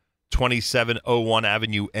Yaakov, 2701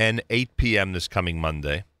 Avenue N, 8 p.m. this coming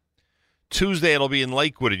Monday. Tuesday, it'll be in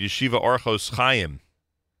Lakewood at Yeshiva Orchos Chaim,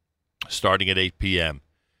 starting at 8 p.m.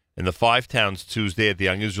 In the Five Towns Tuesday at the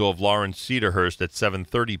Young Israel of Lawrence Cedarhurst at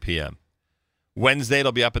 7:30 p.m. Wednesday,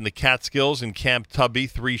 it'll be up in the Catskills in Camp Tubby,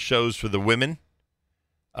 3 shows for the women,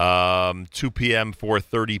 2 p.m.,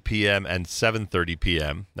 4:30 p.m., and 7:30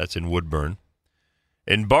 p.m. That's in Woodburn.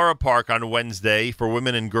 In Borough Park on Wednesday, for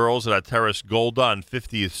women and girls at Terrace Golda on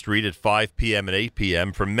 50th Street at 5 p.m. and 8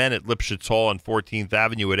 p.m. For men at Lipschitz Hall on 14th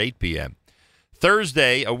Avenue at 8 p.m.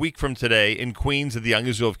 Thursday, a week from today, in Queens at the Young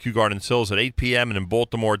Israel of Kew Gardens Hills at 8 p.m. and in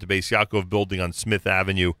Baltimore at the Beis Yaakov building on Smith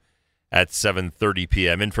Avenue at 7:30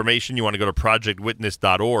 p.m. Information, you want to go to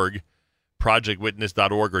projectwitness.org,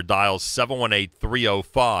 projectwitness.org, or dial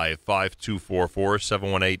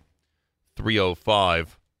 718-305-5244,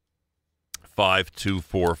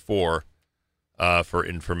 718-305-5244 for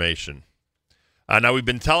information. Now, we've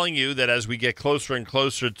been telling you that as we get closer and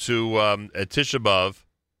closer to Tisha B'Av,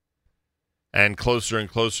 and closer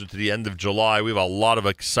to the end of July, we have a lot of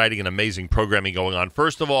exciting and amazing programming going on.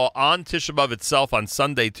 First of all, on Tisha B'Av itself, on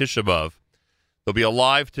Sunday Tisha B'Av, there'll be a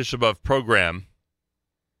live Tisha B'Av program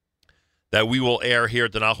that we will air here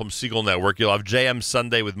at the Nachum Segal Network. You'll have JM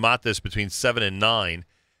Sunday with Matis between 7 and 9.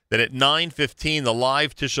 Then at 9:15, the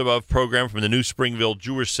live Tisha B'Av program from the New Springville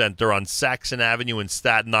Jewish Center on Saxon Avenue in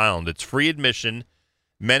Staten Island. It's free admission.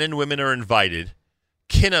 Men and women are invited.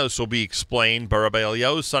 Kinnos will be explained by Rabbi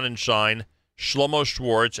Eliyahu Sonnenschein, Shlomo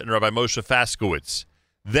Schwartz, and Rabbi Moshe Faskowitz.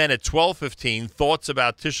 Then at 12:15, Thoughts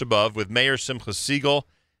About Tisha B'Av with Mayor Simcha Siegel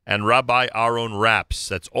and Rabbi Aaron Raps.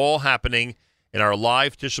 That's all happening in our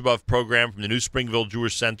live Tisha B'Av program from the New Springville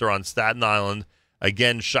Jewish Center on Staten Island.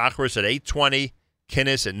 Again, Shacharis at 8:20,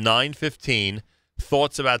 Kinnis at 9:15,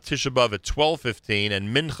 Thoughts About Tisha B'Av at 12:15,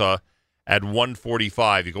 and Mincha at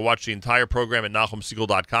 1:45. You can watch the entire program at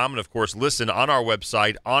NachumSegal.com and, of course, listen on our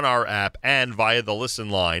website, on our app, and via the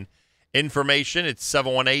listen line. Information, it's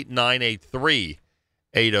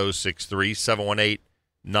 718-983-8063,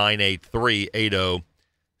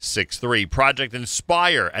 718-983-8063. Project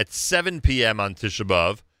Inspire at 7 p.m. on Tisha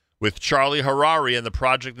B'Av with Charlie Harari and the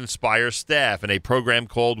Project Inspire staff in a program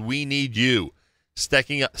called We Need You,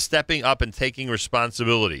 stepping up and taking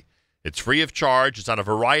responsibility. It's free of charge. It's on a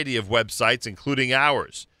variety of websites, including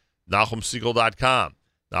ours, NachumSegal.com,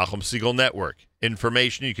 Nachum Segal Network.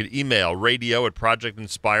 Information, you can email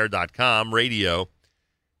radio@projectinspire.com,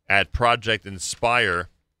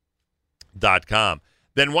 radio@projectinspire.com.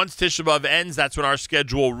 Then once Tisha B'Av ends, that's when our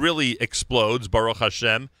schedule really explodes, Baruch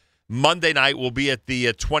Hashem. Monday night will be at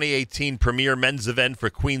the 2018 premier men's event for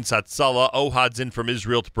Queen's Hatzalah. Ohad's in from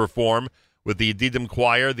Israel to perform with the Yedidim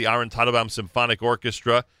Choir, the Aaron Tannenbaum Symphonic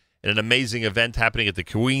Orchestra, and an amazing event happening at the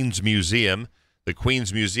Queen's Museum. The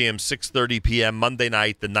Queen's Museum, 6:30 p.m. Monday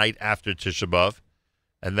night, the night after Tisha B'Av.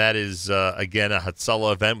 And that is, again, a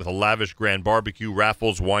Hatzalah event with a lavish grand barbecue,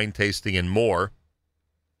 raffles, wine tasting, and more.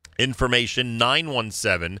 Information,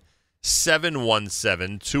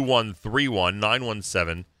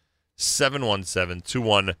 917-717-2131,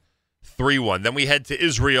 917-717-2131. Then we head to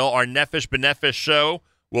Israel. Our Nefesh B'Nefesh show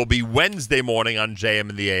will be Wednesday morning on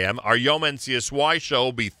JM in the AM. Our Yom NCSY show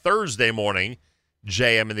will be Thursday morning,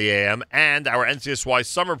 JM in the AM. And our NCSY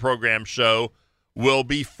summer program show will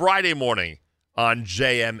be Friday morning on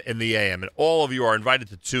JM in the AM. And all of you are invited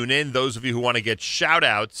to tune in. Those of you who want to get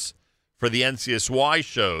shout-outs for the NCSY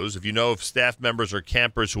shows, if you know of staff members or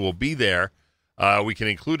campers who will be there, we can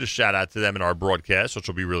include a shout-out to them in our broadcast, which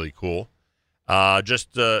will be really cool.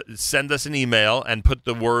 Just send us an email and put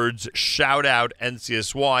the words shout-out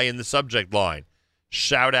NCSY in the subject line.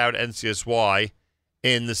 Shout-out NCSY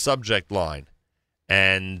in the subject line.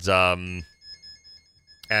 And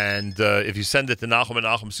if you send it to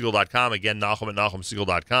Nachum@NachumSegal.com, again,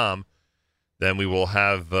 Nachum@NachumSegal.com, then we will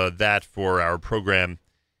have that for our program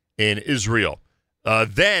in Israel.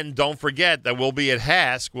 Then don't forget that we'll be at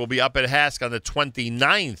HASC. We'll be up at HASC on the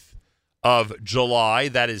 29th of July.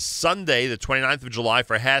 That is Sunday, the 29th of July,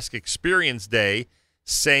 for HASC Experience Day.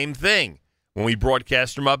 Same thing when we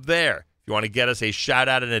broadcast from up there. If you want to get us a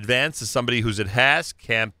shout-out in advance to somebody who's at HASC,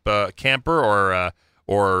 camper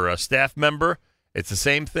or a staff member, it's the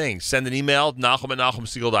same thing. Send an email,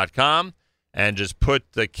 Nachum@NachumSegal.com, and just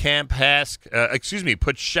put the Camp HASC,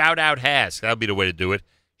 put shout-out HASC. That would be the way to do it.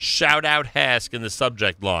 Shout-out HASC in the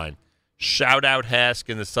subject line. Shout-out HASC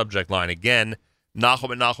in the subject line. Again,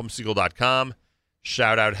 Nachum@NachumSegal.com.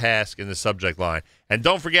 Shout-out HASC in the subject line. And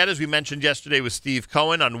don't forget, as we mentioned yesterday with Steve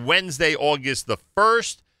Cohen, on Wednesday, August the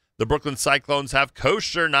 1st, the Brooklyn Cyclones have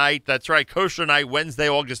Kosher Night. That's right, Kosher Night, Wednesday,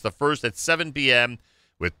 August the 1st at 7 p.m.,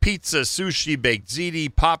 with pizza, sushi, baked ziti,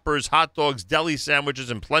 poppers, hot dogs, deli sandwiches,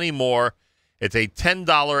 and plenty more. It's a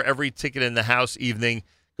 $10 every ticket in the house evening.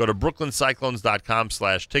 Go to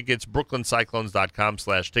brooklyncyclones.com/tickets,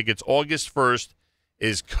 brooklyncyclones.com/tickets. August 1st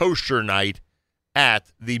is Kosher Night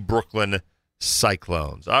at the Brooklyn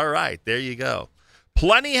Cyclones. All right, there you go.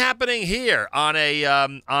 Plenty happening here on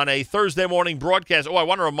a Thursday morning broadcast. Oh, I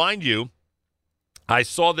want to remind you, I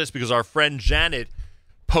saw this because our friend Janet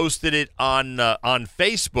posted it on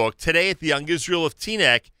Facebook. Today at the Young Israel of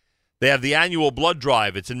Teaneck, they have the annual blood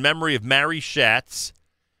drive. It's in memory of Mary Schatz.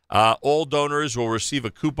 All donors will receive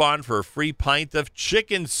a coupon for a free pint of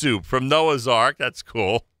chicken soup from Noah's Ark. That's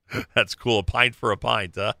cool. That's cool. A pint for a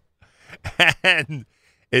pint, huh? And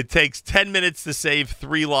it takes 10 minutes to save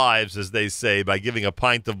 3 lives, as they say, by giving a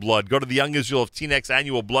pint of blood. Go to the Young Israel of Teaneck's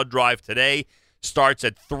annual blood drive today. Starts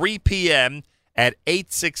at 3 p.m. at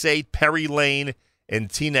 868 Perry Lane in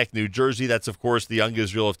Teaneck, New Jersey. That's, of course, the Young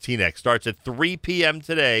Israel of Teaneck. Starts at 3 p.m.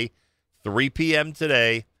 today. 3 p.m.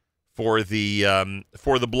 today for the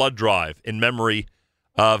blood drive in memory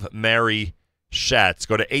of Mary Schatz.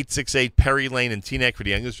 Go to 868 Perry Lane in Teaneck for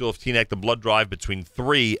the Young Israel of Teaneck. The blood drive between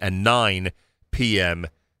 3 and 9 p.m.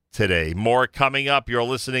 today. More coming up. You're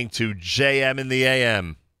listening to JM in the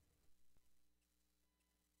AM.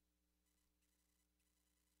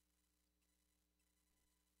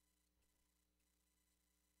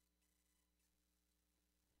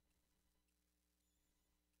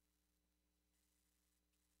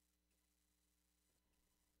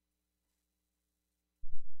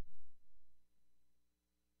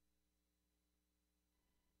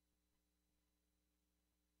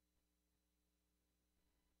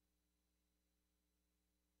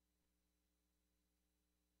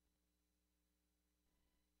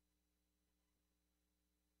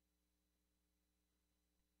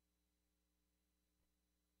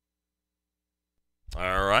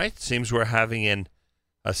 All right. Seems we're having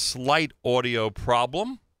a slight audio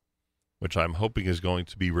problem, which I'm hoping is going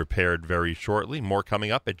to be repaired very shortly. More coming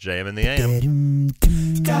up at JM in the AM.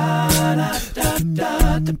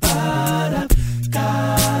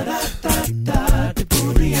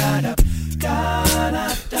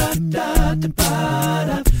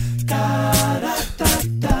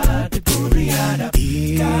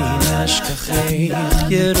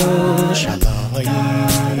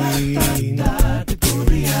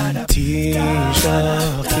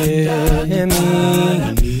 תשכח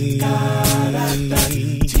ימיני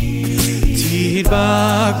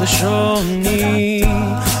תדבק לשוני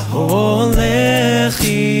הולך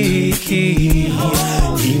איתי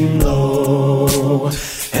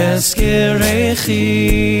אזכירכי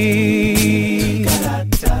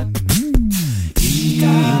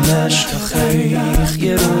אם אשכחך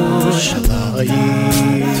ירושלים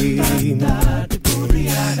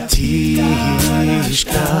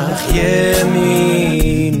תשכח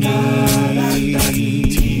ימיני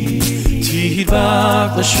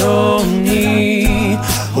תדבק לשוני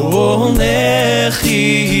הולכי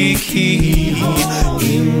כי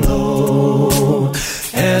אם לא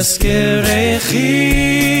אזכירכי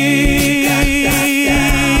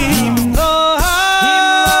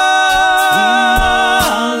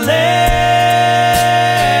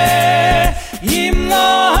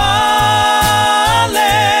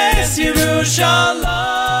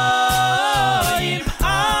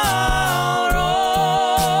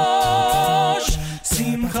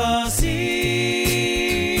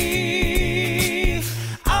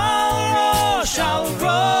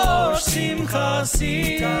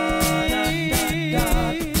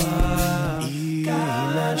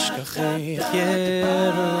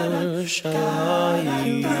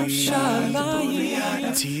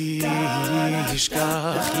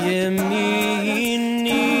תשכח ימיני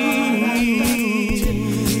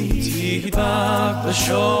תדבק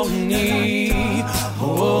לשוני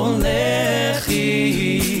הולכי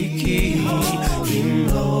כי אם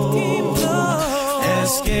לא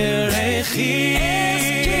אזכירכי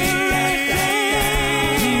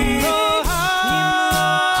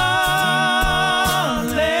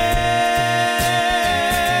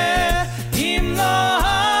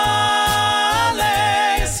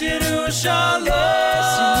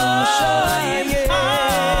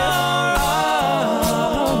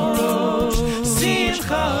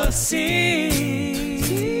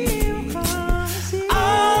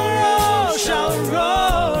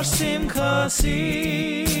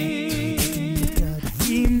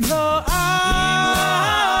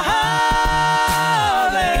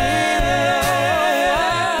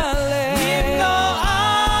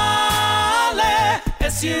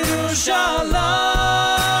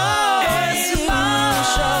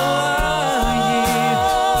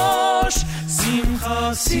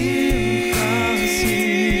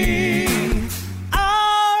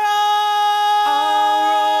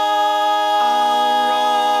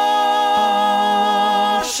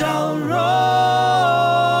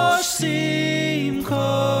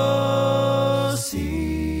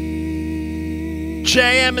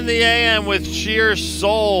JM in the AM with Sheer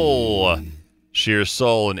Soul. Sheer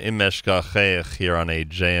Soul and Imesh Kachech here on a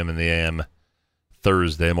JM in the AM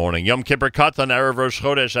Thursday morning. Yom Kippur Katan, Erev Rosh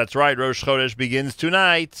Chodesh. That's right, Rosh Chodesh begins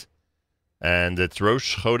tonight. And it's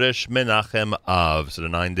Rosh Chodesh Menachem Av. So the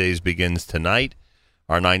 9 days begins tonight.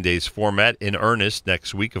 Our 9 days format in earnest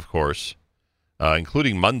next week, of course,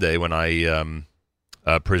 including Monday when I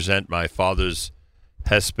present my father's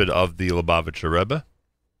Hesped of the Lubavitcher Rebbe.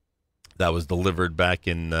 That was delivered back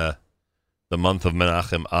in the month of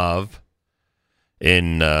Menachem Av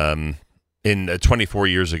in 24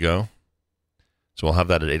 years ago. So we'll have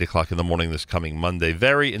that at 8 o'clock in the morning this coming Monday.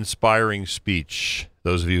 Very inspiring speech.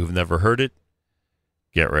 Those of you who've never heard it,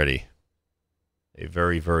 get ready. A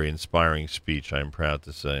very, very inspiring speech, I'm proud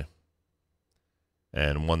to say.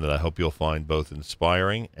 And one that I hope you'll find both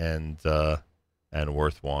inspiring and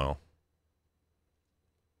worthwhile.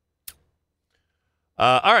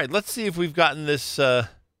 All right, let's see if we've gotten this to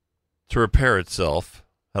repair itself.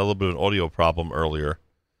 Had a little bit of an audio problem earlier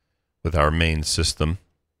with our main system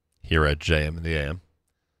here at JM in the AM.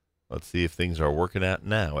 Let's see if things are working out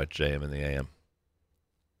now at JM in the AM.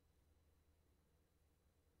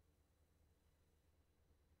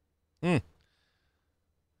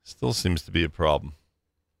 Still seems to be a problem.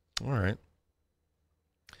 All right.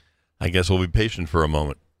 I guess we'll be patient for a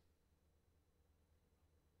moment.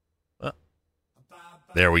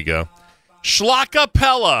 There we go.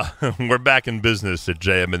 Schlacapella. We're back in business at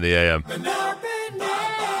JM in the AM.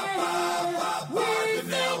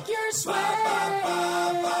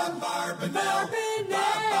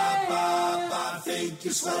 Think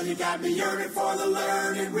you're swell, you got me yearning for the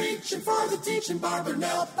learning, reaching for the teaching.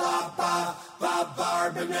 Barbanel, ba ba ba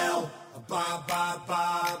Barbanel, ba ba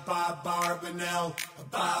ba ba Barbanel,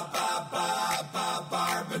 ba ba ba ba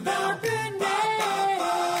Barbanel,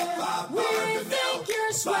 we think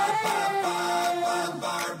you're swell, ba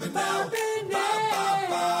Barbanel,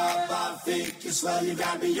 think you're swell, you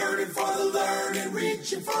got me yearning for the learning,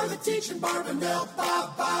 reaching for the teaching. Barbanel,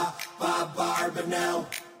 ba ba ba Barbanel.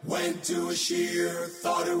 Went to a shear,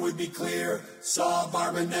 thought it would be clear. Saw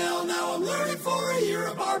Barbanel, now I'm learning for a year.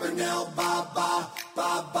 A Barbanel, ba ba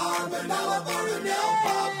ba Barbanel, a Barbanel,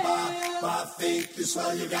 ba ba ba. Think you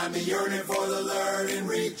swell, you got me yearning for the learning,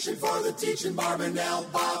 reaching for the teaching.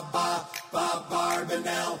 Barbanel, ba ba ba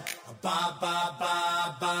Barbanel, ba ba ba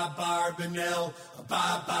ba Barbanel, ba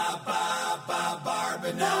ba ba ba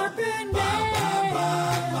Barbanel, ba ba ba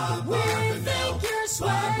ba Barbanel,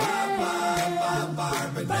 ba ba ba ba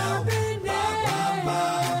Barbanel, ba ba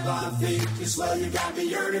ba. Think you swell, you got me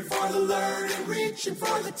yearning for the learning, reaching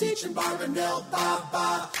for the teaching. Barbanel, ba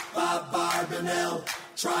ba ba Barbanel.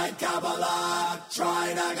 Try Kabbalah,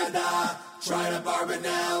 try Nagada, try to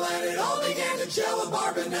Barbanel, and it all began to gel with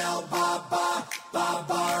Barbanel. Ba ba ba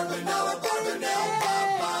Barbanel, Barbanel, ba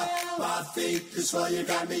ba ba. Think you swell, you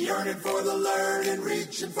got me yearning for the learning,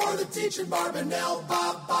 reaching for the teaching. Barbanel, ba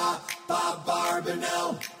ba ba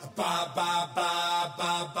Barbanel, ba ba ba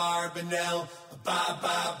ba Barbanel. Ba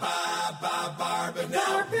ba ba ba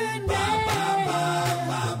Barbanel, ba ba ba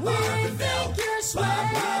ba Barbanel, ba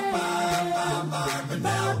ba ba ba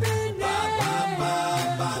Barbanel, ba ba ba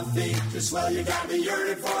ba. Think you swell, you got me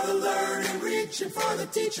yearning for the learning, reaching for the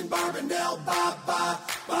teaching. Barbanel, ba ba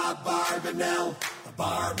ba Barbanel,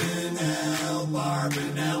 Barbanel,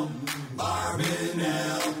 Barbanel,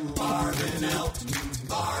 Barbanel, Barbanel,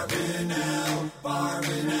 Barbanel,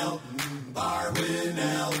 Barbanel,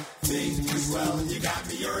 Barbanel. Think you swell, you got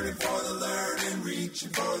me yearning for the learning, reaching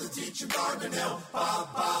for the teaching. Barbanel, ba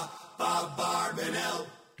ba ba Barbanel.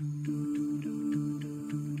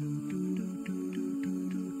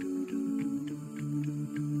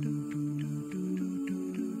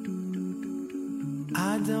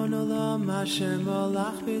 Adon Olam Hashem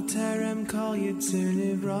Olach B'terem Kol Yitzir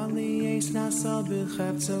Nivra Li Eis Nasal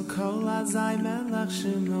B'chefzo Kol Azai Melech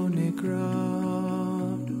Shemo Nikra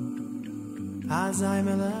Azai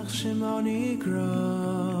Melech Shemo Nikra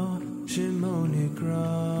Shemo Nikra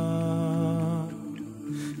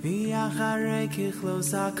V'yacharei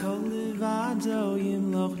Kichlos HaKol Levado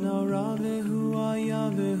Yimloch Nora V'hu Aya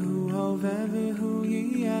V'hu Hove V'hu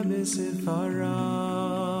Yiyeh B'Sifara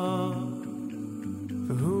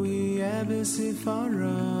Who yeh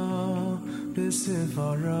b'sifara,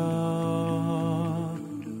 b'sifara.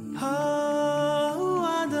 Oh,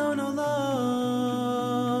 Adon Olam,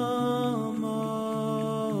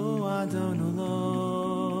 oh, Adon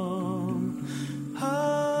Olam. Oh,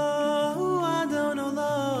 Adon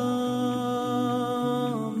Olam,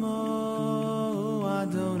 oh,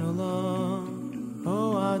 Adon Olam,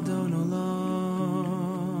 oh, Adon Olam.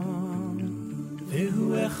 V'hu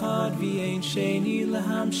echad v'yein sheni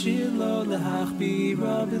Hamshir lo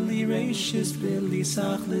lehachbira v'li reishis v'li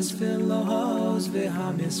sachlis v'lo ha'oz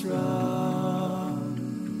v'hamisra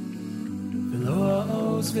v'lo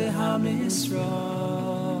ha'oz v'hamisra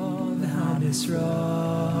v'hamisra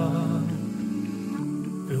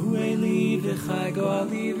v'hu eli v'chai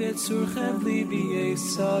go'ali v'tzurchev li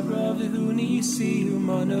b'yesavra v'hu nisi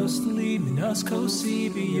humanos li minas kosi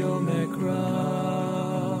b'yom ekra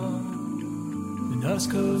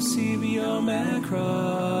Naskosi b'yomekra,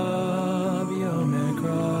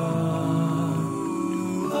 b'yomekra.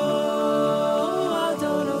 Oh,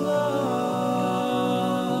 Adon Olam,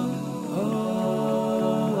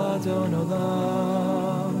 oh, Adon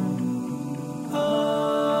Olam.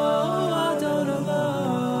 Oh, Adon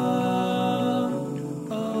Olam,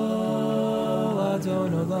 oh,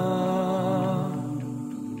 Adon Olam.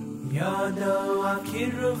 Yado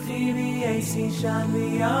akir ruchi v'yesi shan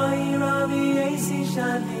v'yayira v'yesi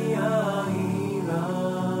shan v'yayira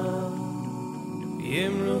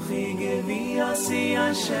Yimruchi gevi asi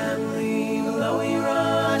Hashem li v'lo ira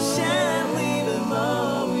Hashem li v'lo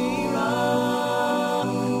ira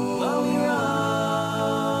Lo ira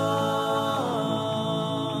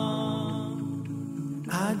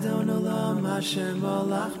Adon Olam Hashem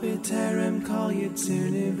olach b'terem kol yitzir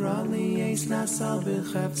nivra li eis nasal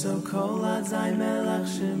b'chefzo kol azai melech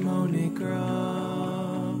shemo nikra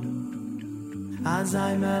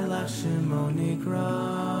Azai melech shemo nikra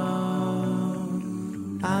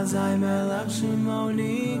Azai melech shemo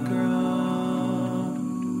nikra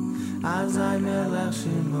Azai melech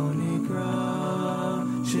shemo nikra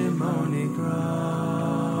Shemo nikra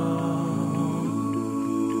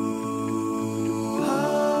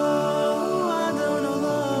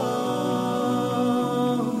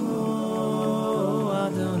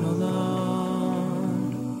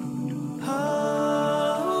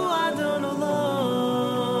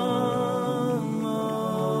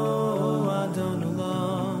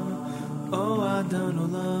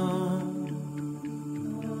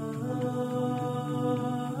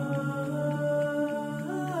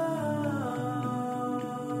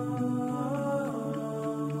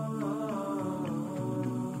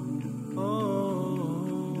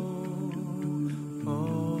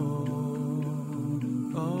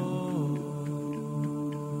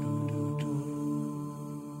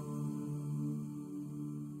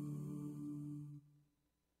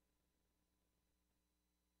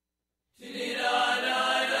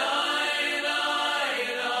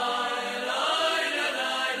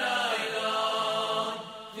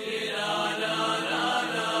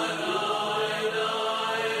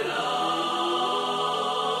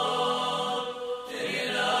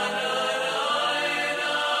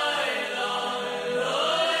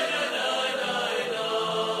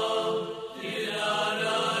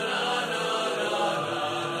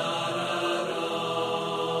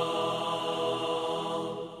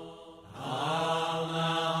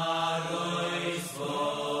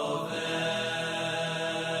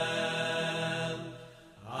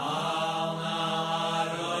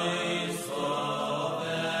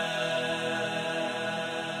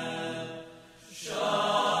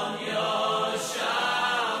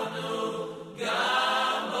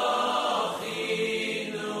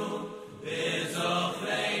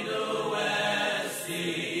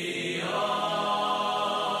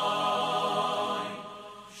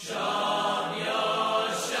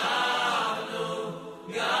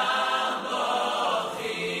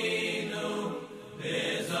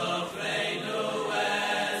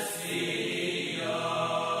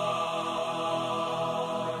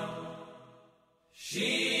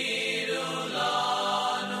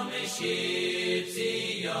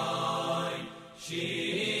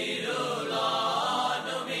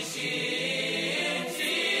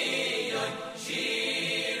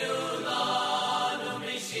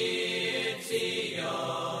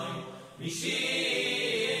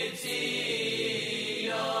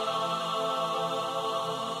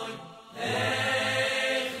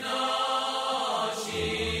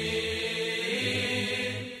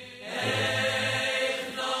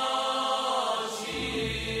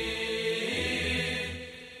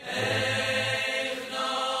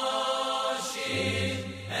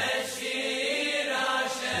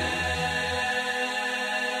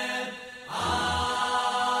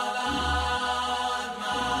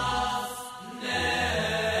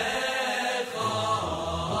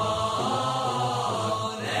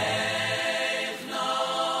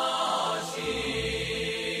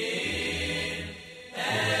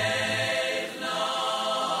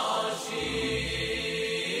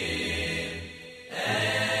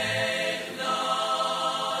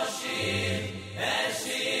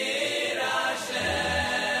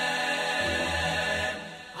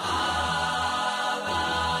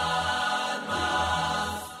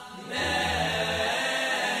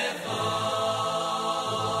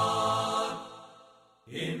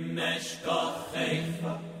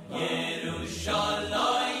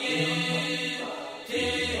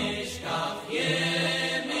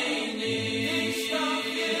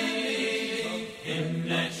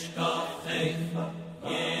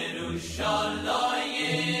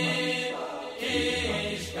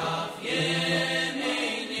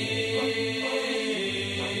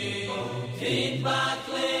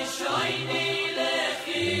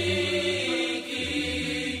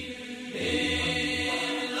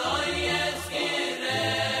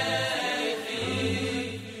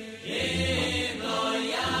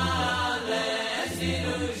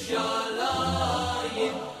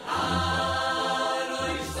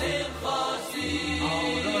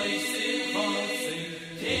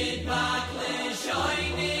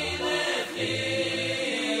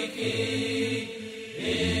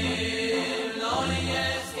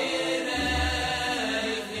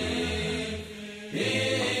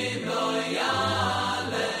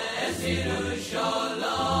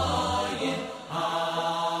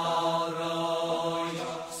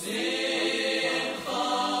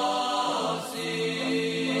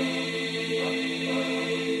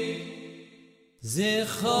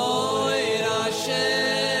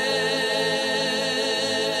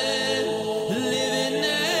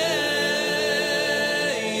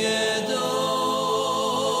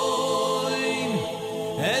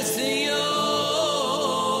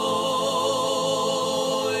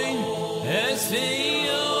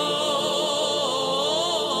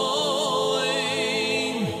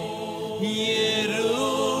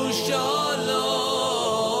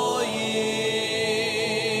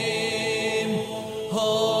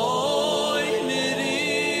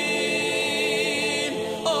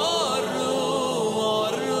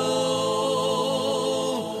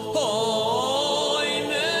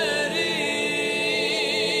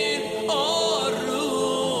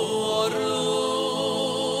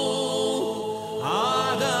Ah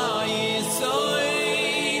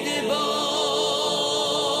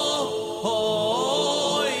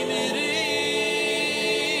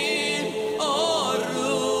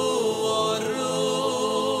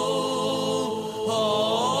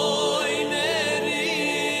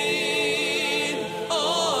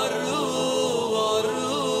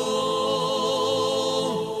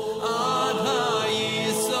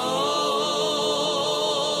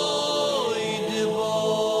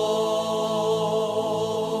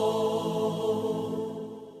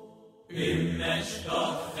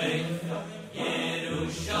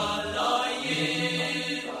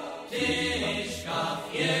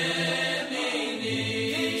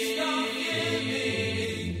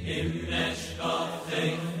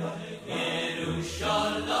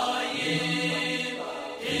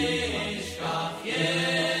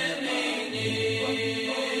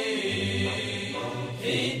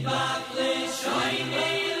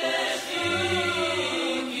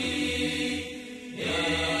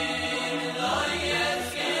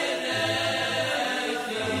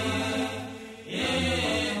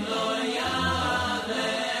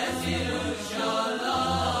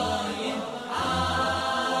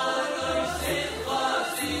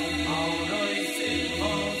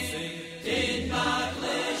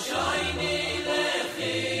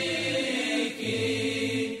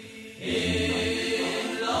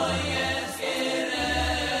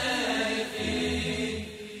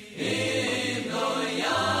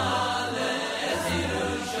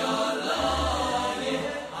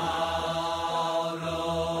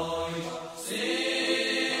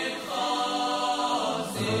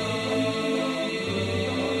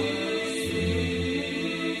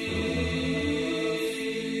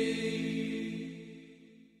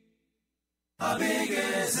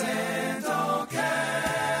sind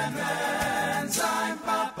okay, wenn sein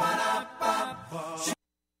Papa.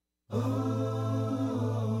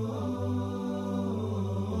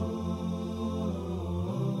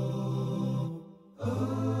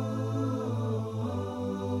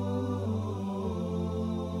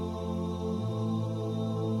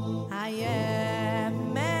 I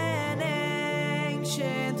am an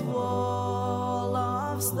ancient wall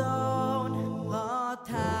of stone,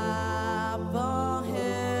 atop a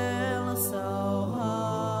hill so high.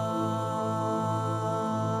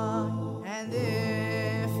 And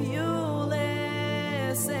if you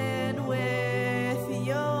listen with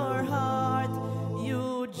your heart,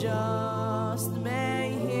 you just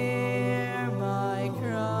may hear my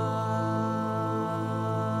cry.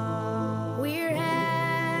 We're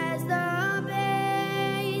as the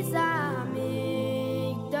base amigdash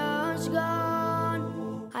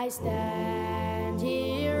gone, I stand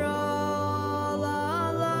here all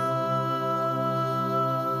alone.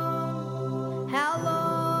 How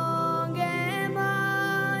long am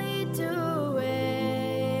I to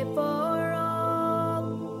wait for all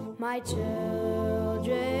my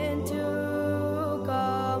children to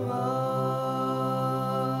come home?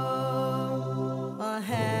 A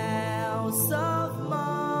house of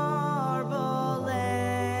marble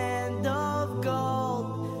and of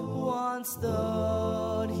gold once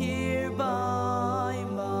stood here by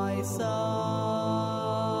my side.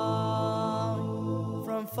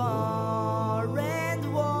 From far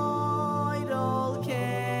and wide all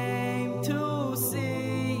came to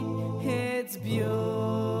see its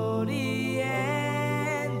beauty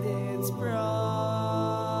and its pride.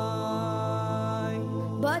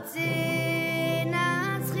 But sin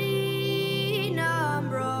and Chinam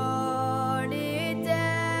brought it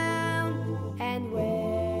down, and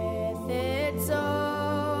with it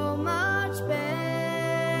so much pain.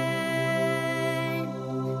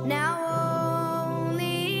 Now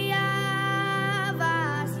only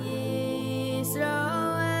Avas Yisrael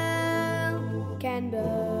can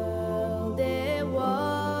build it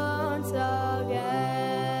once again.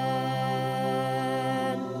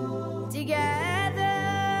 Together,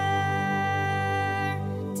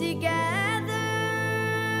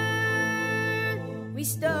 we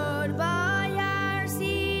stood by our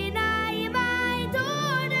Sinai, my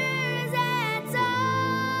daughters and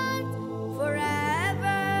sons,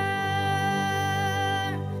 forever,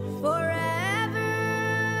 forever.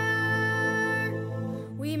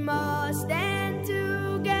 We must stand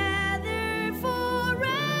together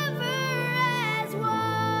forever as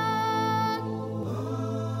one.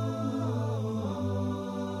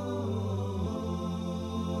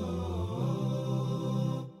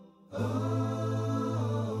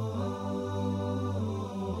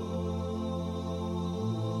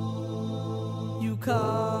 You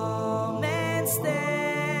come and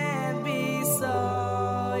stand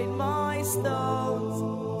beside my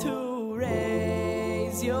stones to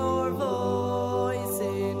raise your voice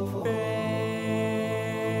in prayer.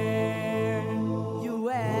 You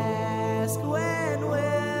ask, when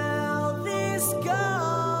will this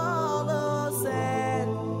gallows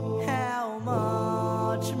end? How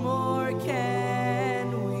much more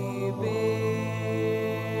can we bear?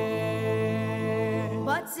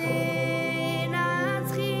 But sin and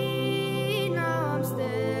Chinam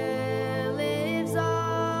still lives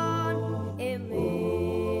on. It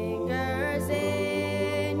lingers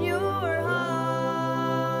in your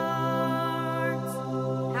hearts.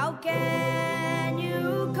 How can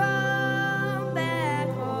you come back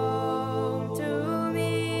home to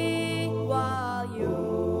me while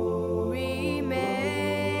you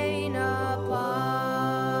remain apart?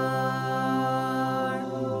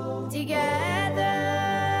 Together,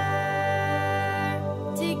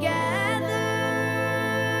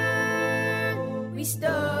 we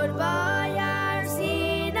stood by our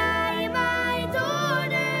Sinai, my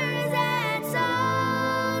daughters and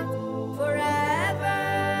sons, forever,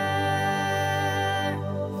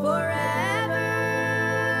 forever.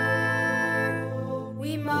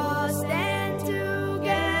 We must stand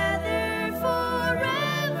together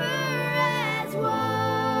forever as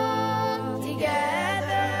one.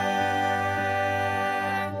 Together,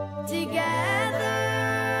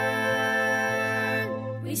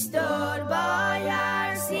 we stood by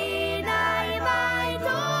our Sinai, my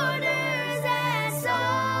daughters and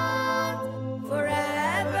sons,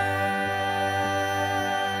 forever,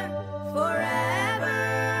 forever.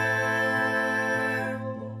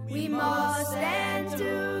 We must stand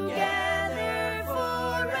together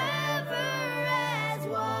forever as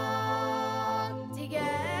one.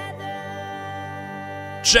 Together.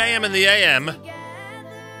 JM in the AM.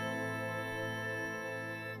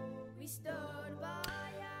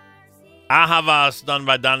 Ahavas, done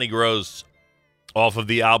by Donnie Gross, off of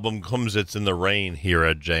the album Kumsitz in the Rain here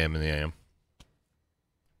at JM in the AM.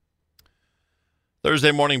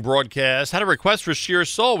 Thursday morning broadcast. Had a request for Shir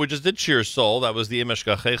Soul. We just did Shir Soul. That was the Imesh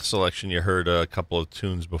Gachech selection. You heard a couple of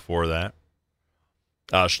tunes before that.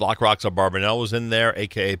 Shlach Rocks of Barbanel was in there,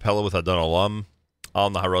 a.k.a. Pella with Adon Olam. Al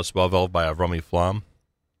Naharos Bavel by Avrami Flam.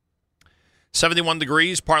 71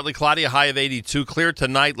 degrees, partly cloudy, a high of 82. Clear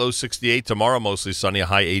tonight, low 68. Tomorrow, mostly sunny, a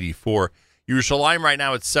high 84. Yerushalayim right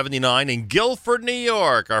now at 79. In Guilford, New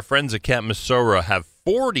York, our friends at Camp Mesorah have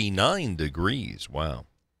 49 degrees. Wow.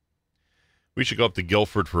 We should go up to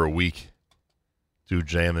Guilford for a week. Do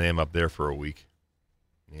Jam and AM up there for a week.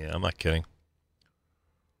 Yeah, I'm not kidding.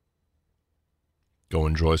 Go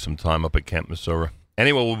enjoy some time up at Camp Mesorah.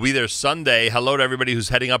 Anyway, we'll be there Sunday. Hello to everybody who's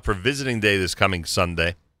heading up for Visiting Day this coming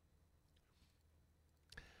Sunday.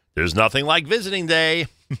 There's nothing like Visiting Day.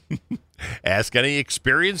 Ask any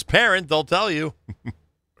experienced parent, they'll tell you.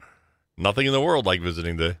 Nothing in the world like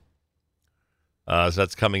Visiting Day. So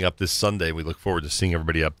that's coming up this Sunday. We look forward to seeing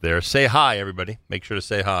everybody up there. Say hi, everybody. Make sure to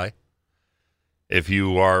say hi. If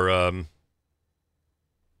you are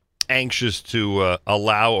anxious to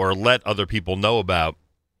allow or let other people know about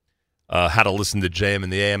how to listen to JM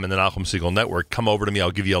and the AM and the Nachum Segal Network, come over to me.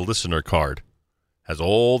 I'll give you a listener card. Has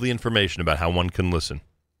all the information about how one can listen.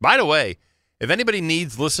 By the way, if anybody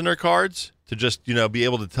needs listener cards to just, be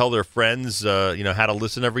able to tell their friends, how to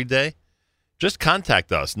listen every day, just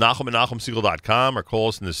contact us, Nachum at NachumSegal.com, or call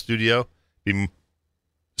us in the studio. Be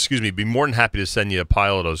more than happy to send you a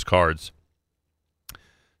pile of those cards.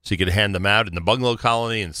 So you can hand them out in the bungalow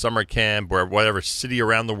colony, in summer camp, or whatever city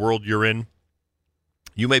around the world you're in.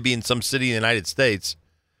 You may be in some city in the United States.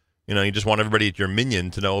 You just want everybody at your minyan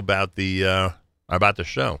to know about the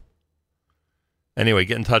show. Anyway,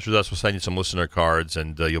 get in touch with us. We'll send you some listener cards,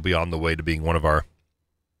 and you'll be on the way to being one of our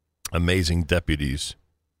amazing deputies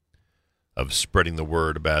of spreading the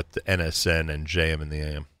word about the NSN and JM and the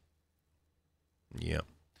AM. Yeah.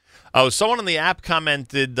 Oh, someone on the app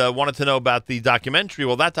commented, wanted to know about the documentary.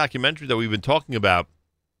 Well, that documentary that we've been talking about,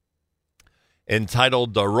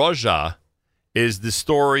 entitled Roja, is the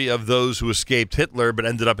story of those who escaped Hitler but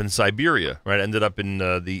ended up in Siberia, right? Ended up in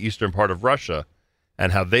the eastern part of Russia,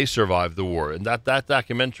 and how they survived the war. And that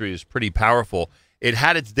documentary is pretty powerful. It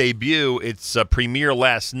had its debut, its premiere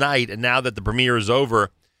last night, and now that the premiere is over,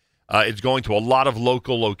 it's going to a lot of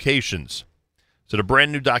local locations. So the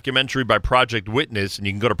brand new documentary by Project Witness, and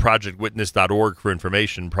you can go to projectwitness.org for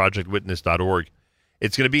information, projectwitness.org.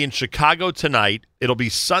 It's going to be in Chicago tonight. It'll be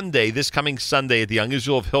Sunday, this coming Sunday, at the Young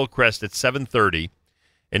Israel of Hillcrest at 7:30,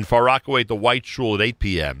 in Far Rockaway at the White Shul at 8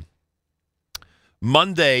 p.m.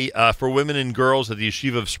 Monday for women and girls at the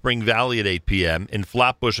Yeshiva of Spring Valley at 8 p.m., in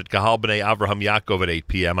Flatbush at Kahal B'nai Avraham Yaakov at 8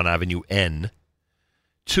 p.m. on Avenue N.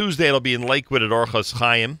 Tuesday, it'll be in Lakewood at Orchos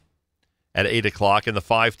Chaim at 8 o'clock, and the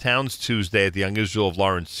Five Towns Tuesday at the Young Israel of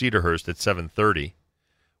Lawrence Cedarhurst at 7:30.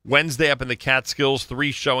 Wednesday up in the Catskills,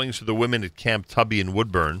 3 showings for the women at Camp Tubby in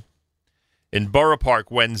Woodburn. In Borough Park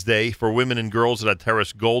Wednesday for women and girls at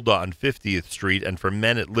Terrace Golda on 50th Street, and for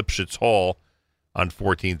men at Lipschitz Hall on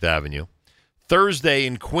 14th Avenue. Thursday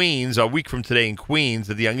in Queens, a week from today in Queens,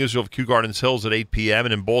 at the Young Israel of Kew Gardens Hills at 8 p.m.,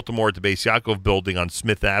 and in Baltimore at the Beis Yaakov Building on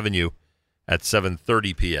Smith Avenue at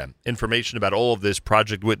 7:30 p.m. Information about all of this,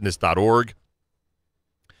 projectwitness.org.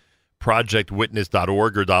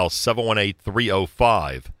 Projectwitness.org, or dial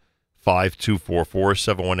 718-305-5244,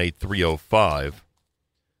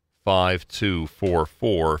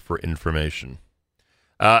 718-305-5244 for information.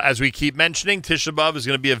 As we keep mentioning, Tisha B'Av is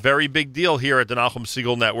going to be a very big deal here at the Nachum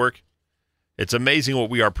Segal Network. It's amazing what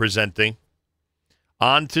we are presenting.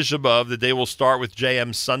 On Tisha B'Av, the day will start with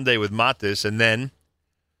JM Sunday with Matis, and then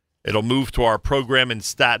it'll move to our program in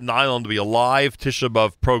Staten Island to be a live Tisha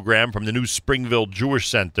B'Av program from the new Springville Jewish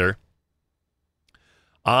Center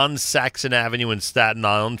on Saxon Avenue in Staten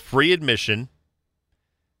Island. Free admission.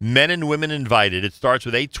 Men and women invited. It starts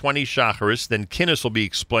with 8:20 Shacharis. Then Kinnis will be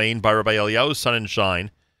explained by Rabbi Eliyahu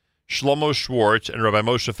Sonnenschein, Shlomo Schwartz, and Rabbi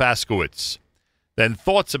Moshe Faskowitz. Then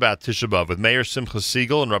Thoughts about Tisha B'Av with Mayor Simcha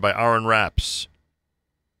Siegel and Rabbi Aaron Rapps.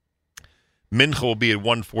 Mincha will be at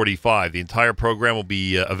 1:45. The entire program will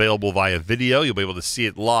be available via video. You'll be able to see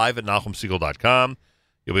it live at NachumSegal.com.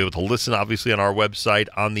 You'll be able to listen, obviously, on our website,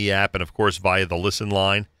 on the app, and, of course, via the listen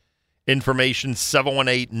line. Information,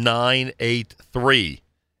 718-983-8063,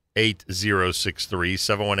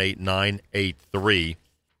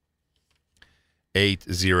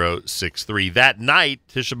 718-983-8063. That night,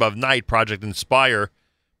 Tisha B'Av night, Project Inspire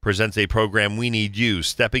presents a program, We Need You,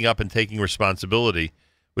 stepping up and taking responsibility,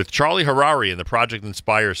 with Charlie Harari and the Project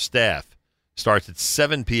Inspire staff. Starts at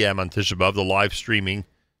 7 p.m. on Tisha B'Av, the live streaming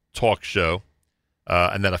talk show.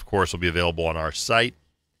 And that, of course, will be available on our site,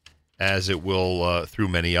 as it will through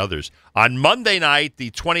many others. On Monday night,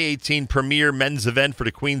 the 2018 premier men's event for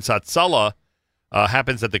the Queen's Hatzalah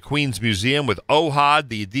happens at the Queen's Museum with Ohad,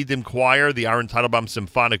 the Yedidim Choir, the Aaron Teitelbaum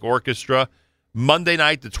Symphonic Orchestra. Monday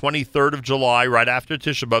night, the 23rd of July, right after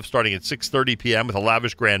Tisha B'Av, starting at 6:30 p.m. with a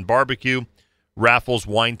lavish grand barbecue, raffles,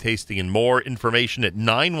 wine tasting, and more. Information at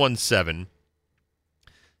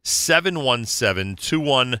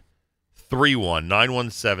 917-717-2131.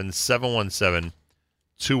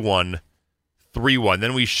 917-717-2131.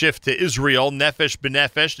 Then we shift to Israel, Nefesh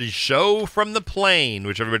B'Nefesh, the show from the plane,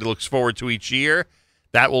 which everybody looks forward to each year.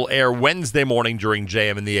 That will air Wednesday morning during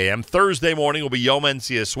JM and the AM. Thursday morning will be Yom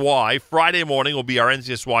NCSY. Friday morning will be our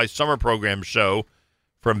NCSY summer program show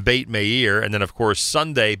from Beit Meir. And then, of course,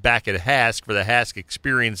 Sunday back at HASC for the HASC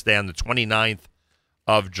Experience Day on the 29th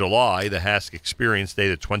of July. The HASC Experience Day,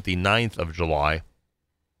 the 29th of July.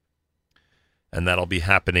 And that'll be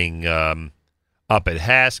happening up at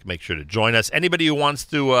HASC. Make sure to join us. Anybody who wants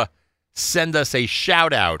to send us a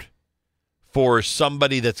shout-out for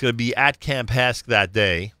somebody that's going to be at Camp HASC that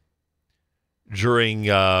day during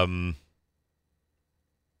the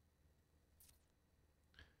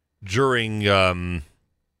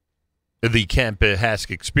Camp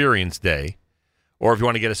HASC Experience Day, or if you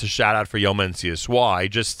want to get us a shout-out for Yom NCSY,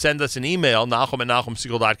 just send us an email,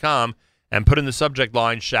 Nachum@NachumSegal.com, and put in the subject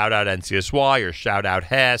line, shout-out NCSY or shout-out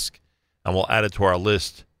HASC, and we'll add it to our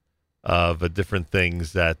list of different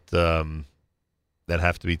things that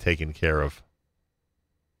have to be taken care of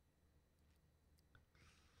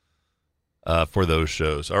for those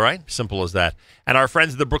shows. All right? Simple as that. And our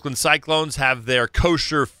friends at the Brooklyn Cyclones have their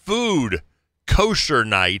kosher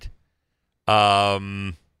night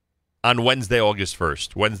on Wednesday, August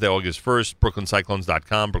 1st. Wednesday, August 1st,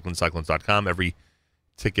 brooklyncyclones.com, brooklyncyclones.com. Every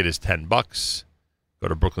ticket is $10. Go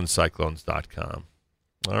to brooklyncyclones.com.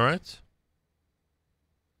 All right?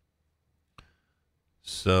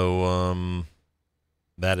 So,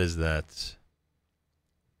 that is that.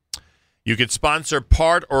 You could sponsor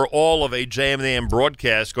part or all of a JM and the AM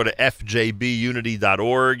broadcast. Go to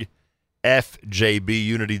fjbunity.org,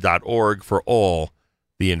 fjbunity.org for all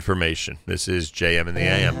the information. This is JM and the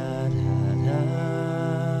AM.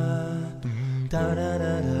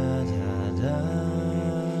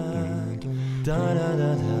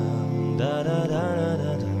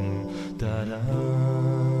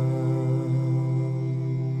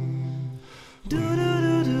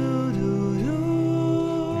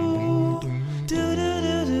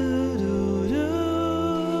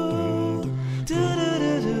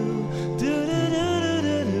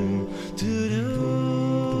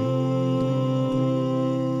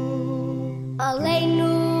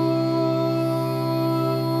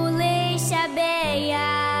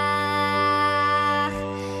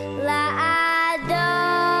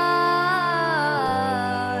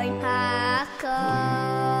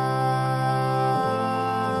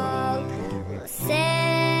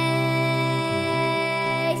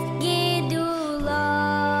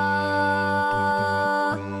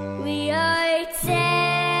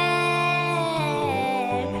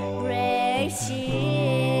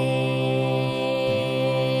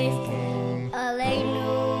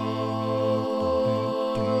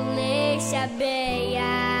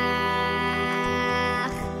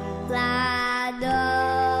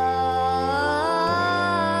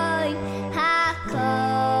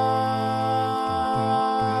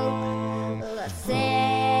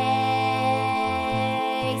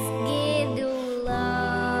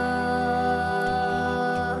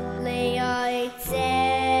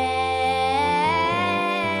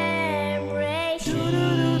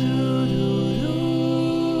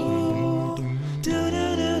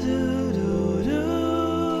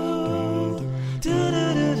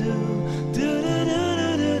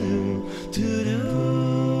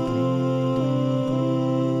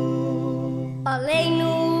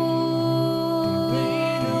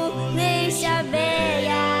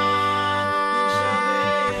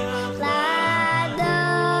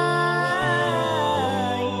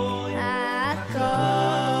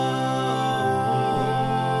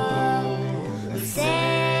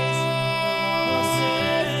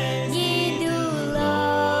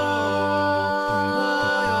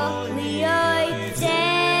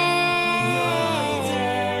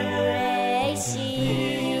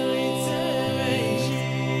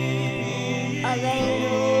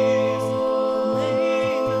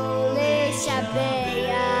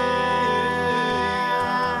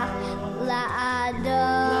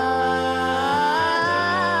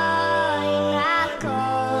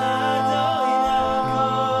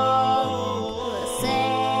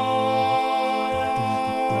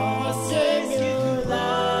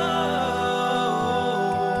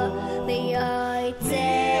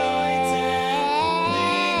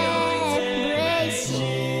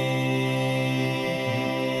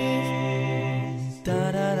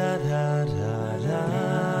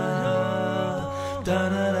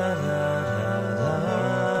 Tika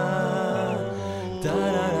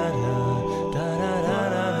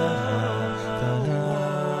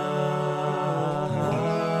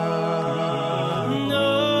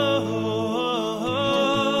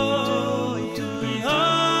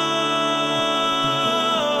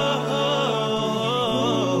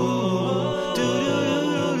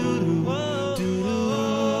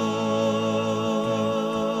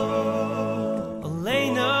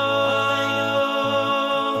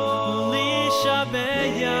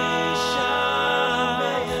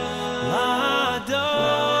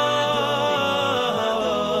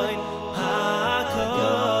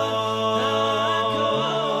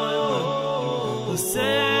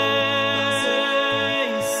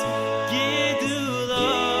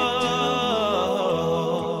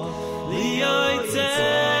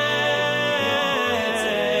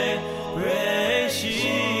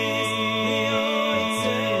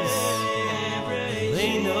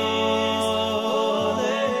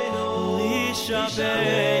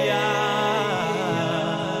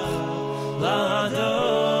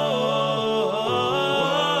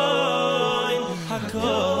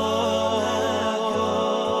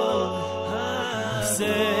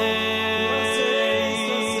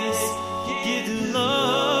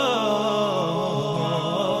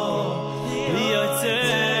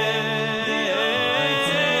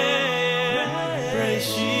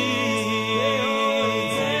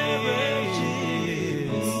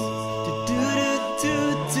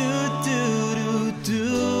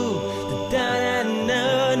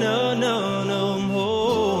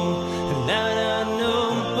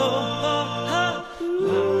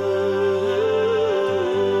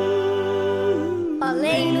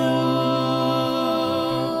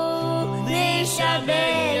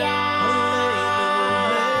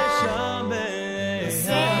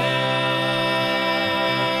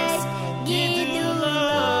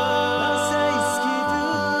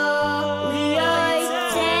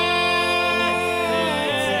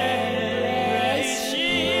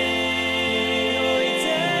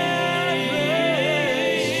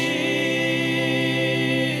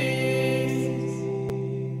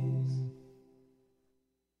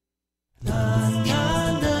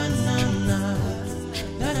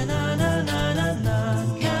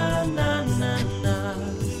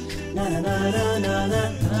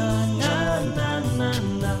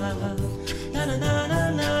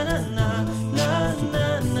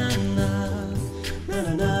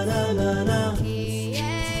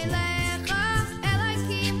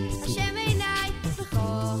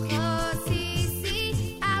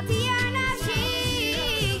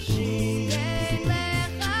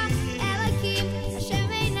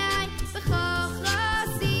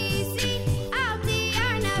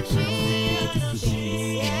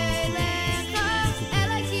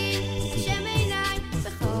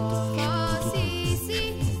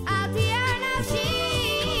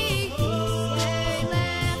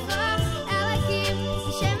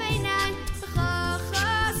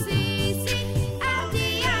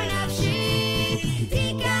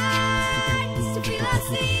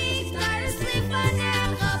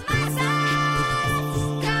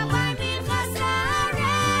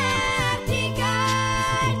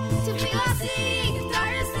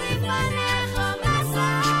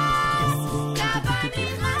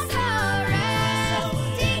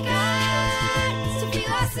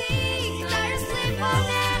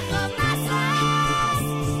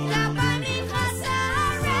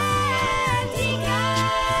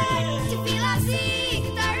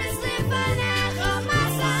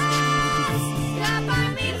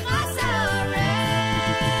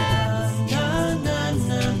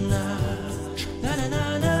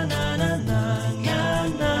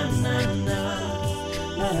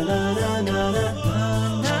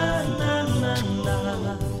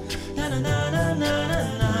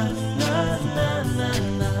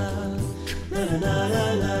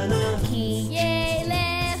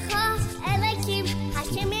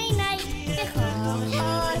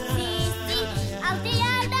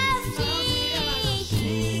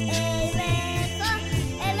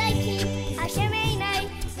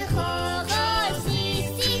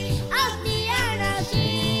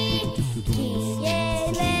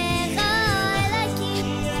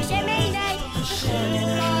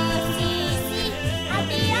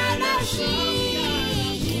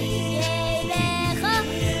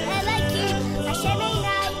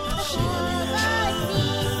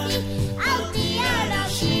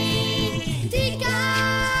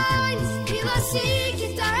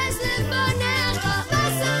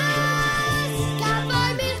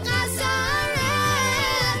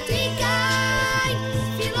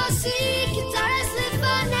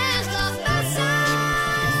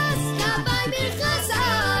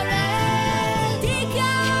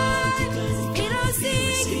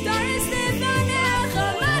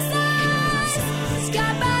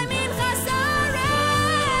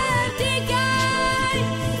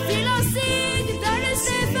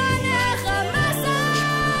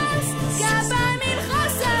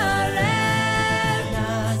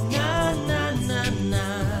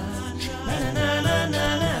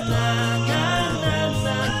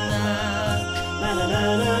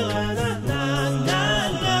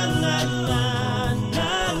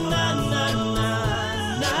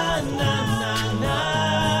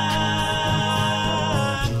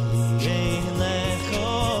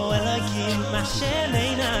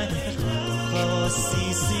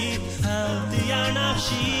sisi al diyar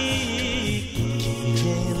nafshi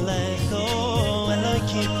Lecho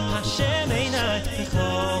Elohim Hashem einai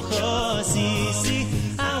Lecho sisi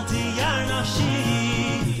al diyar nafshi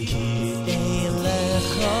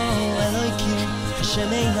Lecho Elohim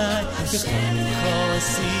Hashem einai Lecho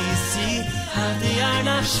sisi al diyar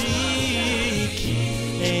nafshi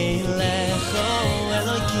Lecho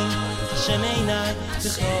Elohim Hashem einai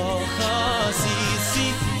Lecho sisi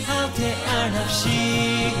al diyar nafshi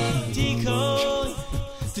Tikon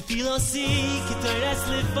Tefilosi Kiteres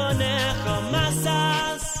Lifonecha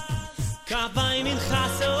Masas Kavai Mincha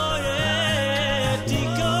Seoreh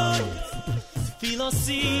Tikon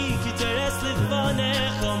Tefilosi Kiteres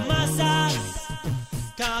Lifonecha Masas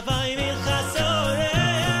Kavai Mincha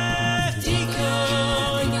Seoreh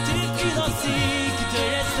Tikon Tefilosi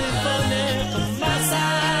Kiteres Lifonecha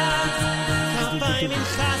Masas Kavai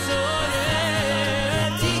Mincha Seoreh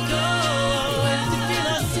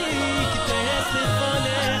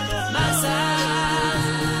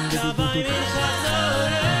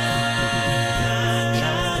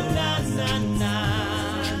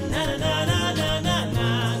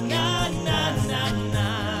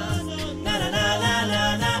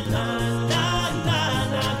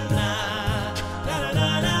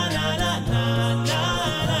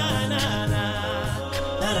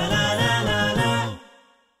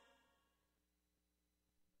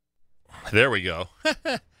There we go.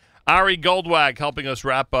 Ari Goldwag helping us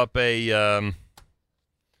wrap up a,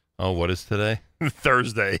 what is today?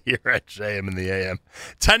 Thursday here at JM in the AM.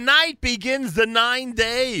 Tonight begins the 9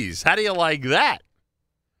 days. How do you like that?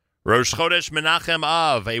 Rosh Chodesh Menachem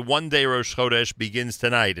Av, a one-day Rosh Chodesh begins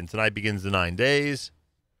tonight, and tonight begins the 9 days.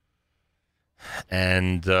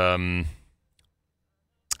 And I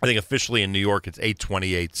think officially in New York it's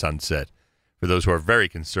 8:28 sunset. For those who are very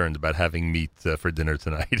concerned about having meat for dinner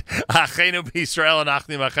tonight. Achenu b'Yisrael and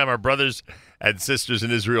Achnim Achem, our brothers and sisters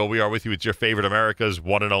in Israel. We are with you with your favorite America's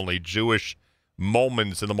one and only Jewish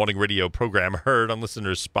Moments in the Morning radio program, heard on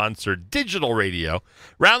listeners-sponsored digital radio.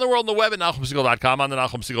 Around the world on the web at NachumSegal.com, on the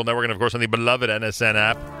Nachum Segal Network, and of course on the beloved NSN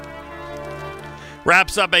app.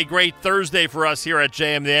 Wraps up a great Thursday for us here at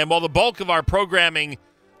JM the AM. Well, the bulk of our programming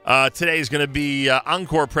today is going to be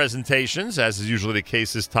encore presentations, as is usually the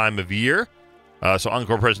case this time of year. So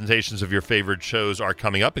encore presentations of your favorite shows are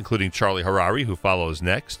coming up, including Charlie Harari, who follows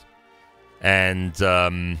next. And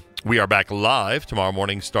we are back live tomorrow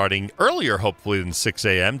morning, starting earlier, hopefully, than 6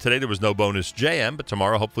 a.m. Today there was no bonus JM, but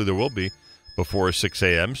tomorrow, hopefully, there will be before 6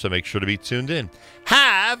 a.m., so make sure to be tuned in.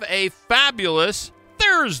 Have a fabulous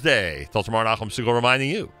Thursday. Till tomorrow, Nachum Segal reminding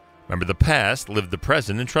you, remember the past, live the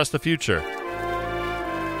present, and trust the future.